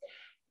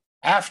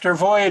 After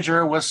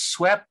Voyager was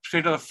swept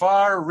into the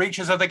far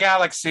reaches of the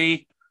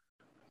galaxy,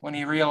 when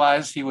he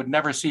realized he would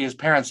never see his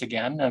parents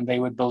again and they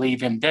would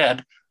believe him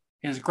dead,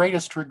 his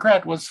greatest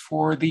regret was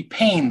for the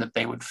pain that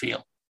they would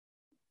feel.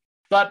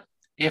 But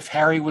if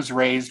Harry was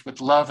raised with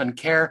love and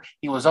care,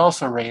 he was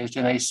also raised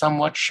in a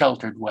somewhat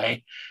sheltered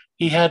way.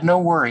 He had no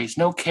worries,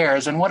 no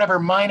cares, and whatever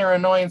minor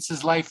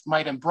annoyances life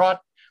might have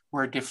brought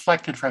were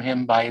deflected from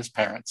him by his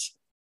parents.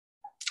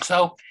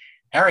 So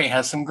Harry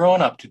has some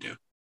growing up to do.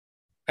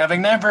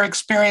 Having never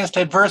experienced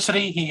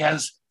adversity, he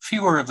has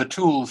fewer of the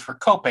tools for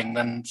coping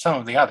than some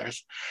of the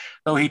others.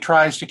 Though he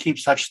tries to keep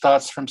such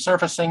thoughts from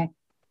surfacing,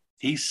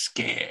 he's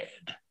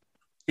scared.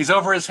 He's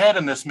over his head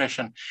in this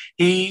mission.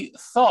 He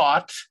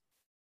thought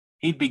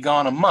he'd be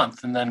gone a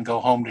month and then go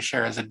home to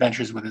share his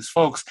adventures with his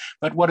folks.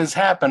 But what has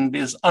happened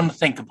is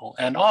unthinkable.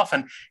 And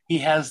often he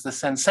has the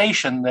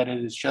sensation that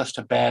it is just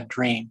a bad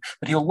dream,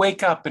 that he'll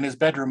wake up in his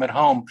bedroom at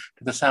home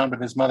to the sound of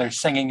his mother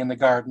singing in the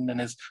garden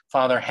and his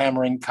father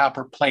hammering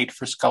copper plate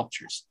for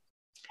sculptures.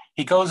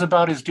 He goes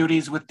about his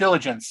duties with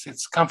diligence.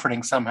 It's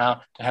comforting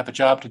somehow to have a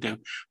job to do.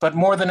 But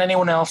more than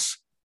anyone else,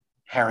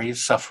 Harry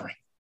is suffering.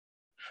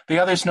 The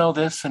others know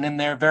this and in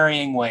their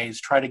varying ways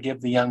try to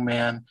give the young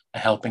man a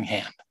helping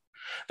hand.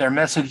 Their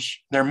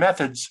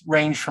methods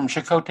range from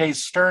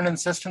Chakotay's stern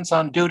insistence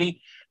on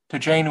duty to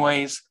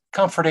Janeway's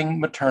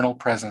comforting maternal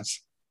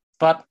presence.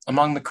 But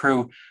among the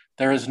crew,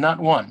 there is not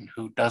one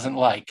who doesn't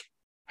like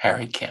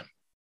Harry Kim.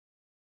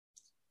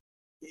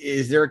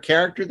 Is there a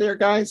character there,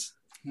 guys?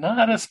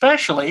 Not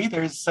especially.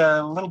 There's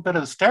a little bit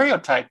of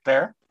stereotype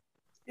there.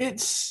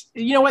 It's,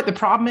 you know what? The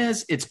problem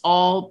is it's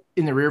all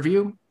in the rear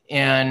view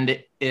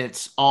and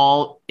it's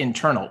all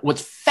internal.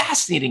 What's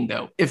fascinating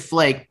though, if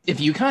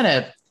you kind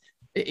of,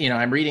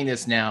 I'm reading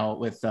this now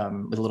with a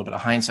little bit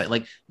of hindsight,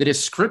 like the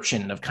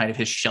description of kind of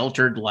his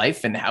sheltered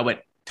life and how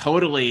it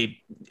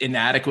totally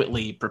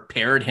inadequately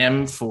prepared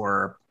him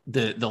for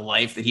the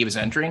life that he was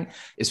entering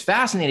is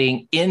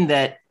fascinating in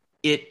that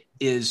it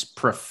is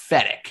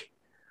prophetic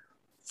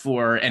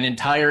for an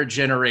entire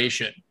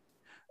generation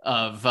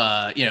of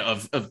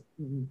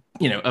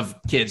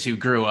kids who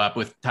grew up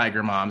with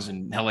tiger moms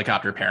and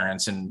helicopter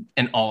parents and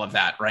all of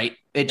that, right?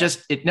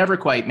 It never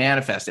quite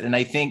manifested. And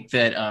I think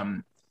that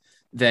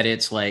that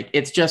it's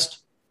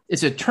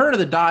a turn of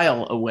the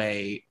dial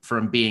away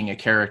from being a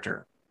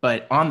character.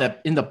 But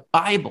in the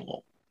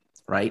Bible,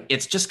 right?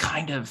 It's just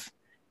kind of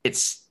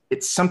it's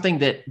something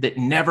that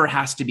never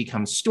has to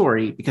become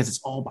story because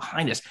it's all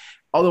behind us.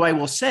 Although I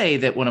will say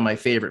that one of my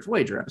favorite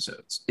Voyager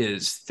episodes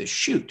is the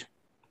shoot,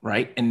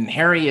 right? And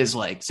Harry is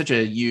like such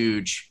a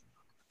huge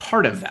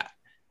part of that.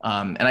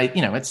 And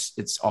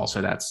it's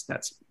also that's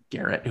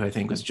Garrett, who I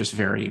think was just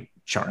very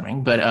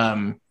charming. But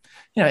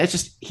it's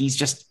just he's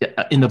just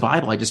in the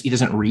Bible. He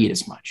doesn't read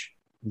as much.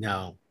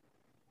 No.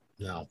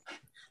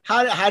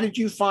 How did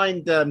you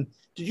find? Did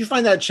you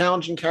find that a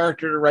challenging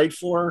character to write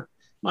for,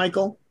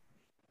 Michael?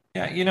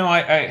 Yeah,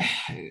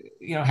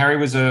 Harry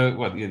was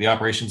the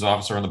operations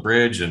officer on the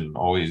bridge and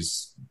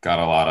always got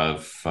a lot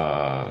of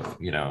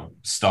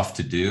stuff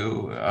to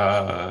do.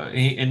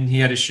 He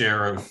had a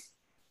share of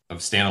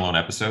standalone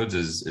episodes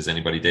as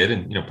anybody did,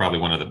 and probably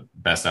one of the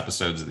best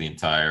episodes of the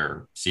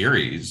entire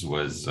series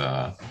was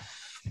I'm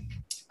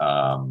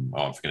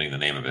forgetting the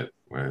name of it.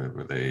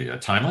 Were they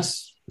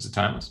Timeless? Was it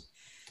Timeless?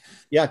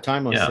 Yeah,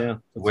 Timeless. Yeah.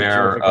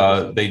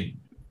 Where they.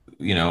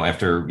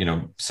 After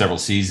several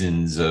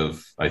seasons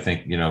of, I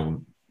think,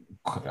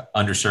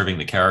 underserving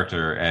the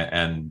character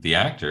and the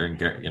actor, and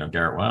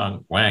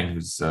Garrett Wang,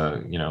 who's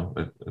a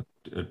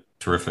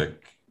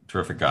terrific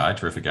guy,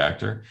 terrific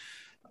actor.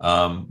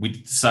 We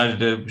decided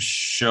to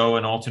show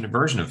an alternate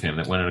version of him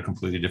that went in a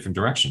completely different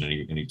direction,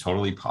 and he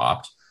totally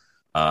popped.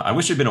 I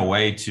wish there'd been a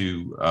way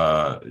to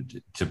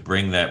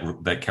bring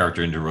that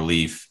character into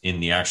relief in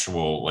the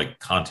actual like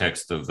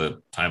context of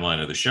the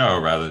timeline of the show,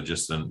 rather than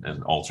just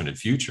an alternate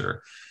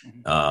future.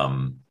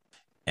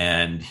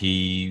 And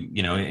he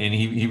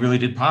really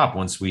did pop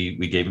once we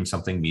gave him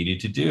something meaty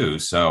to do.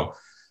 So,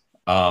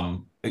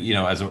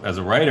 as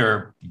a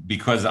writer,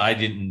 because I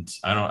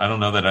don't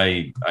know that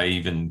I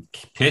even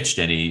pitched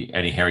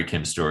any Harry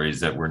Kim stories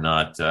that were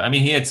not.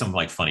 He had some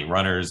like funny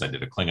runners. I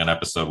did a Klingon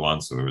episode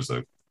once, so there was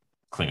a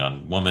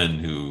Klingon woman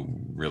who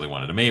really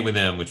wanted to mate with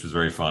him, which was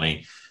very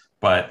funny.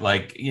 But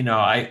like,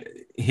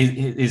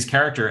 his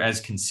character as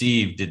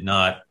conceived did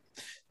not,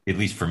 at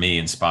least for me,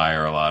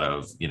 inspire a lot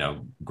of,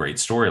 great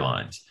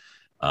storylines.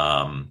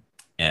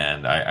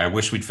 And I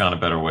wish we'd found a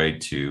better way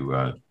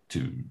to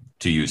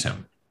use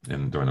him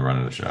during the run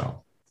of the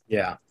show.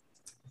 Yeah.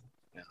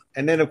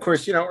 And then of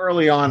course,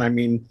 early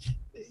on,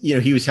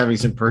 he was having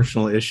some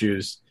personal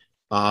issues,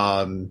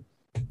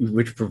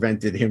 which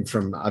prevented him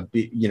from,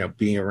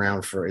 being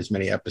around for as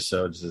many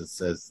episodes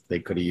as they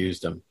could have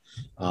used him.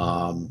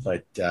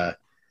 But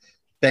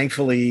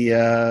thankfully,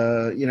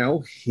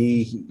 and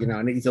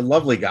he's a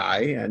lovely guy,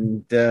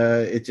 and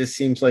it just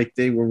seems like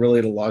they were really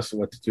at a loss of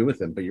what to do with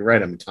him. But you're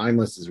right.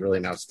 Timeless is really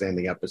an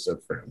outstanding episode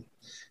for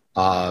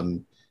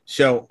him.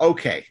 So,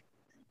 okay,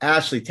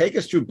 Ashley, take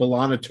us through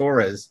B'Elanna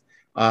Torres.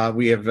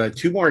 We have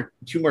two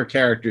more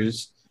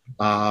characters.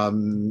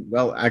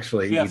 Well,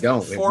 actually, we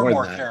don't. We have four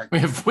more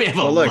characters. We have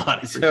a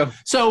lot.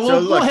 So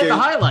we'll hit the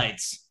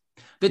highlights.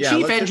 The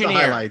chief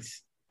engineer.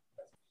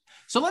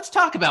 So let's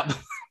talk about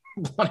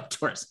B'Elanna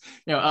Torres.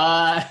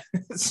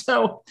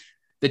 So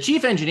the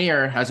chief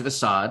engineer has a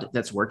facade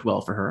that's worked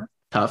well for her: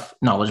 tough,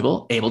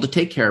 knowledgeable, able to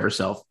take care of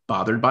herself,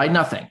 bothered by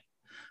nothing.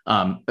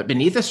 But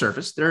beneath the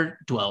surface, there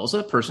dwells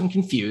a person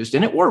confused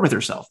and at war with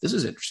herself. This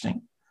is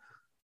interesting.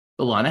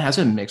 B'Elanna has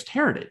a mixed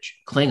heritage,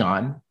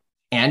 Klingon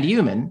and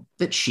human,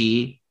 that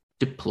she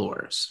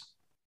deplores.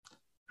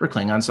 Her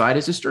Klingon side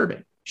is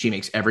disturbing. She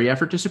makes every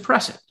effort to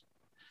suppress it.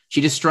 She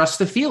distrusts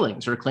the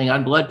feelings her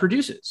Klingon blood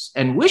produces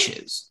and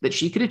wishes that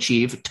she could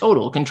achieve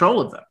total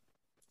control of them.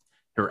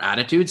 Her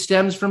attitude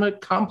stems from a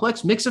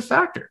complex mix of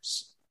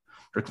factors.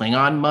 Her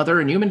Klingon mother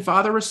and human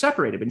father were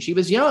separated when she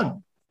was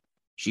young.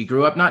 She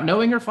grew up not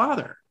knowing her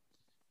father.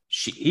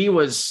 He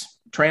was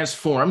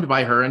transformed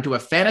by her into a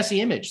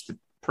fantasy image, the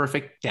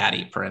perfect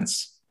daddy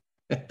prince.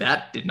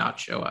 That did not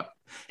show up.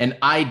 An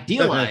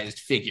idealized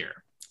figure.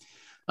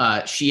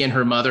 She and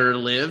her mother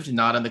lived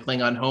not on the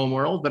Klingon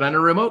homeworld, but on a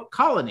remote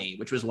colony,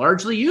 which was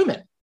largely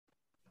human.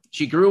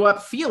 She grew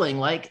up feeling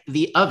like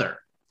the other.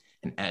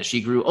 And as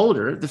she grew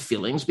older, the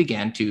feelings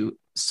began to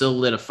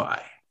solidify.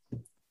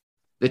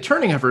 The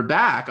turning of her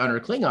back on her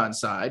Klingon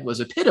side was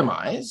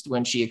epitomized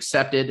when she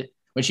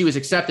was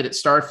accepted at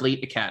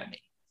Starfleet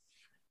Academy.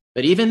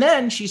 But even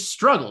then, she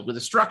struggled with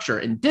the structure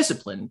and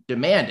discipline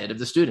demanded of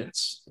the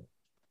students.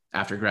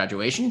 After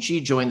graduation,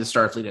 she joined the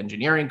Starfleet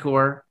Engineering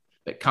Corps,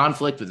 but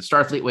conflict with the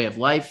Starfleet way of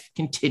life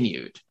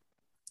continued.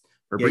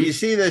 You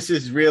see this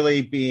as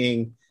really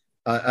being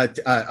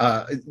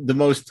the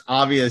most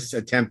obvious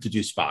attempt to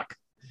do Spock.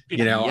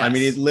 Yes.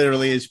 It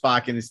literally is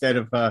Spock, and instead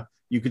of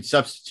you could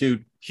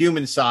substitute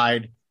human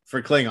side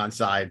for Klingon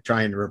side,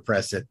 trying to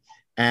repress it.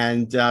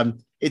 And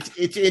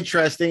it's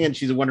interesting, and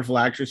she's a wonderful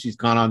actress. She's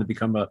gone on to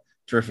become a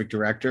terrific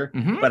director.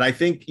 Mm-hmm. But I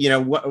think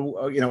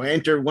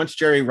once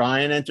Jerry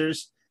Ryan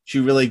enters, she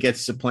really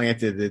gets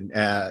supplanted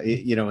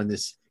in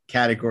this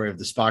category of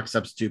the Spock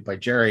substitute by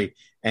Jerry,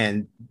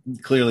 and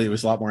clearly there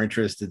was a lot more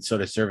interest in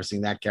sort of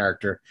servicing that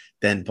character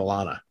than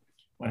B'Elanna.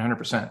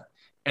 100%.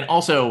 And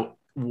also,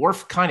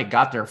 Worf kind of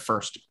got there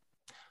first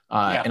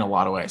in a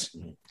lot of ways.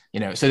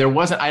 So there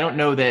wasn't, I don't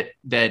know that,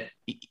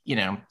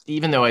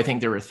 even though I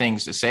think there were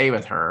things to say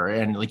with her,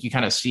 and like you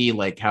kind of see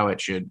like how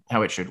it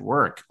should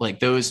work, like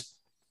those,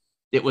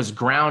 it was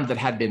ground that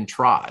had been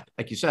trod,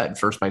 like you said,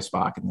 first by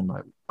Spock and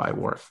then by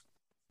Worf.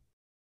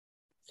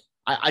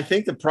 I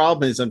think the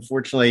problem is,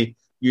 unfortunately,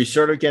 you're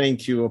sort of getting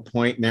to a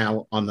point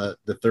now on the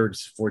third,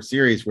 fourth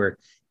series where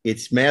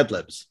it's Mad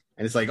Libs.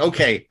 And it's like,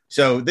 okay,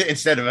 so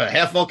instead of a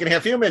half Vulcan,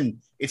 half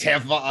human, it's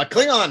half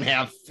Klingon,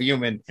 half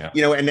human,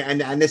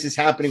 and this is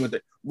happening with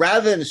it.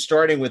 Rather than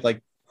starting with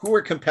like, who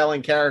are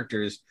compelling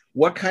characters?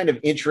 What kind of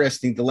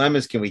interesting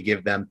dilemmas can we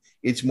give them?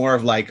 It's more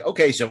of like,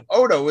 okay, so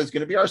Odo is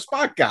going to be our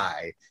Spock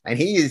guy, and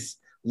he is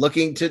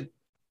looking to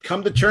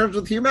come to terms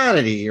with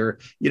humanity, or,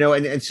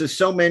 and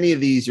so many of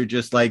these are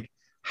just like,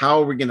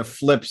 how are we going to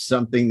flip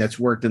something that's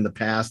worked in the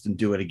past and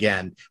do it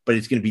again? But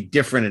it's going to be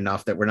different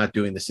enough that we're not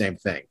doing the same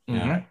thing.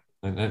 Yeah.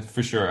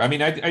 For sure. I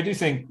do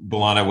think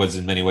B'Elanna was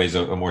in many ways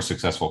a more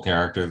successful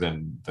character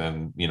than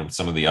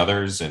some of the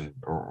others, and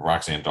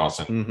Roxanne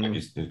Dawson, like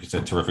you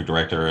said, terrific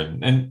director,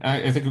 and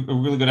I think a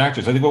really good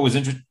actress. I think what was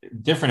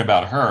different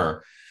about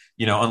her,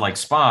 unlike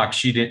Spock,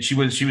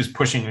 she was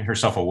pushing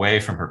herself away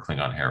from her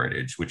Klingon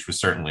heritage, which was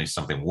certainly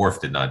something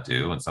Worf did not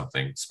do and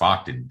something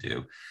Spock didn't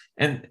do,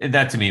 and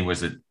that to me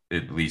was at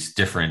least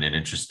different and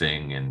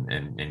interesting,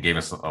 and gave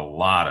us a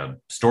lot of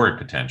story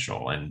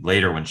potential. And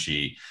later when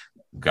she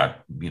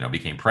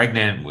became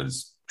pregnant,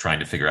 was trying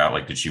to figure out,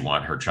 like, did she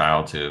want her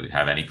child to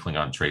have any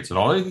Klingon traits at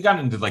all? It got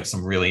into like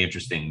some really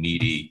interesting,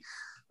 meaty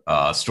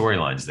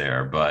storylines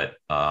there, but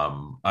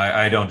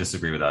I don't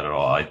disagree with that at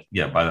all.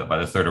 By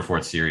the third or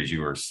fourth series, you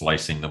were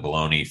slicing the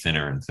bologna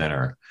thinner and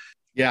thinner.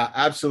 Yeah,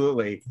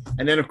 absolutely.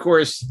 And then, of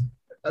course,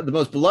 the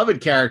most beloved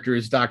character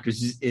is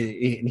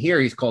in here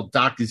he's called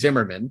Doc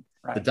Zimmerman,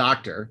 right. The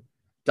doctor.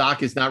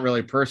 Doc is not really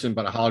a person,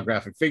 but a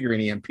holographic figure,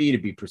 an EMP to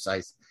be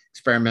precise,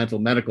 experimental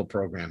medical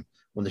program.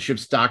 When the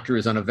ship's doctor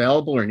is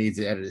unavailable or needs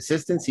added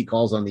assistance, he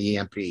calls on the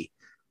EMP.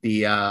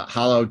 The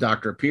hollow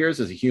doctor appears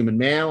as a human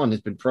male and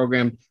has been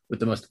programmed with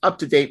the most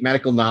up-to-date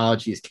medical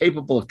knowledge. He is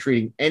capable of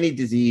treating any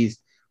disease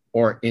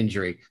or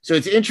injury. So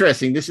it's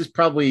interesting. This is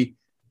probably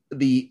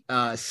the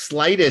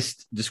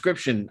slightest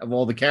description of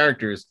all the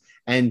characters.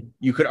 And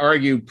you could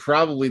argue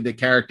probably the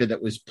character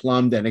that was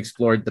plumbed and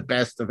explored the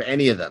best of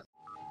any of them.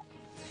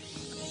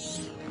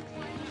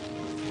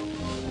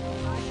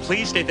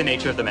 Please state the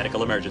nature of the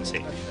medical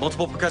emergency.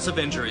 Multiple percussive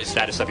injuries.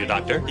 Status of your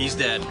doctor. He's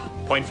dead.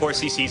 0.4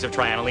 cc's of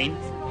trianoline.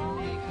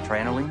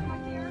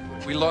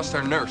 We lost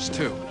our nurse,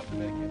 too.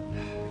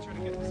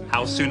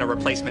 How soon are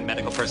replacement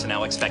medical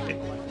personnel expected?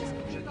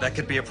 That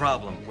could be a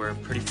problem. We're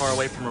pretty far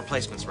away from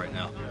replacements right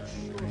now.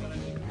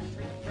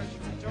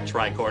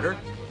 Tricorder.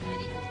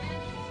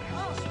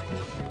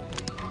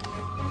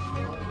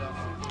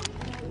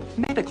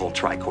 Medical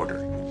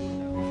tricorder.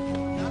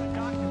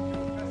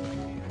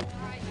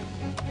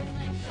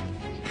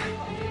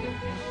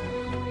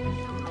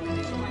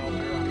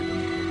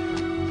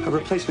 A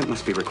replacement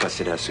must be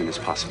requested as soon as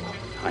possible.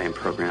 I am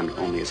programmed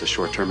only as a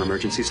short-term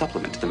emergency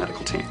supplement to the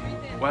medical team.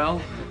 Well,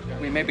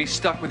 we may be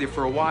stuck with you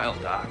for a while,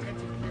 Doc.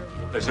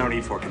 There's no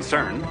need for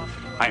concern.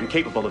 I am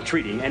capable of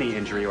treating any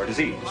injury or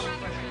disease.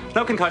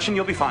 No concussion,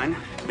 you'll be fine.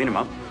 Clean him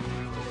up.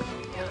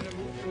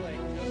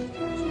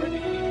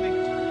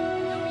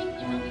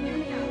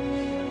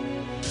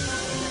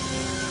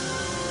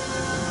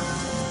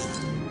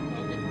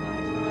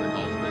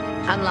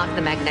 Unlock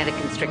the magnetic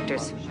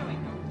constrictors.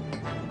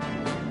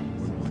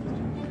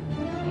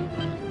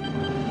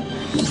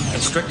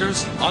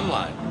 Constrictors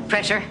online.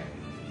 Pressure.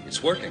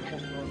 It's working.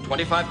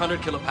 2,500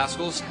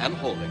 kilopascals and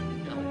holding.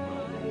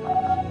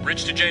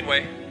 Bridge to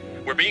Janeway.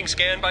 We're being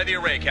scanned by the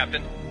array,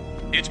 Captain.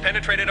 It's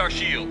penetrated our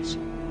shields.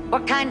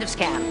 What kind of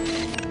scan?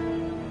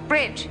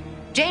 Bridge.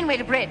 Janeway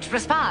to bridge.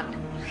 Respond.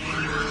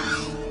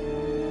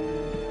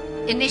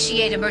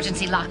 Initiate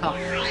emergency lock-off.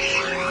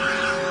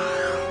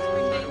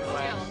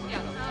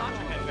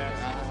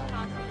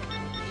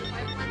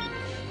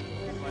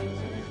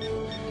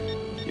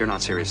 You're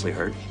not seriously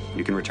hurt.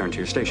 You can return to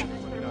your station.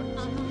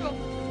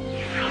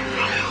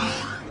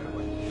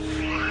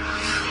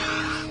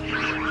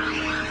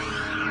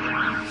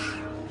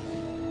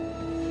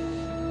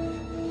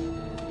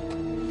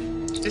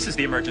 This is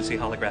the emergency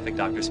holographic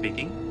doctor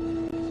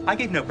speaking. I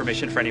gave no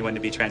permission for anyone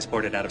to be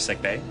transported out of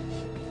sickbay.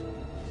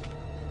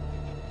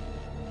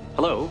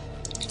 Hello?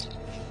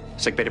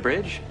 Sickbay to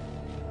bridge?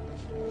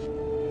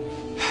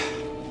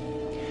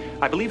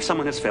 I believe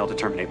someone has failed to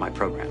terminate my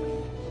program.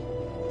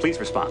 Please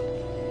respond.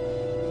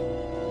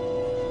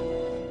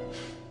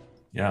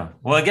 Yeah.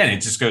 Well, again, it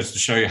just goes to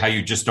show you how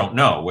you just don't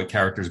know what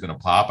character is going to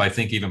pop. I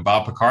think even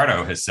Bob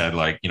Picardo has said,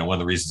 like, one of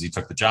the reasons he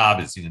took the job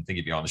is he didn't think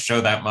he'd be on the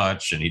show that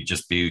much. And he'd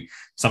just be,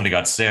 somebody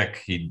got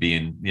sick. He'd be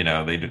in,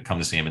 they'd come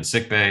to see him in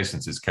sick bay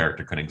since his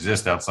character couldn't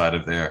exist outside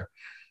of there.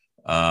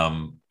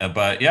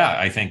 But yeah,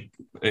 I think,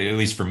 at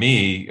least for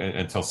me,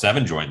 until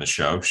Seven joined the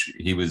show,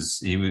 he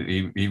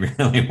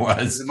really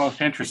was the most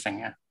interesting.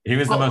 Yeah. He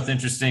was the most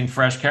interesting,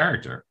 fresh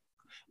character.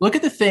 Look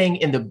at the thing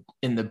in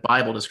the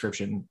Bible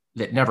description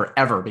that never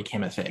ever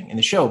became a thing in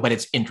the show, but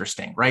it's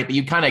interesting, right? But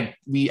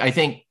I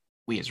think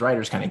we as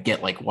writers kind of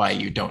get like why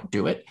you don't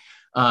do it.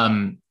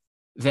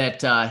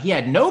 That he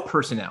had no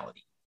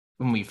personality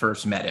when we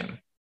first met him,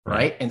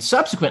 right? And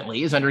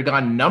subsequently has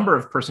undergone a number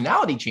of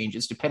personality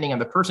changes depending on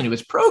the person who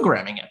is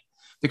programming him.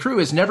 The crew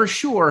is never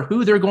sure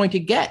who they're going to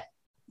get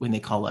when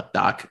they call up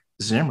Doc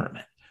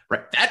Zimmerman,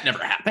 right? That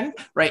never happened,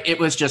 right? It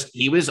was just,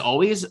 he was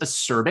always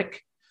acerbic,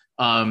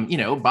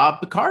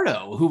 Bob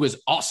Picardo, who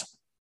was awesome.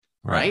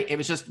 Right. It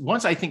was just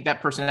once I think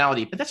that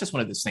personality, but that's just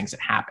one of those things that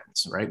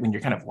happens, right? When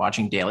you're kind of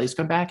watching dailies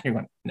come back and you're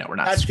going, no, we're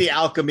not. That's the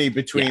alchemy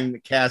between the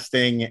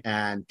casting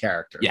and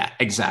character. Yeah,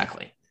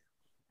 exactly.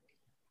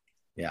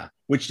 Yeah.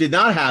 Which did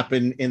not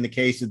happen in the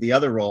case of the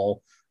other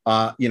role.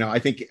 I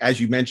think,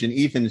 as you mentioned,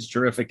 Ethan is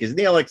terrific as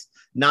Neelix,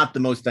 not the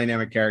most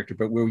dynamic character,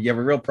 but where you have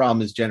a real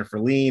problem is Jennifer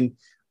Lean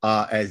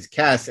as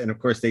Kes. And of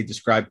course, they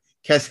describe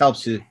Kes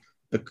helps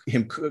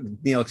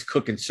Neelix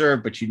cook and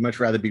serve, but she'd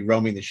much rather be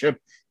roaming the ship,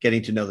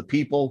 getting to know the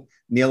people.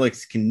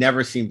 Neelix can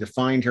never seem to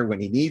find her when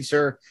he needs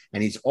her,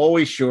 and he's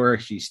always sure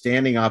she's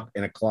standing up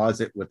in a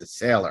closet with a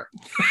sailor.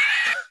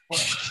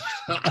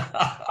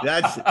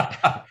 That's,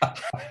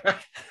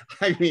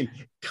 I mean,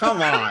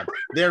 come on.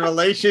 Their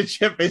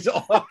relationship is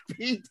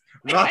offbeat,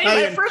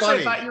 At first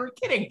I thought you were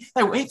kidding.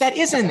 Wait, that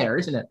is in there,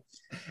 isn't it?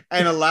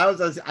 And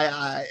allows us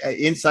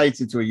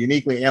insights into a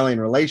uniquely alien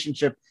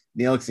relationship.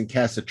 Neelix and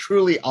Kes, a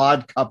truly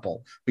odd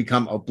couple,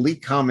 become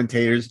oblique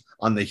commentators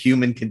on the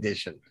human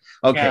condition.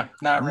 Okay, Yeah,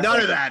 not really.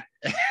 None of that.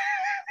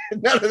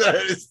 None of that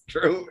is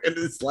true in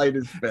the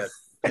slightest bit.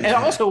 And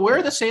also, where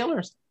are the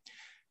sailors?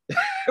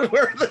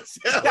 Where are the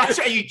sailors? That's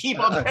why you keep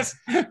on this.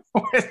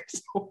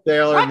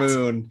 Sailor What?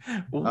 Moon.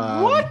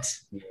 What?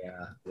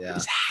 Yeah.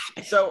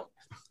 So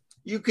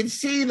you can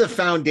see the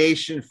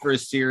foundation for a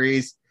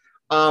series.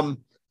 And,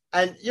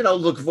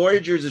 look,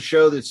 Voyager is a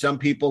show that some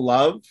people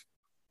love.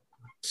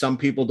 Some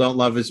people don't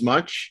love as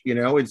much.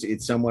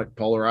 It's somewhat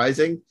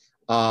polarizing.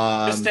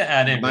 Just to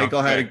add in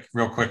Michael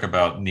real quick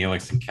about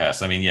Neelix and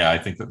Cass. I mean, I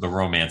think that the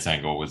romance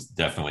angle was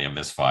definitely a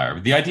misfire.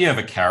 The idea of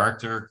a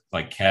character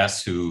like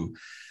Cass who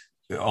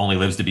only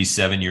lives to be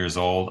 7 years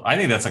old, I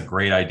think that's a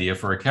great idea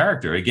for a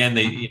character. Again,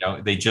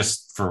 they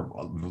just, for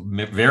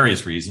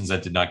various reasons,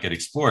 that did not get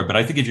explored. But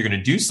I think if you're going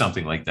to do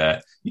something like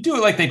that, you do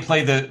it like they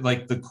play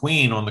the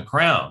Queen on The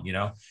Crown.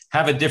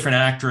 Have a different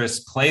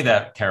actress play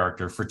that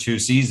character for 2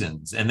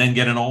 seasons, and then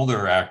get an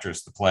older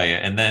actress to play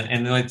it, and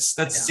let's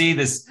see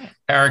this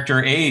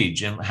character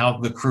age and how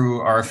the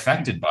crew are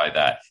affected by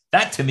that.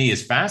 That to me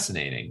is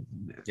fascinating.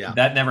 Yeah,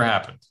 that never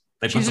happened.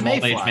 They put some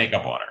old age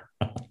makeup on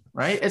her,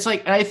 right? It's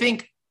like, I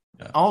think.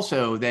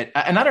 Also that,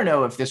 and I don't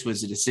know if this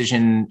was a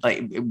decision,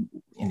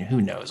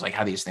 who knows, like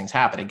how these things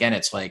happen. Again,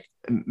 it's like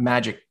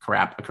magic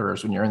crap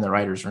occurs when you're in the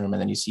writer's room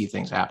and then you see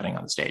things happening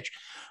on the stage.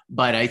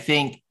 But I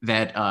think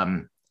that,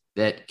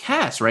 that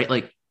Cass, right?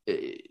 Like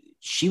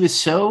she was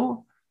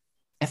so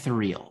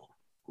ethereal,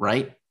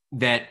 right?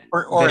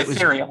 Or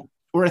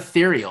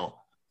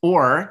ethereal.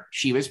 Or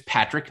she was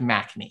Patrick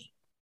Macney.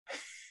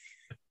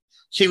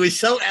 She was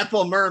so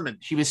Ethel Merman.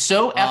 She was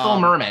so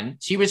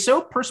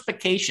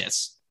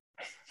perspicacious.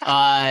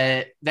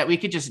 That we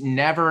could just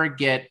never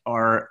get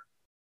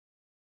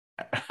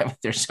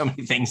there's so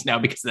many things now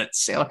because of that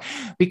sailor.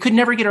 We could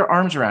never get our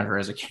arms around her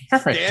as a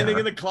character. Standing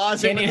in the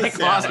closet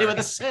with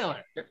a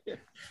sailor.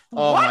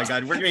 Oh my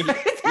God. You're going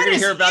to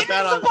hear about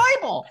that on the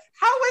Bible.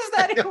 How is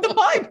that in the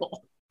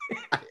Bible?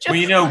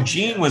 Well,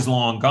 Gene was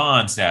long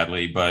gone,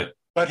 sadly, but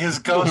his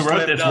ghost who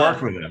wrote this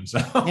worked with him. So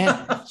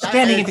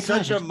standing in the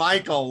such a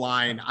Michael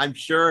line. I'm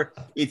sure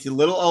it's a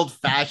little old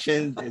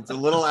fashioned. It's a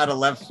little out of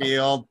left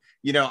field.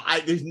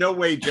 There's no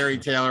way Jerry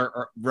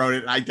Taylor wrote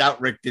it. I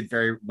doubt Rick did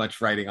very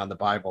much writing on the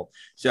Bible.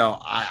 So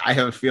I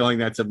have a feeling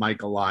that's a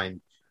Michael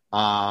line.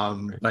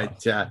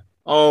 But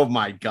oh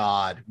my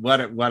God,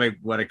 what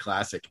a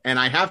classic. And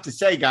I have to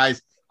say,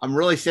 guys, I'm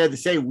really sad to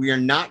say we are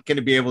not going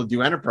to be able to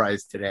do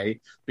Enterprise today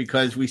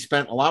because we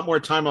spent a lot more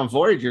time on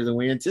Voyager than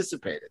we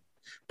anticipated.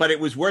 But it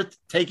was worth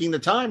taking the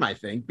time, I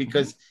think,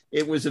 because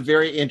it was a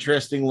very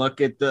interesting look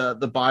at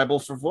the Bible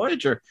for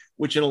Voyager,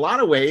 which in a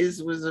lot of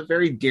ways was a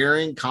very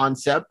daring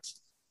concept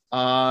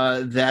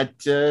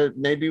that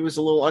maybe was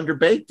a little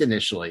underbaked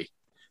initially,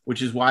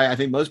 which is why I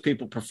think most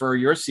people prefer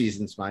your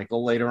seasons,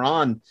 Michael. Later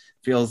on,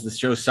 feels the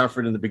show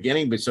suffered in the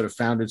beginning, but sort of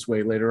found its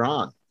way later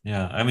on.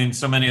 Yeah, I mean,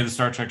 so many of the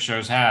Star Trek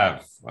shows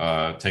have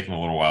taken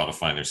a little while to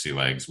find their sea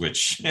legs,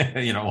 which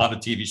a lot of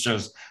TV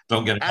shows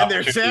don't get. And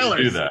they're sailors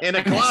to do that. in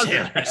a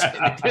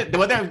closet.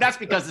 Well, that's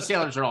because the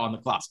sailors are all in the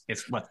closet.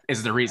 It's what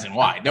is the reason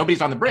why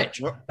nobody's on the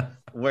bridge.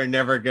 We're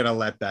never gonna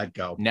let that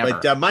go. Never.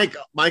 But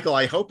Michael,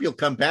 I hope you'll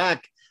come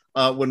back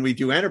when we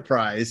do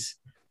Enterprise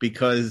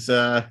because.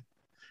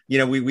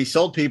 We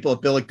sold people a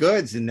bill of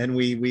goods and then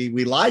we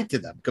lied to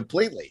them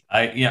completely.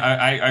 I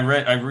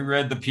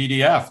reread the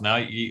PDF. Now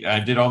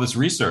I did all this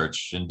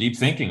research and deep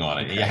thinking on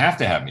it. Okay. You have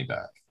to have me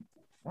back.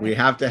 We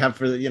have to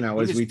have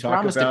as we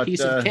talk about a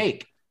piece of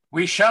cake.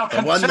 We shall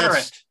consider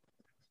it.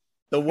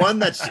 The one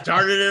that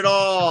started it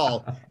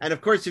all. And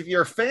of course, if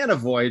you're a fan of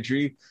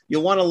Voyager,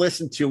 you'll want to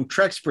listen to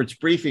Trexpert's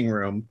Briefing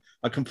Room,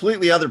 a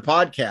completely other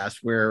podcast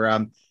where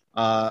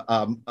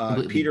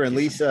Peter and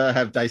Lisa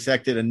have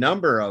dissected a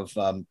number of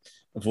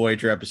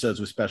Voyager episodes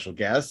with special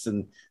guests,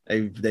 and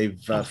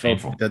they've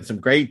done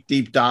some great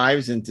deep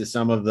dives into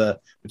some of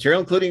the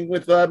material, including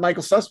with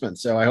Michael Sussman.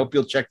 So I hope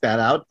you'll check that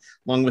out,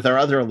 along with our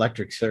other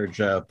Electric Surge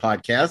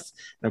podcasts.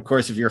 And of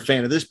course, if you're a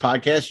fan of this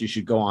podcast, you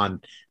should go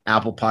on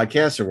Apple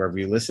Podcasts or wherever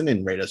you listen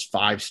and rate us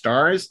 5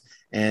 stars.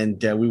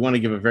 And we want to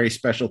give a very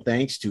special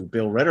thanks to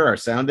Bill Ritter, our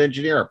sound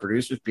engineer, our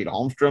producers, Pete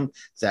Holmstrom,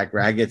 Zach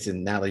Ragetz,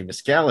 and Natalie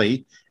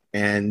Miscali.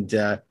 And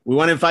we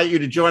want to invite you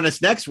to join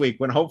us next week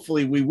when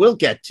hopefully we will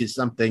get to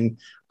something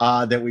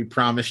that we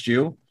promised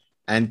you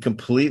and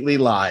completely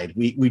lied.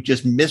 We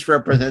just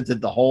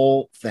misrepresented the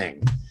whole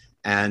thing.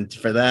 And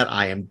for that,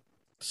 I am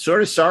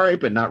sort of sorry,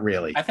 but not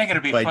really. I think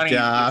it'd be funny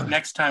if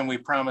next time we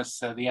promise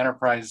the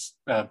Enterprise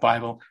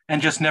Bible and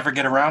just never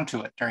get around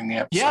to it during the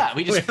episode. Yeah,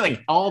 we just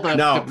like all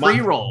the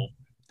pre-roll.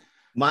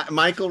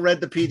 Michael read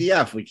the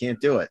PDF. We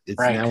can't do it. It's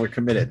right. Now we're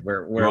committed.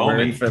 We're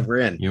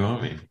in. You owe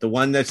me. The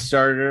one that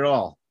started it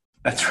all.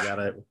 That's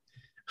right.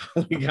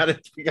 We gotta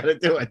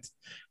do it.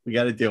 We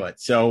gotta do it.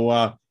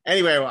 So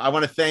anyway, I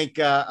want to thank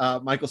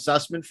Michael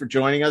Sussman for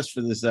joining us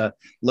for this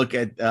look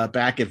at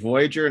back at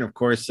Voyager, and of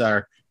course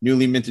our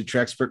newly minted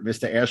Trexpert,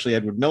 Mr. Ashley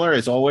Edward Miller.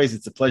 As always,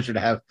 it's a pleasure to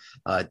have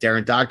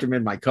Darren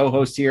Doctorman, my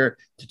co-host here,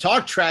 to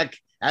talk Trek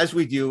as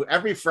we do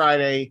every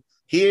Friday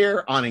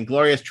here on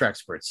Inglorious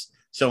Trexperts.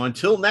 So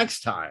until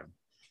next time,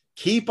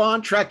 keep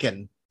on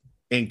trekking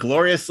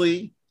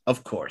Ingloriously,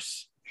 of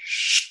course.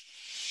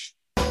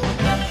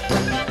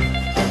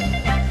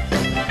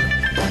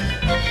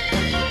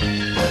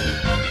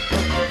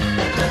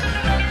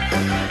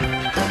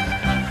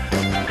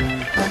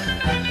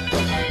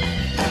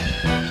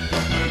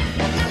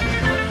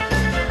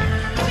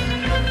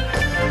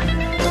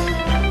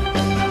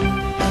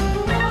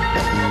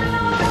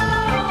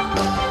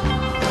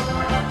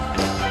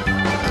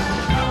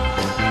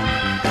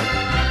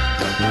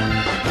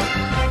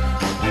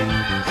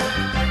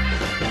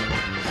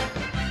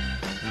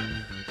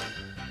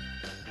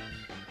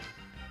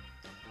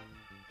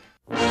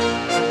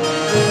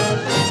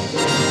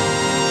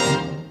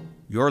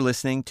 You're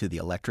listening to the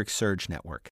Electric Surge Network.